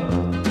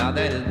 but now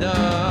that it's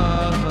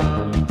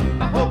done,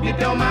 I hope you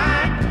don't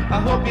mind, I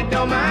hope you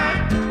don't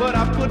mind what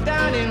I put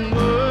down in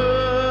words.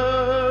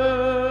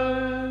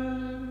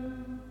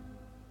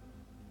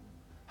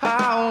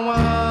 How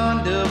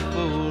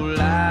wonderful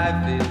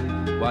life is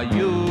while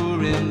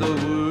you're in the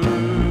world.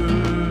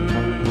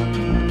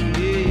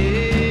 Yeah,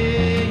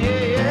 yeah,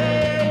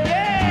 yeah,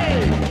 yeah.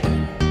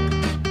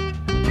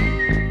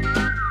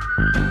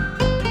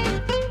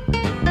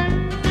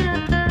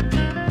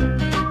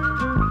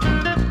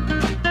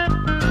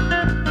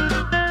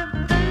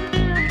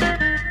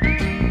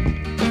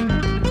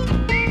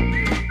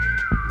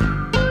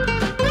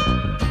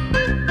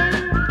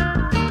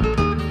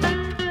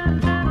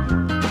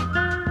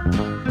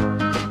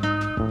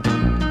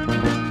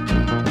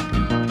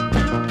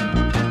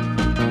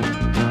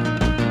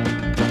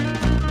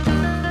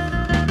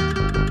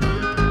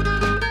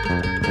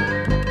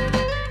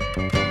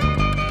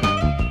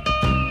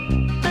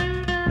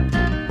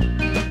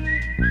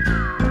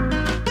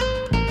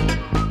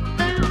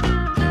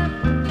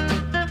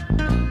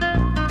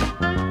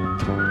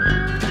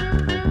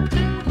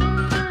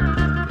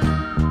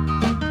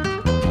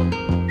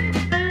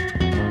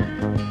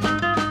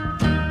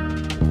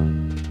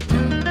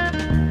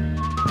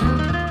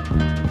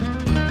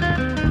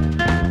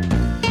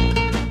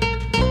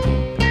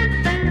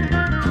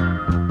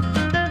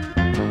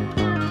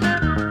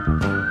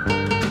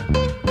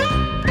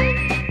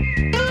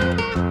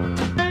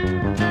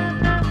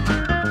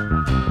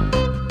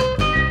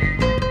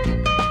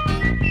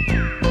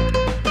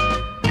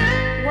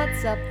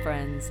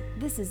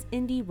 This is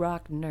indie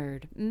rock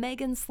nerd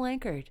Megan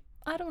Slankard.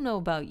 I don't know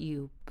about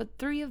you, but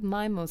 3 of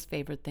my most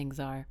favorite things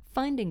are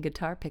finding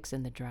guitar picks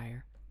in the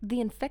dryer, the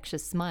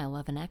infectious smile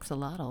of an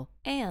axolotl,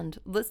 and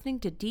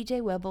listening to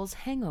DJ Webble's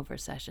Hangover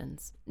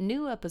Sessions.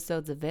 New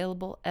episodes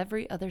available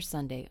every other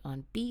Sunday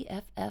on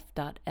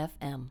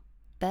BFF.FM.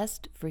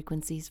 Best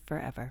frequencies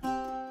forever.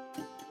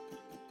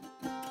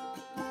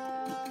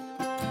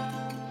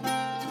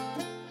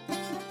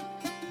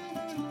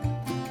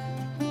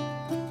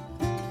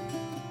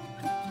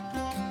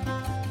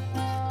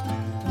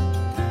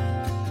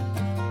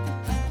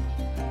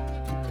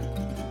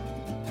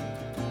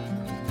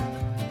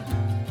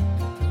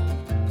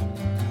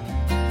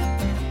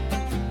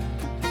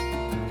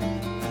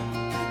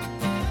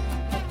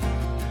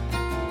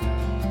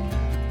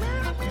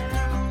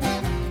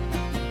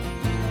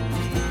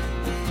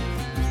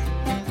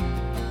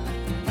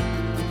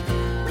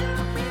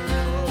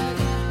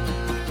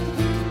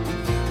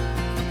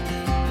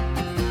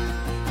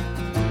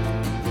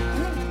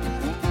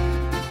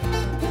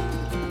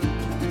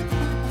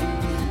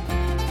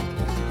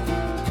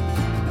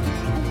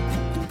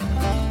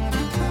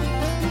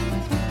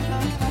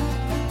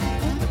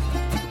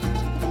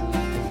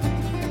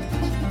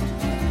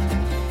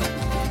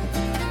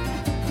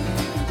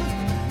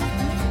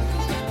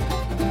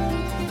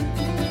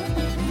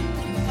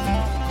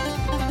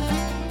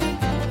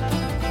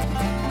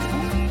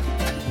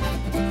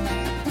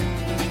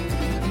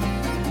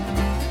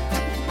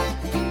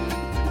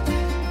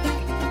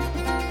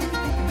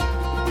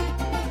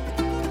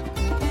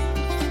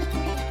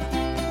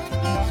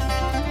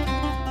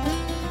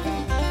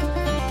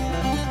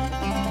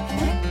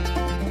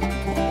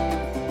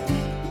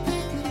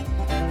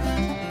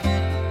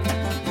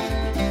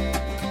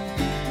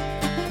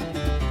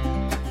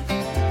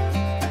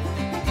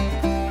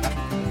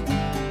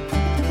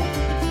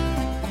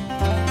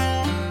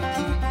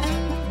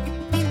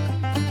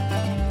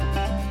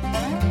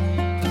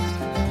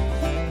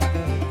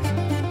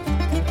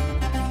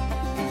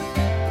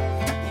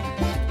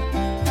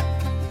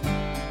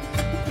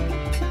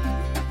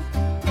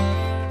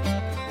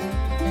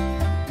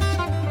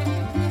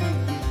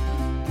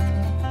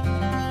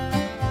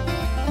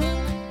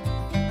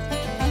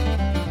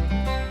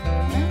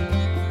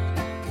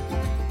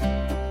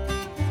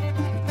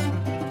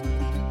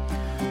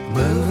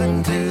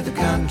 Moving to the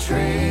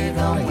country,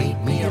 gonna eat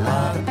me a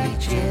lot of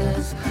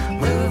peaches.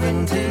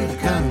 Moving to the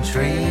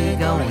country,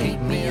 gonna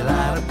eat me a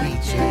lot of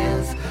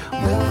peaches.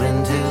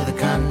 Moving to the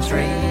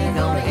country,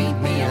 gonna eat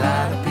me a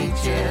lot of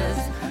peaches.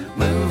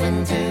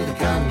 Moving to the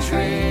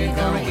country,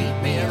 gonna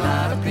eat me a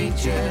lot of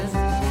peaches.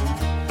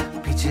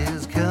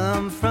 Peaches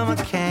come from a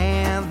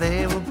can,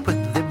 they were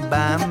put there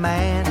by a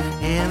man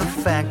in a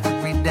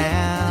factory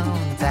downtown.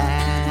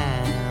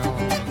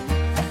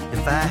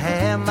 If I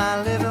had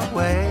my little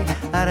way,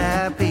 I'd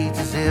have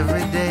peaches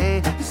every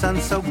day.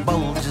 Sun so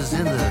bulges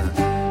in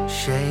the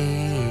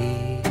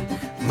shade.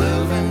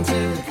 Moving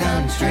to the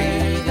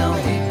country,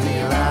 gonna eat me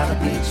a lot of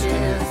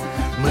peaches.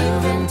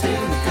 Moving to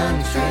the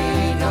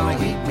country, gonna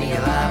eat me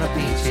a lot of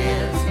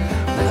peaches.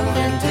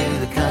 Moving to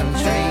the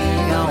country,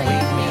 gonna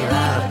eat me a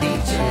lot of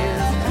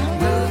peaches.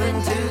 Moving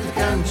to the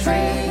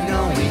country,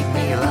 gonna eat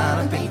me a lot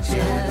of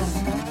peaches.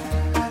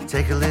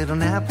 Take a little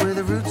nap with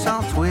the roots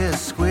all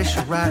twist. Squish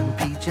a rotten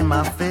peach in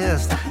my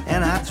fist,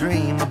 and I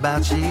dream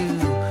about you,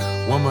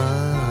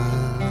 woman.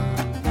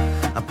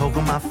 I'm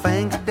poking my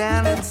finger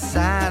down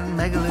inside and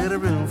make a little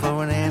room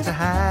for an ant to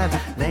hide.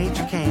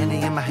 Nature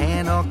candy in my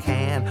hand, or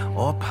can,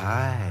 or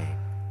pie.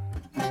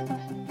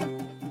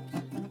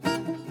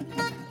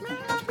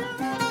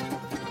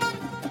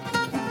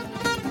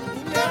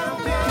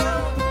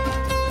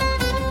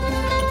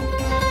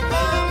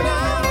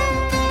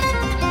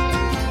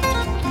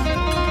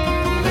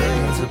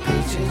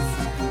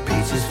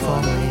 Peaches for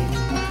me,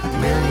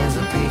 millions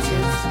of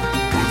peaches,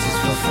 peaches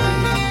for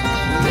free.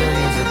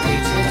 Millions of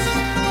peaches,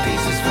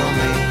 peaches for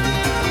me,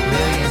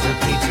 millions of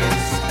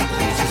peaches,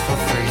 peaches for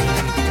free.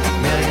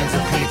 Millions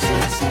of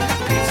peaches,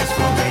 peaches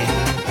for me,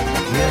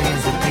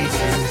 millions of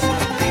peaches,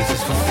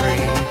 peaches for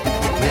free.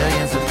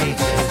 Millions of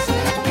peaches,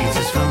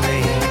 peaches for me,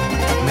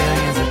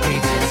 millions of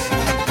peaches,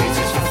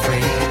 peaches for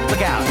free.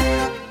 Look out!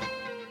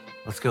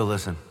 Let's go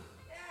listen.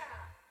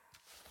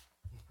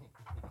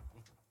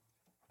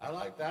 I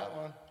like that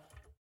one.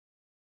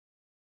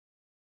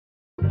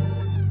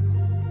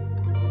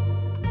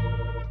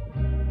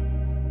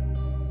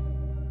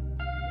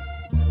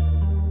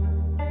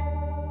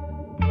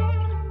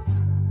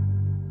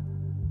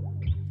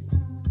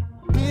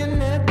 Been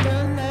there,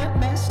 done that,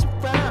 messed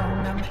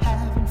around. I'm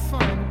having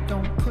fun,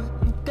 don't put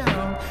me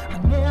down. I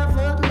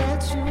never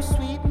let you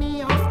sweep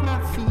me off my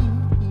feet.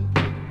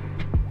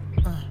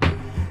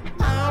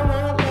 I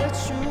won't let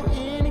you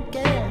in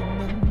again.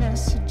 The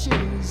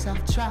messages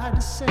I've tried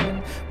to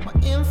send, my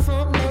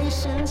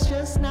information's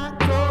just not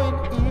going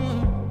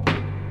in.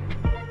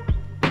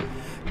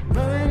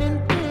 Burning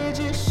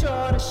bridges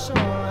shore to shore,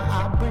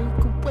 I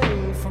break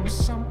away from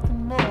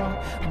something more.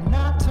 I'm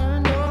not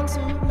turned on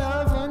to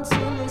love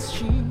until it's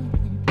cheap.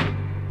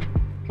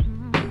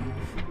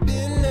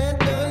 Been there,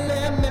 done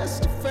that,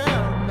 messed around.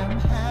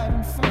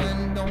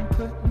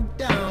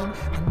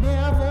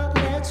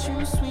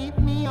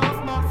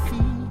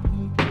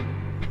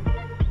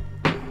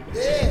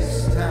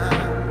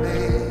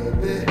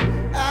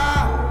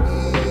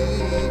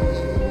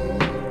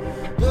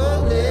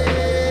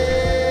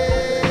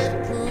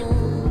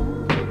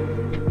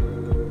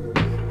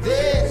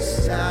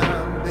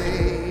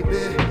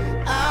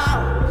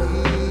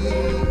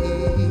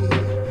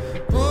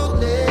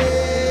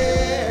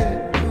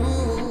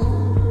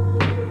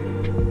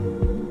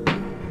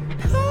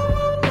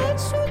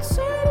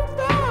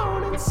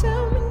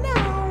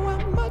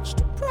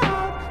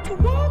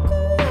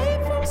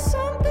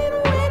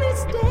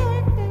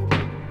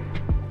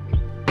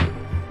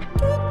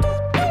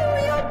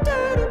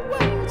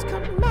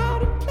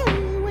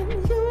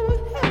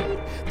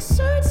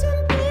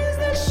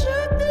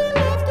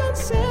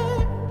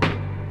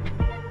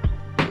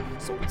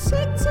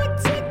 tick,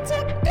 tick,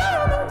 tick,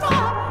 on the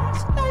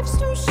rise. Life's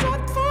too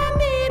short for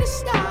me to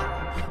stop.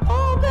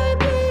 Oh,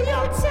 baby,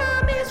 your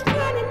time is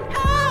running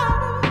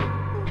out.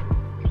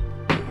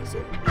 So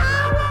I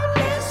won't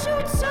let you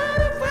turn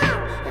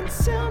around and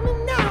tell me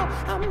now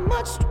I'm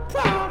much too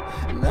proud.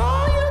 And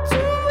all you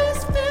do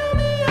is fill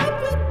me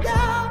up with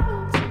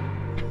doubt.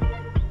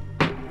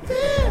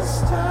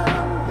 This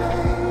time,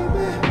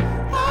 baby,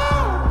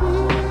 I'll be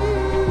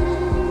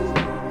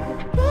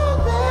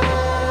bulletproof.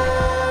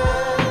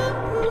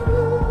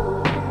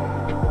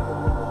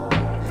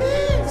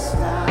 This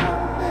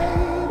time,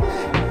 baby,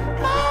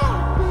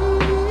 I'll be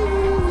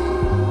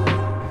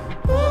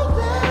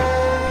bulletproof.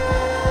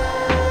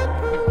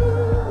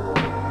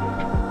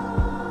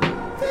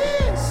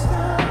 This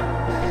time,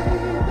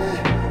 baby,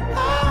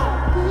 I'll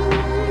be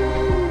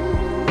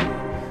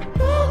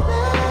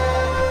bulletproof.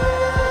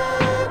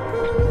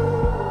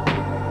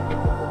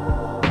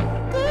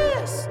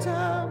 This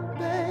time,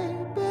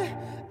 baby,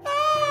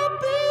 I'll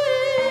be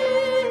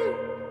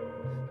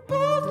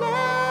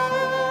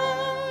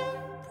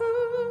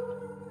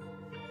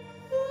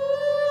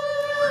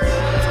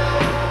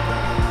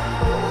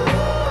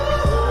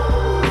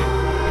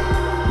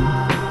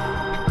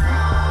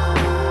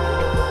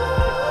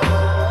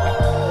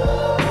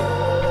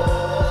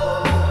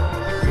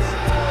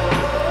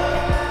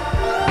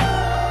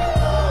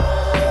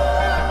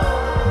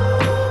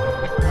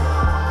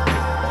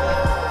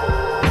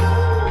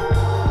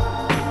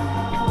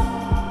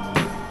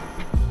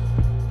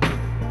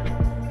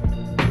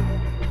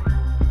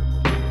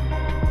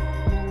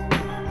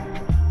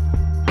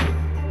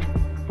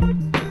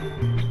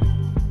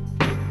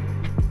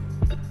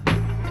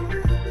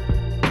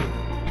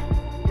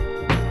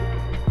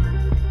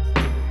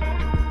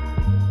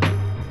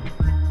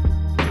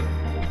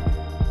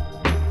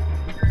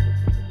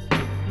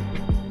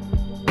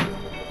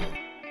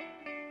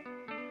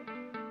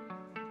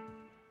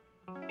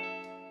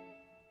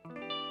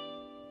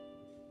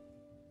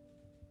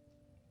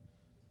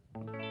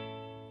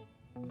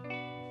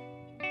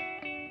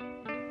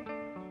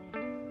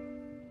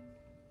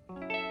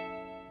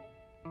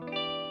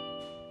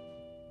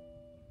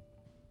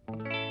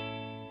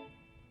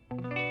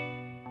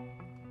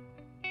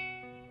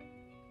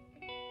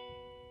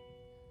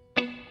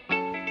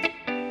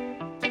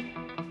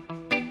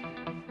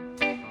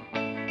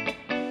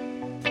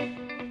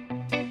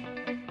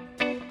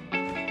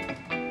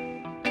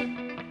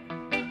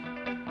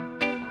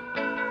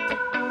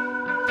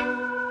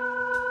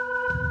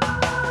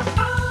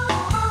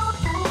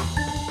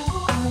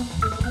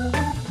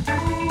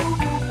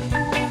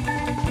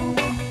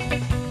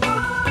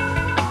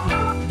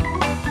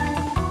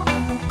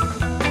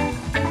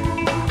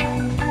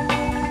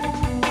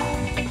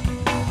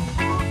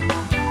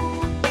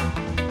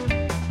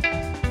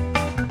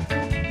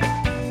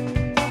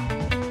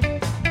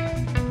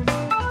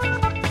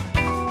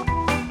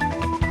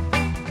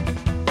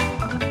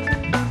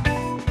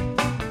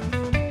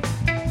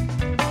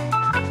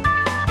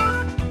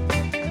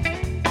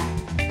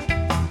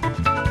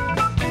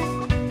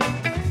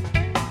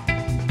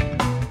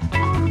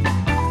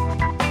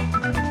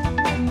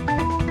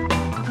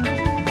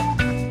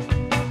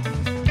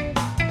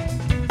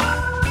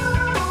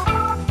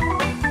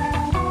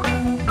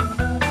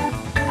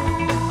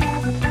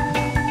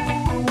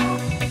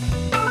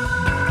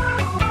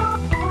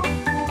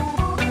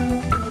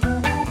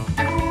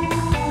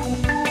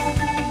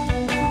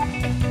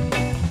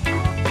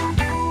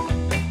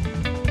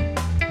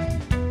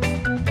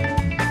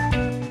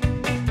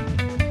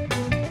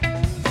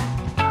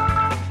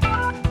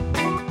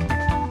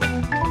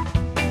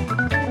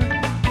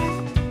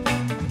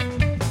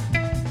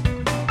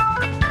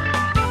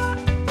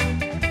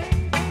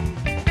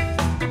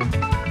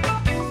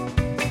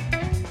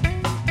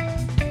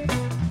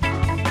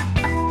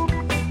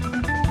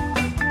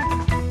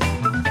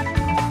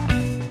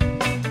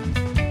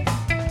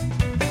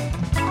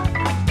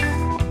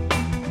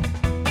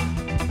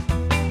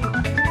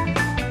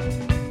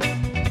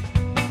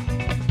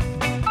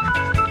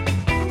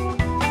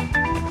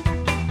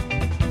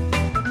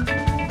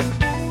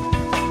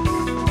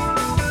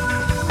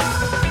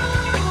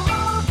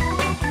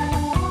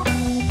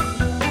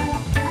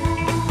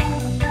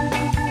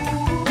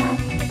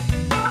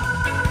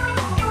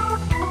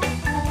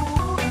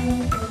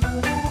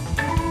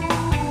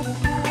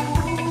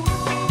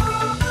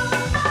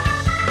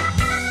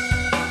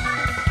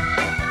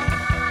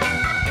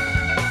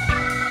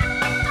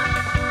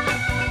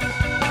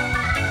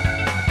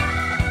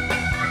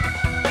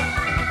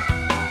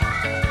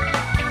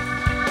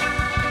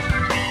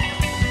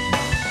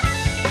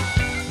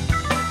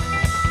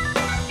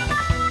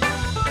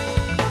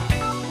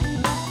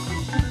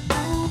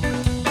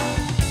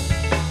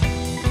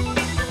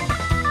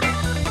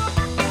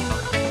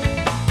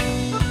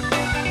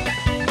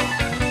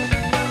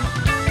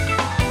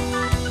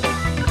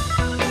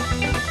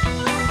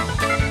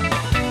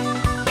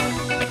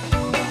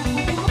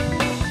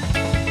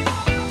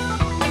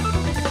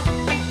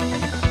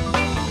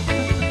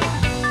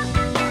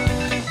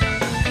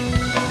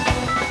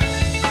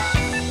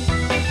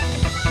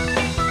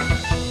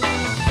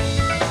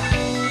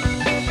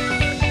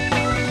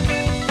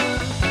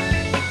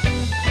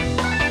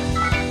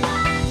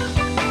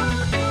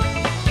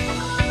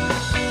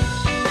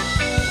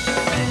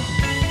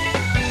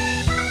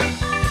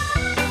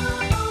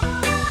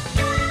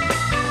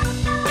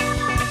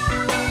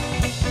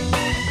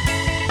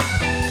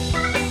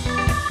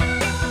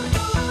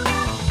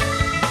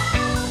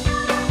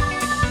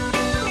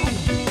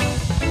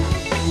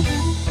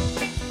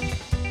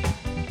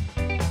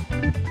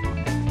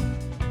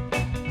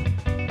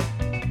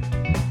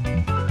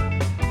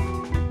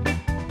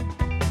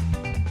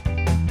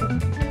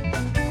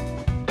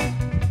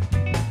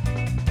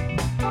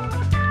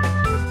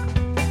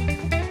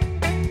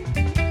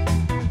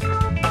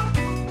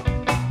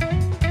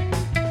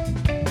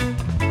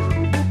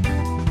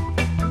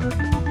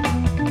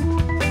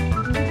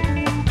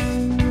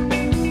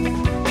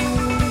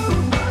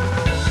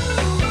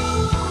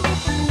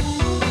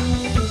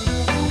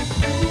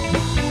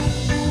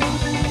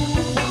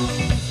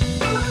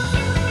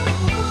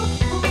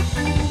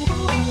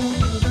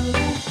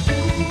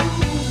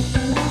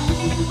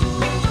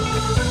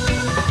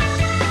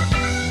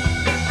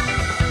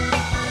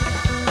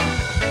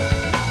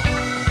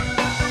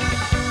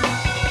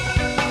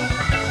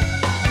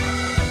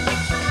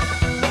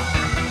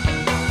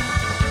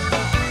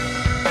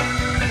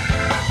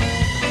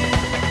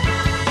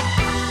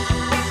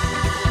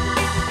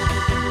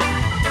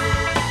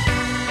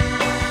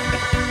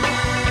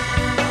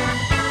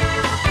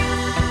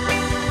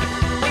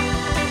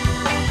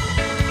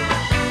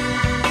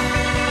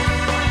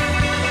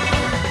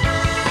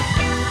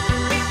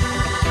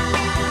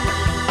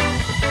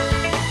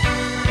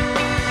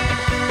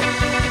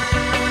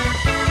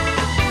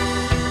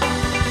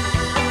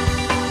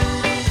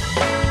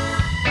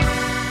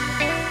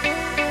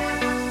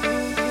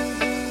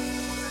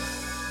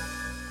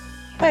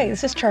Hi,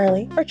 this is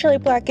Charlie, or Charlie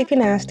Black if you're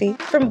nasty,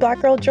 from Black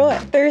Girl Joy.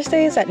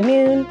 Thursdays at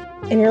noon,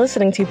 and you're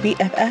listening to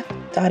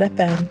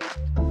BFF.FM.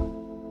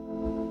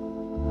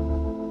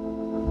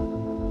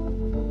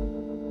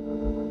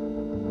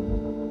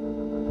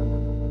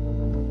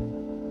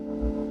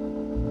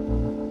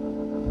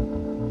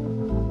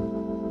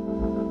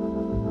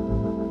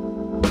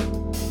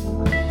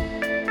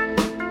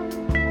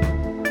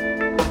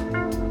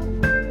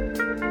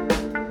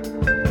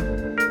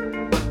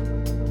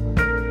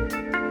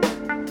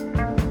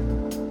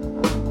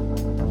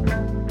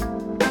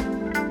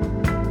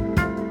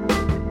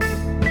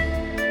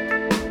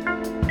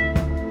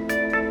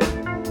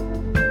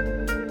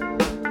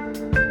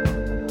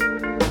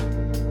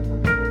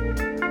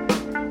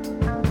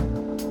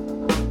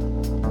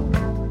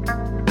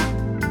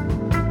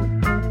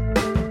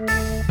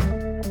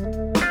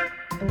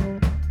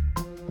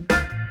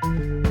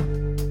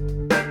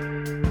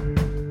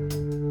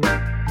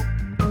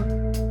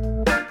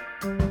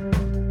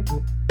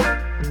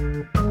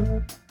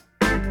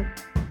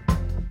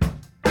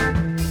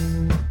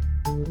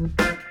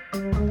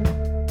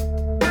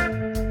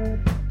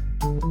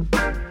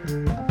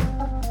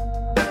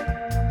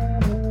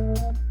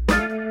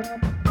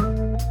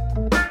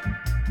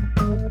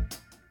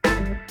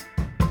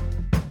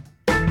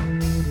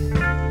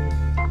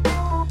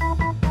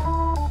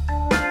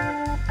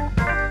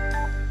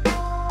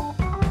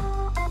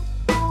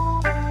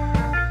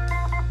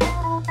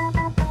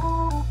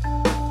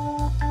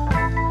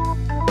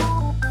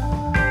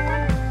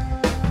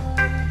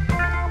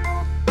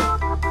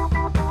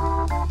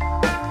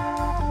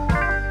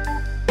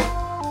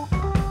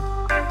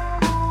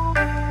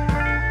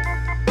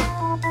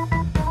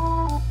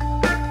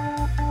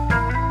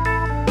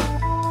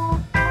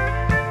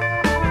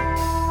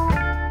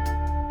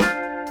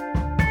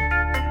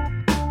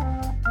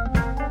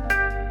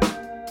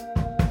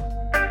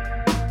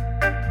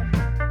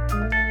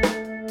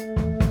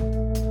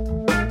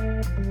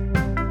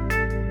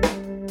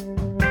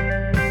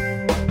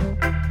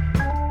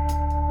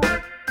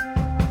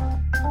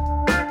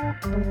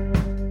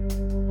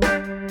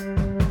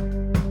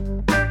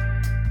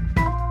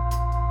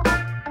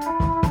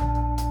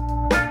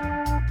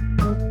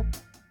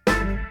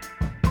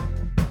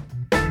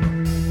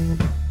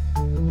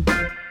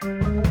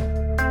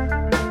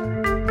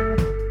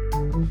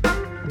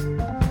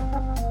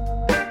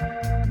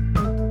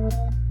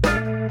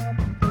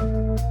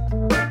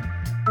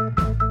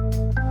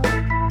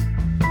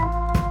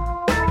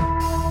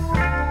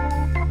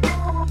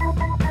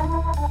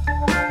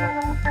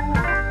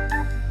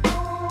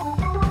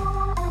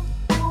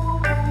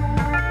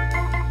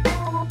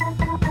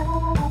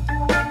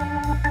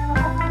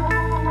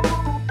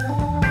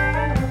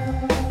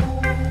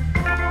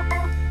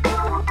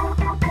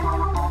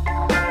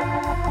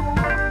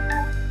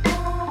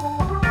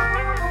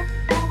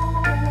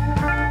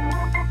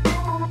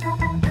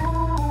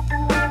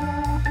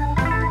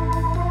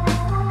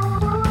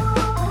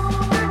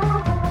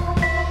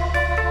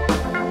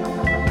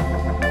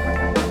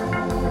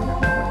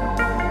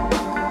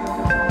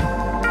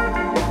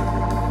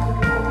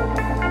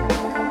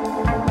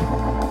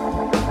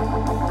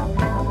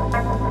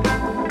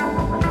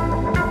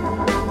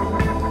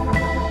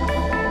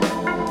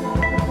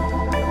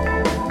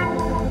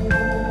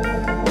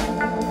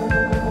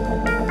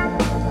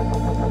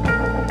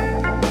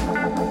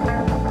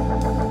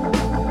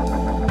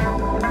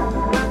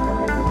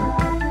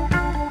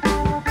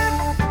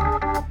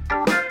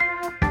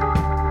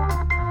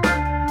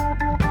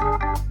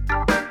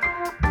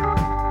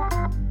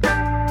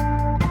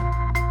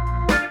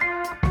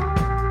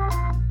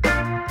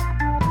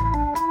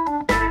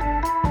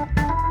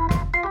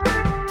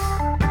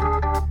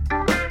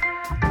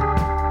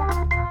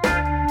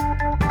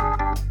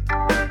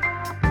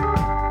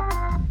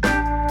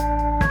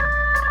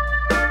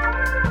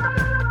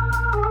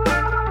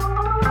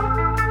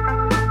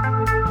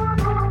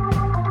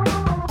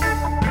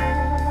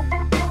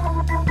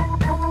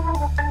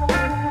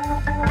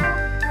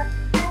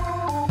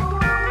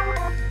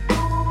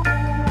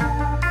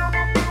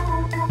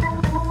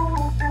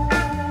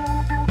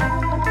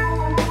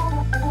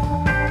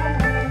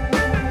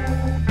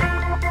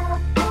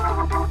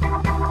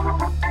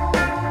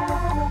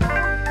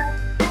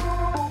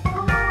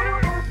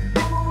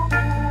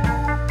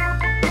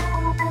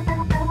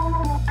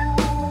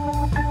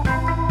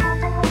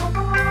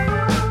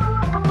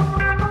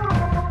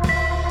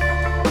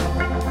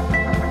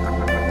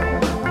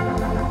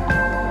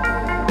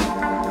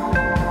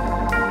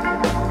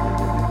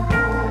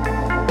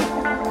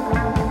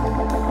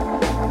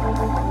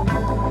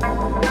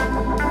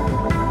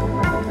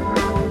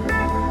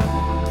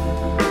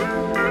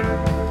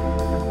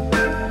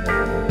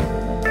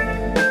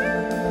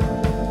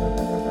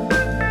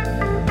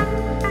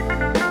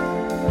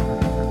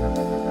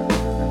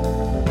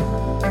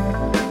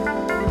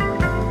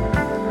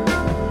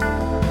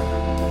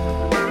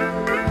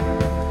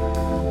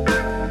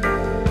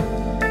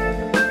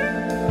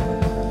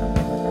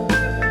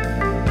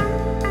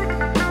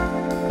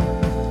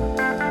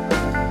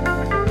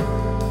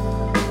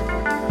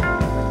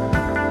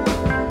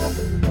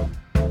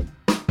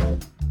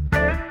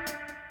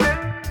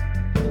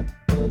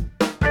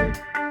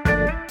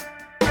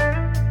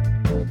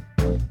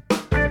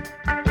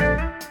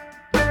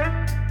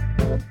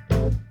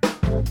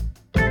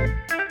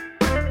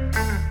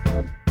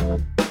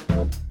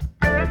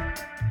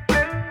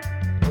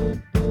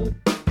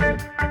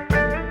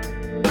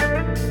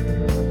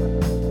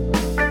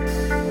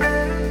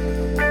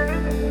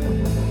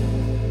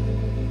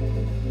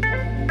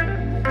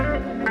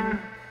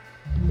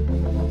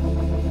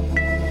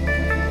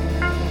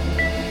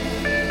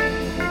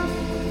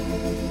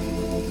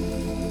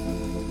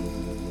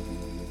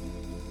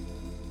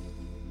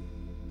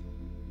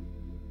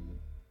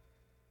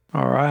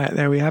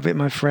 there we have it,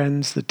 my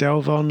friends, the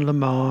Delvon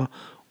Lamar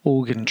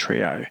Organ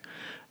Trio.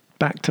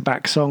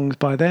 Back-to-back songs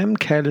by them,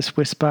 Careless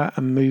Whisper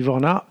and Move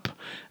On Up.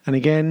 And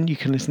again, you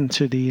can listen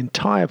to the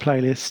entire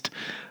playlist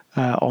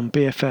on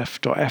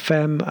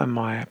BFF.fm and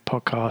my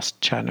podcast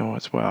channel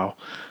as well.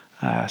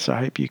 So I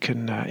hope you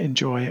can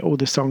enjoy all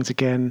the songs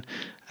again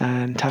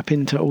and tap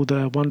into all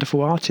the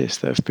wonderful artists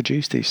that have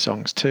produced these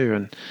songs too.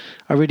 And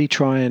I really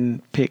try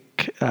and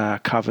pick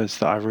covers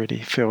that I really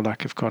feel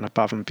like have gone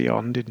above and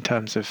beyond in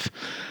terms of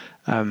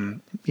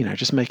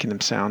just making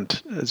them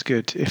sound as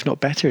good, if not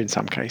better in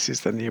some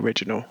cases, than the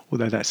original,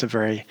 although that's a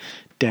very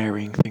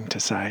daring thing to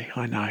say,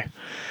 I know.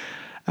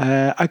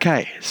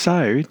 Okay,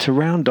 so to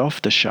round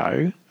off the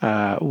show,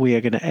 we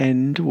are going to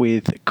end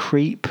with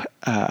Creep,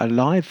 a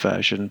live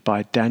version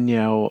by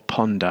Danielle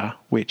Ponder,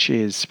 which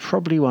is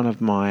probably one of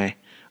my,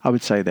 I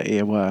would say, the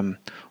earworm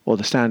or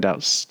the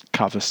standouts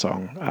cover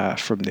song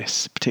from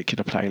this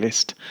particular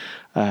playlist.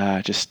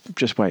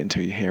 Just wait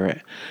until you hear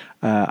it.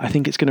 I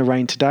think it's going to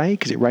rain today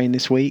because it rained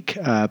this week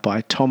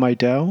by Tom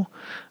Odell,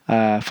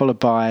 followed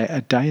by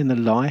A Day in the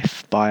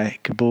Life by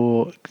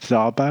Gabor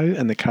Szabo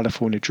and the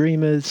California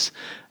Dreamers.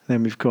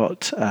 Then we've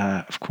got,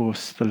 of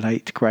course, the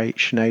late, great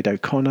Sinead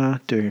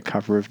O'Connor doing a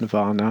cover of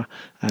Nirvana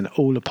and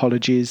All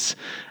Apologies.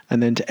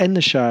 And then to end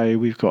the show,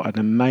 we've got an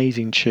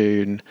amazing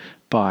tune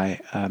by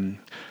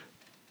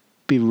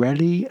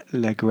Birelli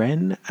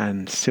Legren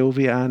and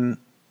Sylvain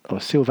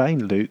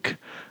Luke,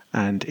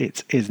 and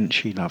it's Isn't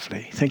She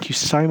Lovely? Thank you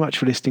so much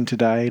for listening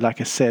today.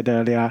 Like I said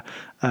earlier,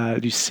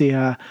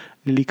 Lucia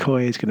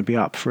Lilikoy is going to be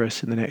up for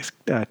us in the next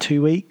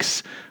 2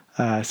 weeks.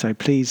 So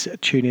please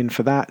tune in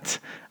for that.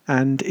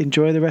 And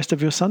enjoy the rest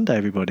of your Sunday,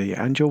 everybody,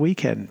 and your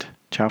weekend.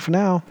 Ciao for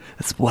now.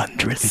 It's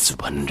wondrous. It's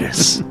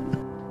wondrous.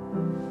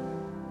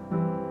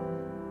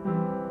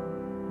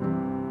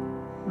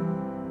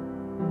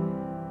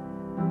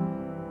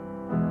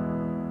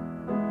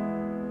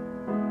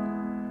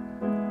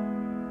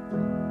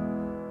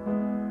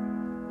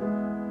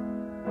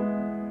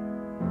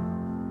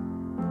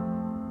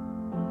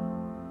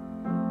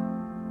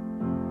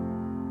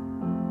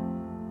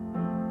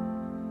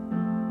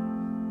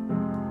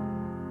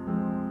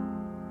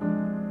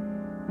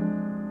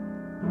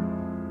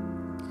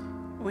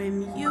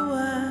 When you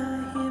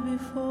were here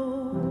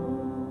before,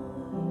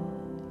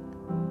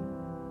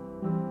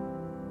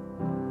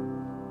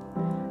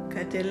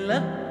 could they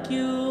look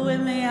you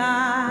in the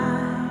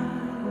eye?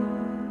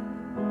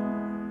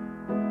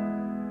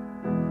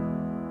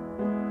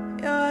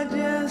 You're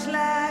just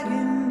like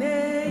an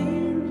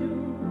angel,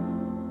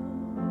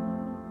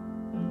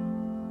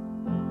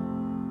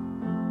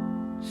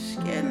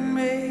 skin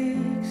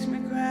makes me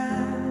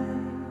cry.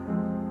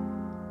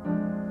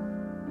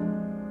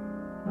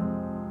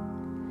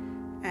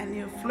 And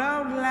you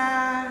float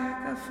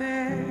like a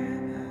feather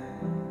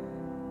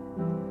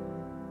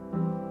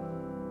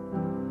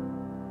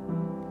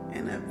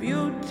in a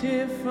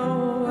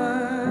beautiful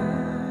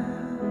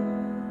world.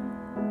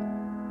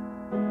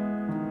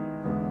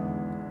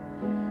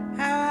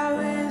 How I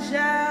wish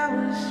I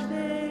was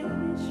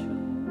special,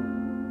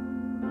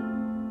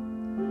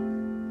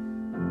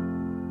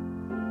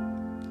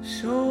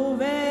 so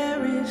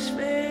very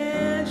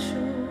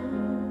special.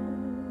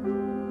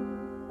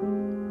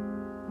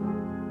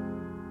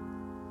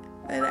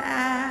 But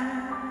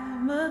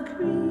I'm a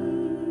creep.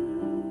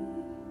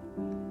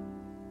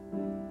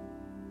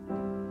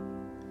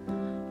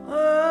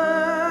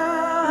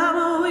 Oh, I'm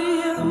a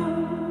widow.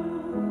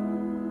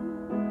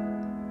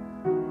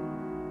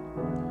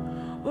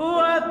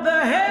 What the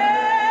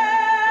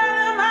hell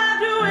am I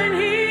doing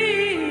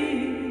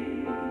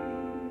here?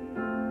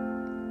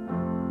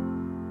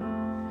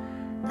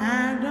 I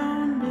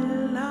don't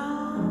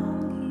belong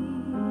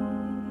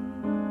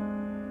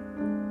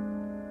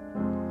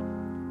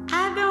here. I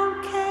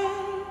don't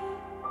care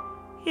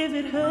if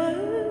it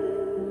hurts.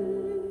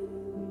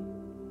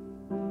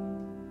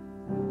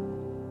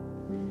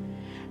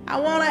 I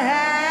wanna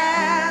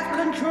have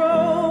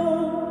control.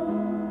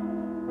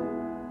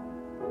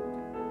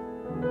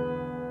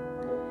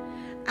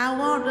 I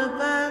want a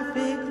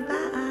perfect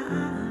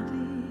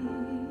body.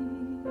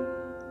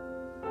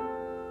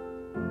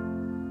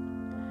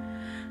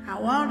 I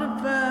want a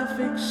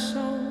perfect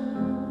soul.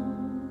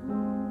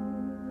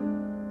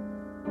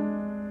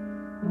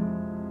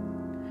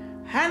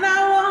 And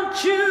I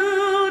want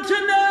you to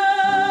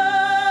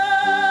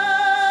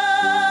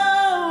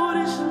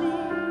notice me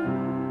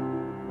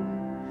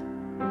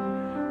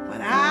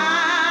when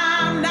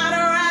I'm not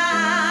around.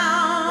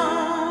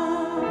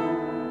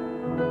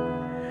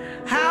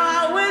 How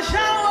I wish I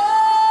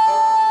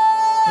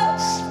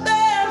was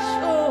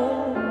special,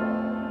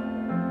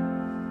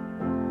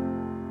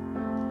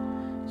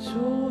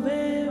 so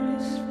very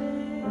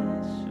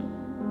special.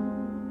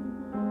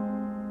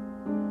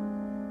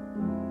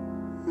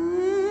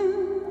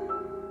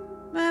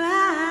 But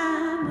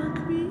I'm a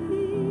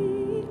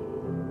creep.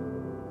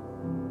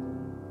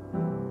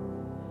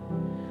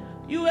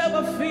 You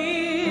ever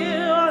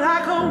feel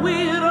like a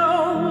widow?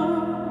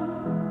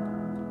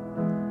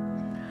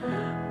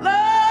 Lord,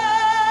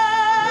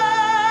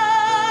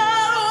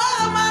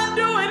 what am I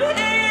doing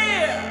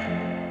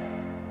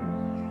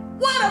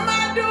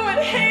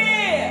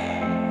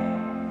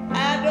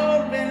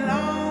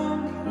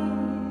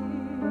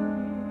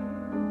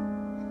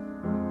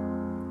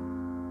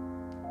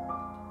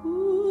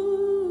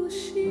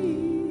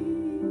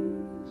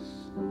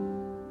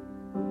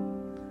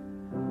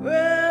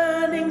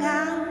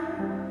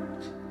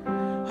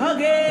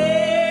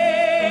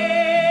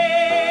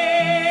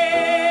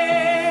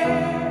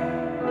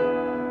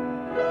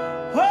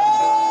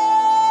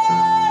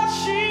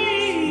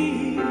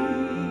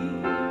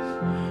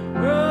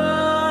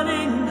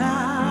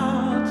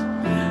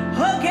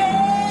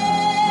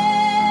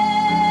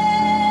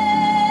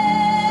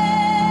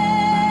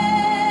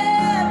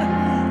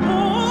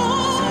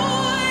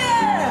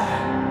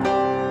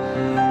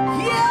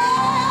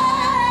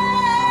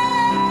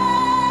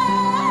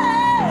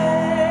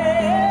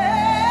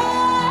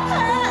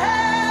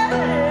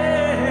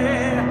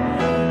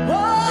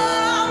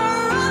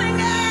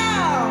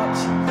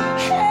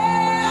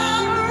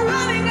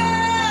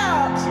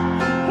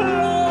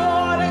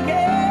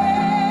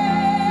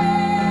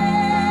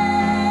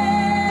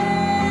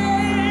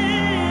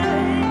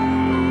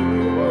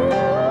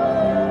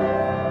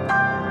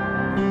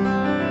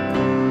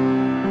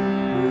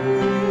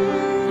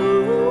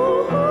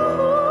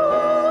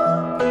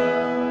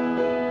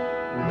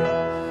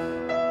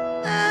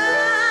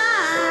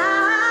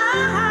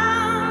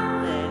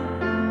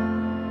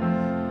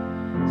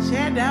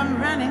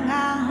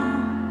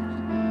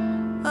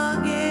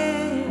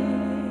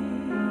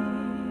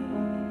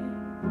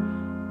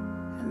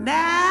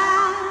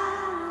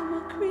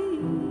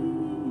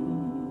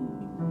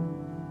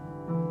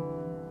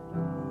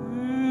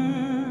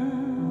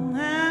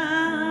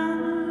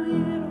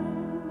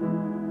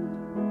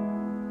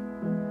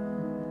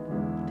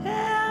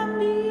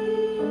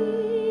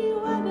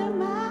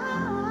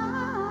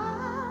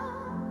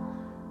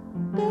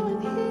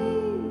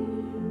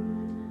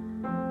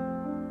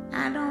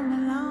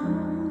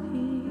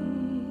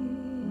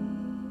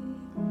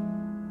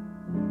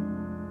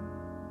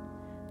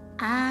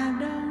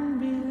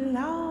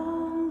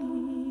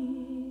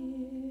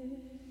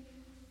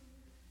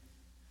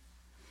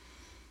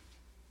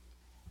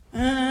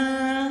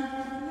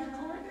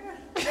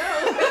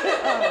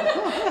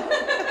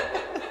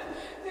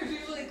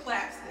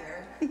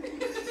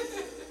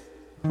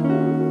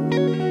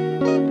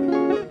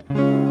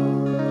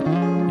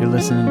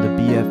Listening to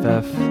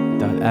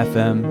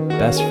BFF.FM,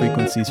 best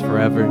frequencies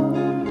forever,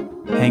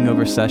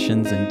 Hangover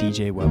Sessions, and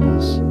DJ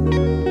Webbles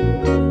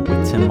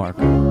with Tim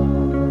Marco.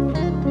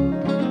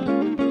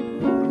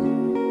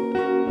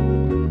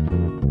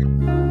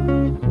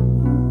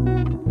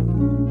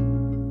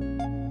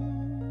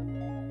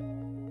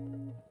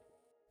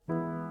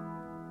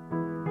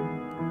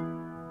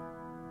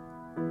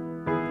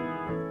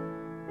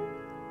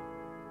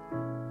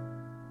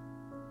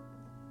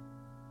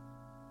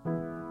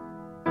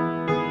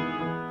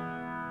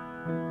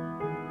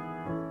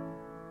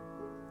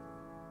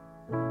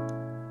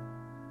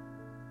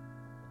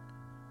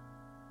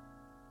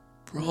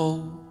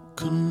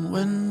 Broken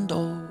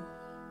windows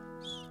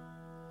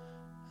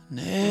and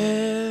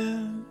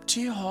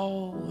empty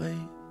hallways,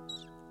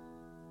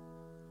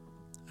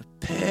 a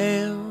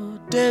pale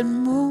dead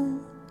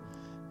moon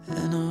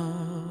and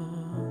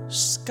a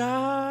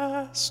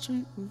sky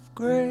street of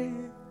grey.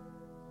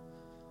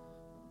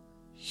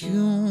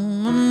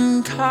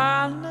 Human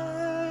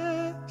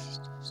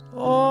kindness just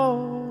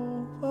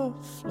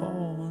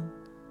overflowing,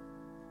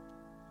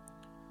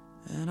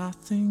 and I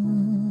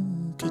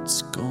think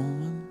it's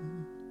going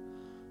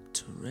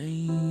to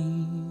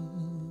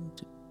rain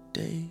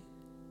today,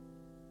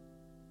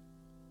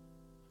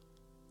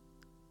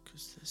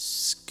 'cause the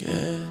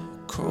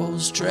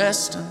scarecrows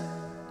dressed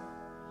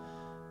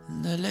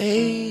in the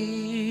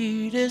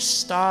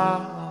latest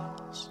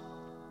stars,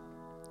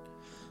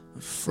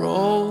 with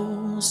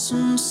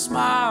frozen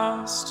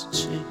smiles to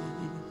chase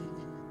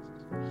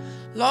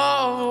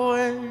love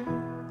away.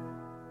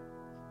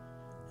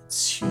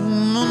 It's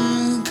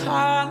human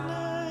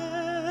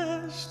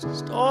kindness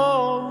just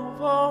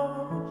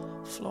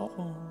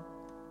overflowing,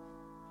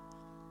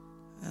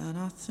 and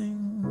I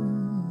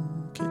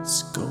think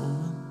it's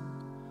going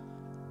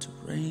to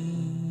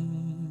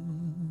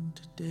rain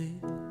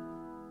today.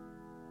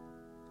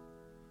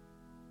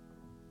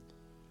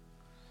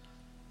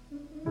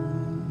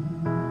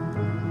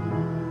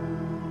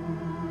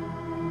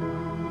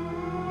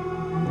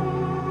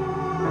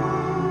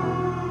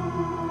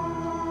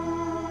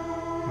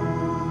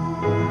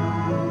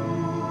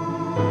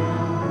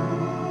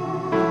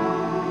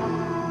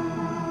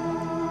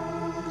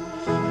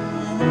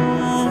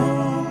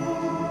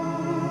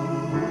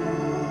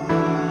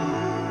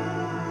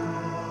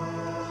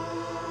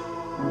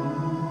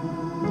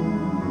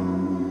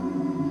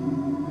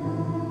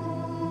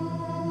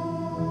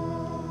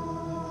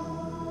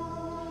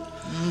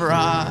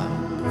 Right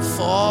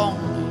before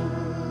me,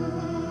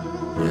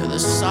 where the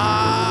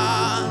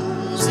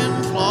signs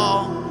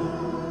implore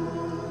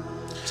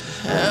to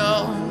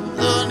help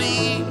the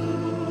need,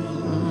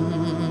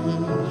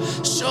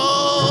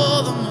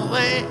 show them the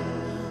way.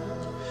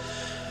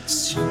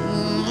 It's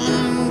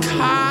human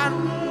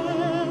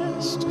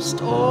kindness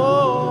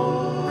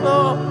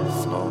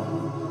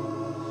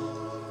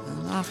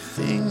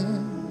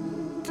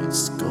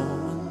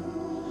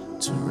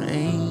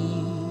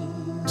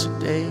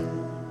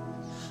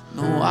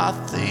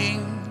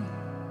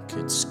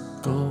it's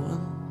going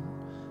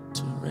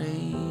to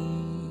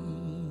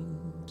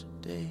rain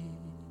today.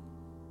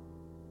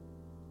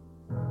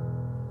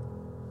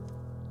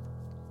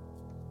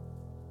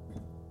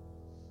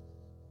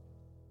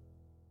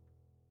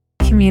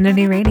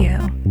 Community radio.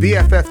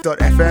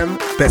 BFF.FM,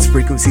 best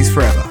frequencies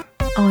forever.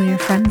 All your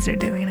friends are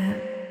doing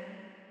it.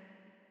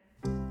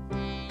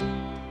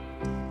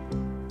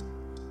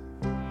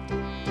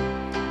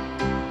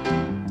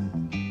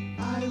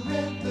 I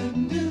read the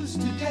news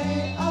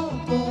today, oh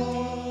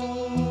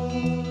boy,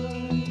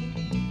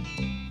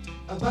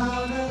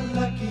 about a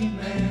lucky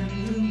man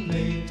who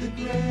made the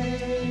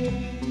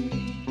grade.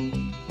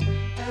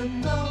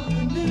 And though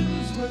the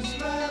news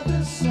was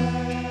rather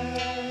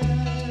sad,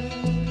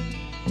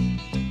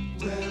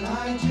 well,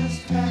 I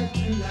just had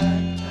to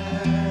laugh.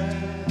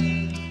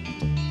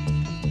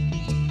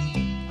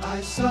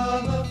 I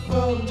saw the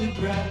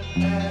photograph.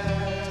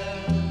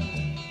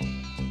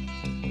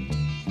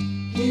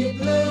 He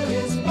blew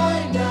his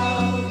mind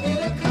out in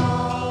a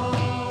car.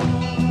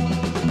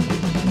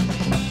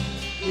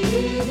 He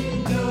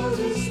didn't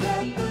notice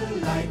that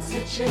the lights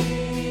had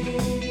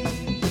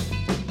changed.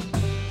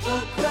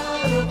 A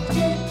crowd of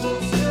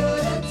people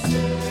stood and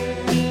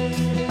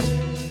stared.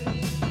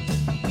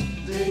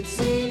 They'd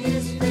seen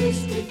his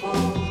face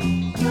before.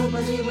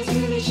 Nobody was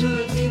really sure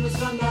if he was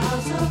from the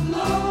House of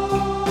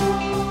Lords.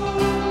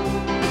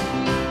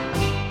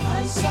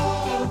 I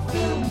saw a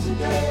film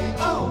today,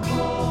 oh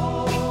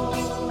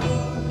boy.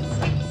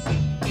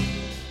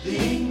 The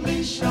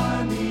English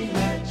army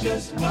had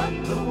just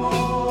won the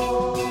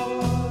war.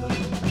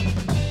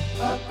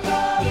 A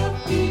crowd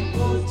of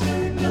people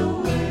turned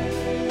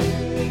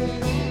away,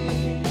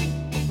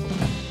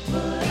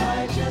 but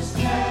I just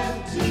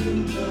had to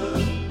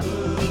look.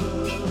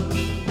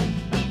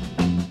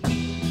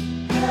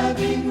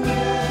 Having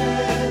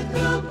read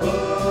the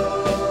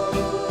book,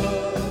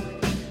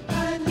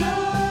 I'd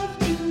love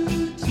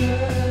to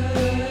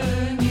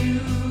turn you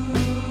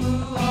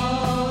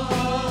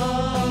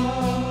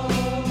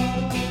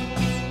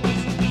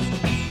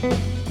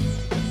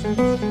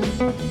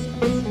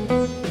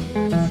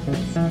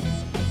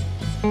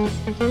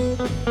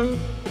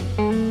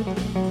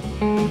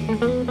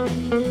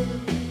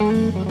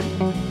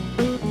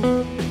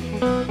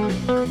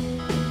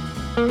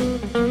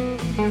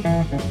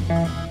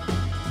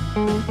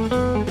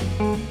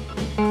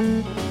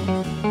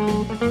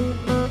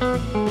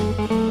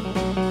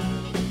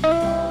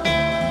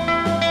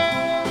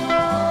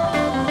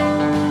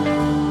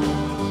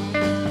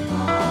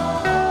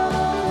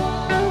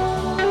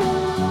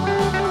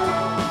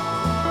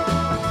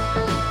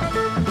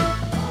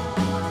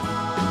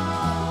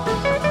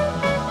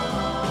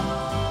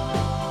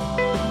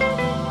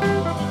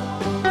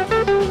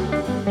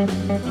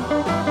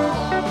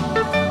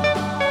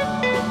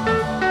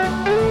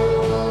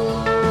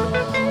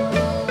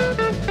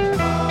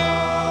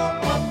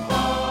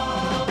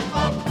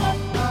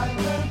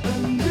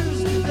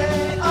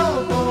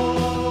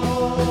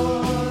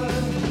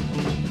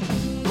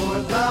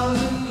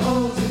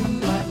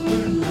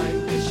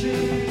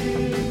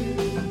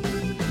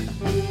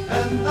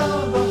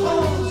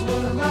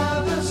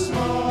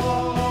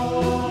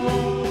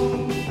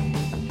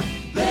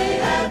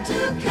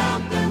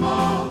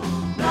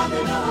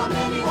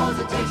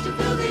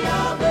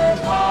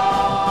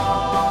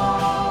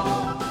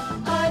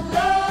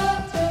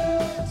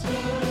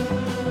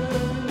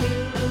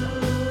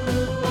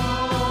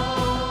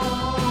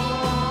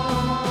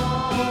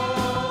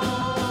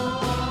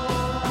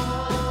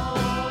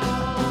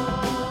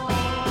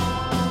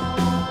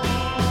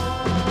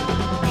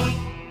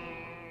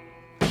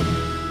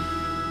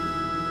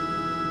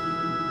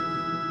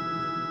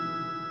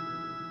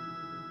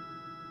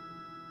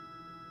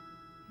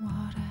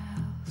What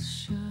else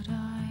should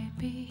I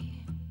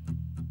be?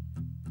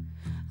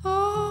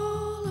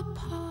 All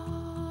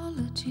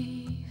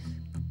apologies.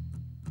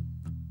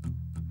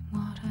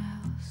 What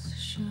else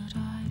should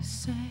I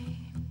say?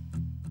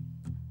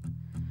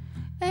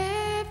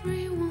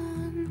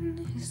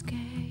 Everyone is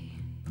gay.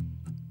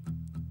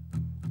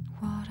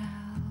 What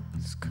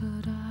else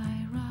could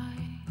I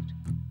write?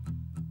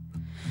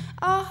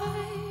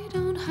 I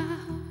don't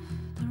have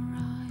the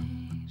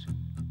right.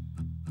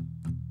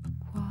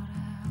 What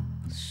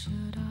else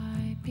should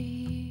I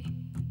be?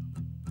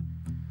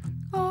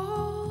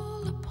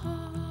 All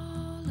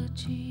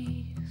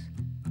apologies.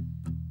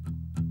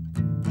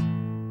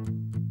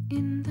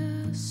 In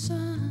the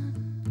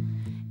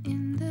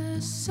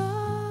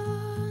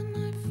sun,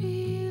 I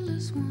feel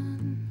as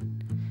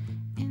one.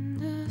 In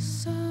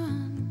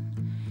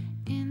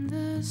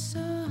the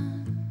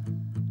sun,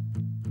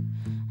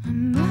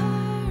 I'm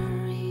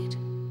married,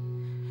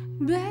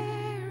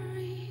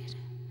 buried.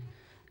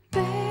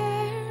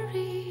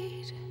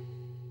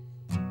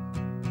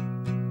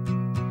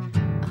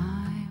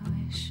 I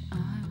wish I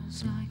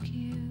was like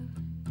you,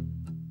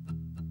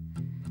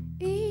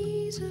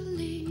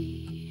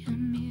 easily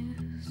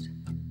amused.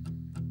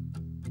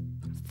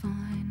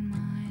 Find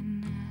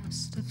my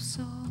nest of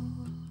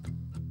salt.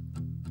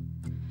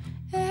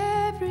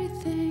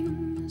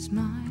 Everything's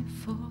my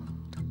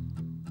fault.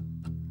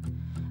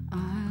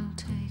 I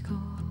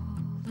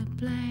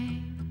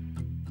blame.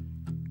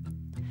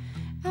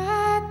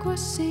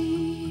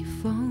 Aqua-sea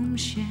foam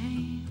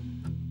shame,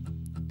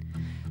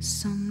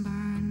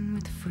 sunburn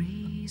with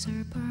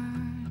freezer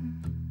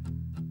burn,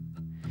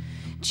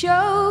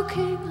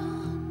 choking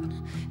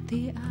on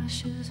the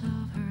ashes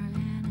of her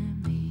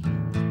enemy.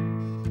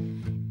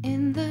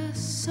 In the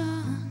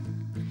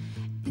sun,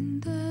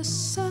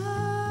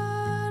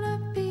 I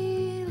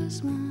feel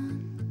as one.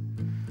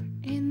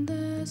 In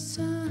the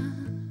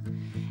sun,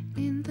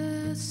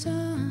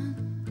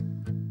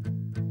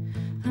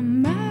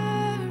 I'm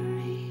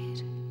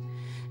married,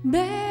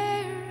 buried.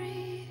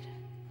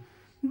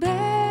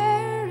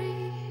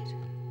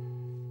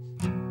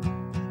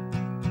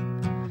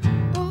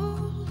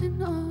 All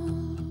in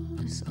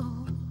all is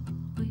all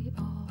we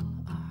all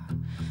are.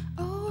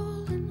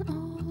 All in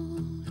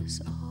all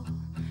is all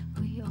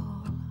we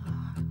all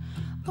are.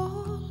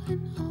 All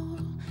in all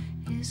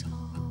is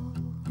all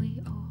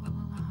we all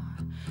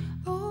are.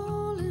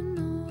 All in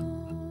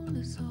all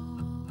is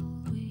all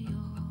we all are. All in all is all we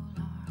all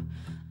are.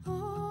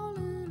 All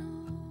in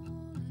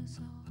all is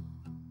all.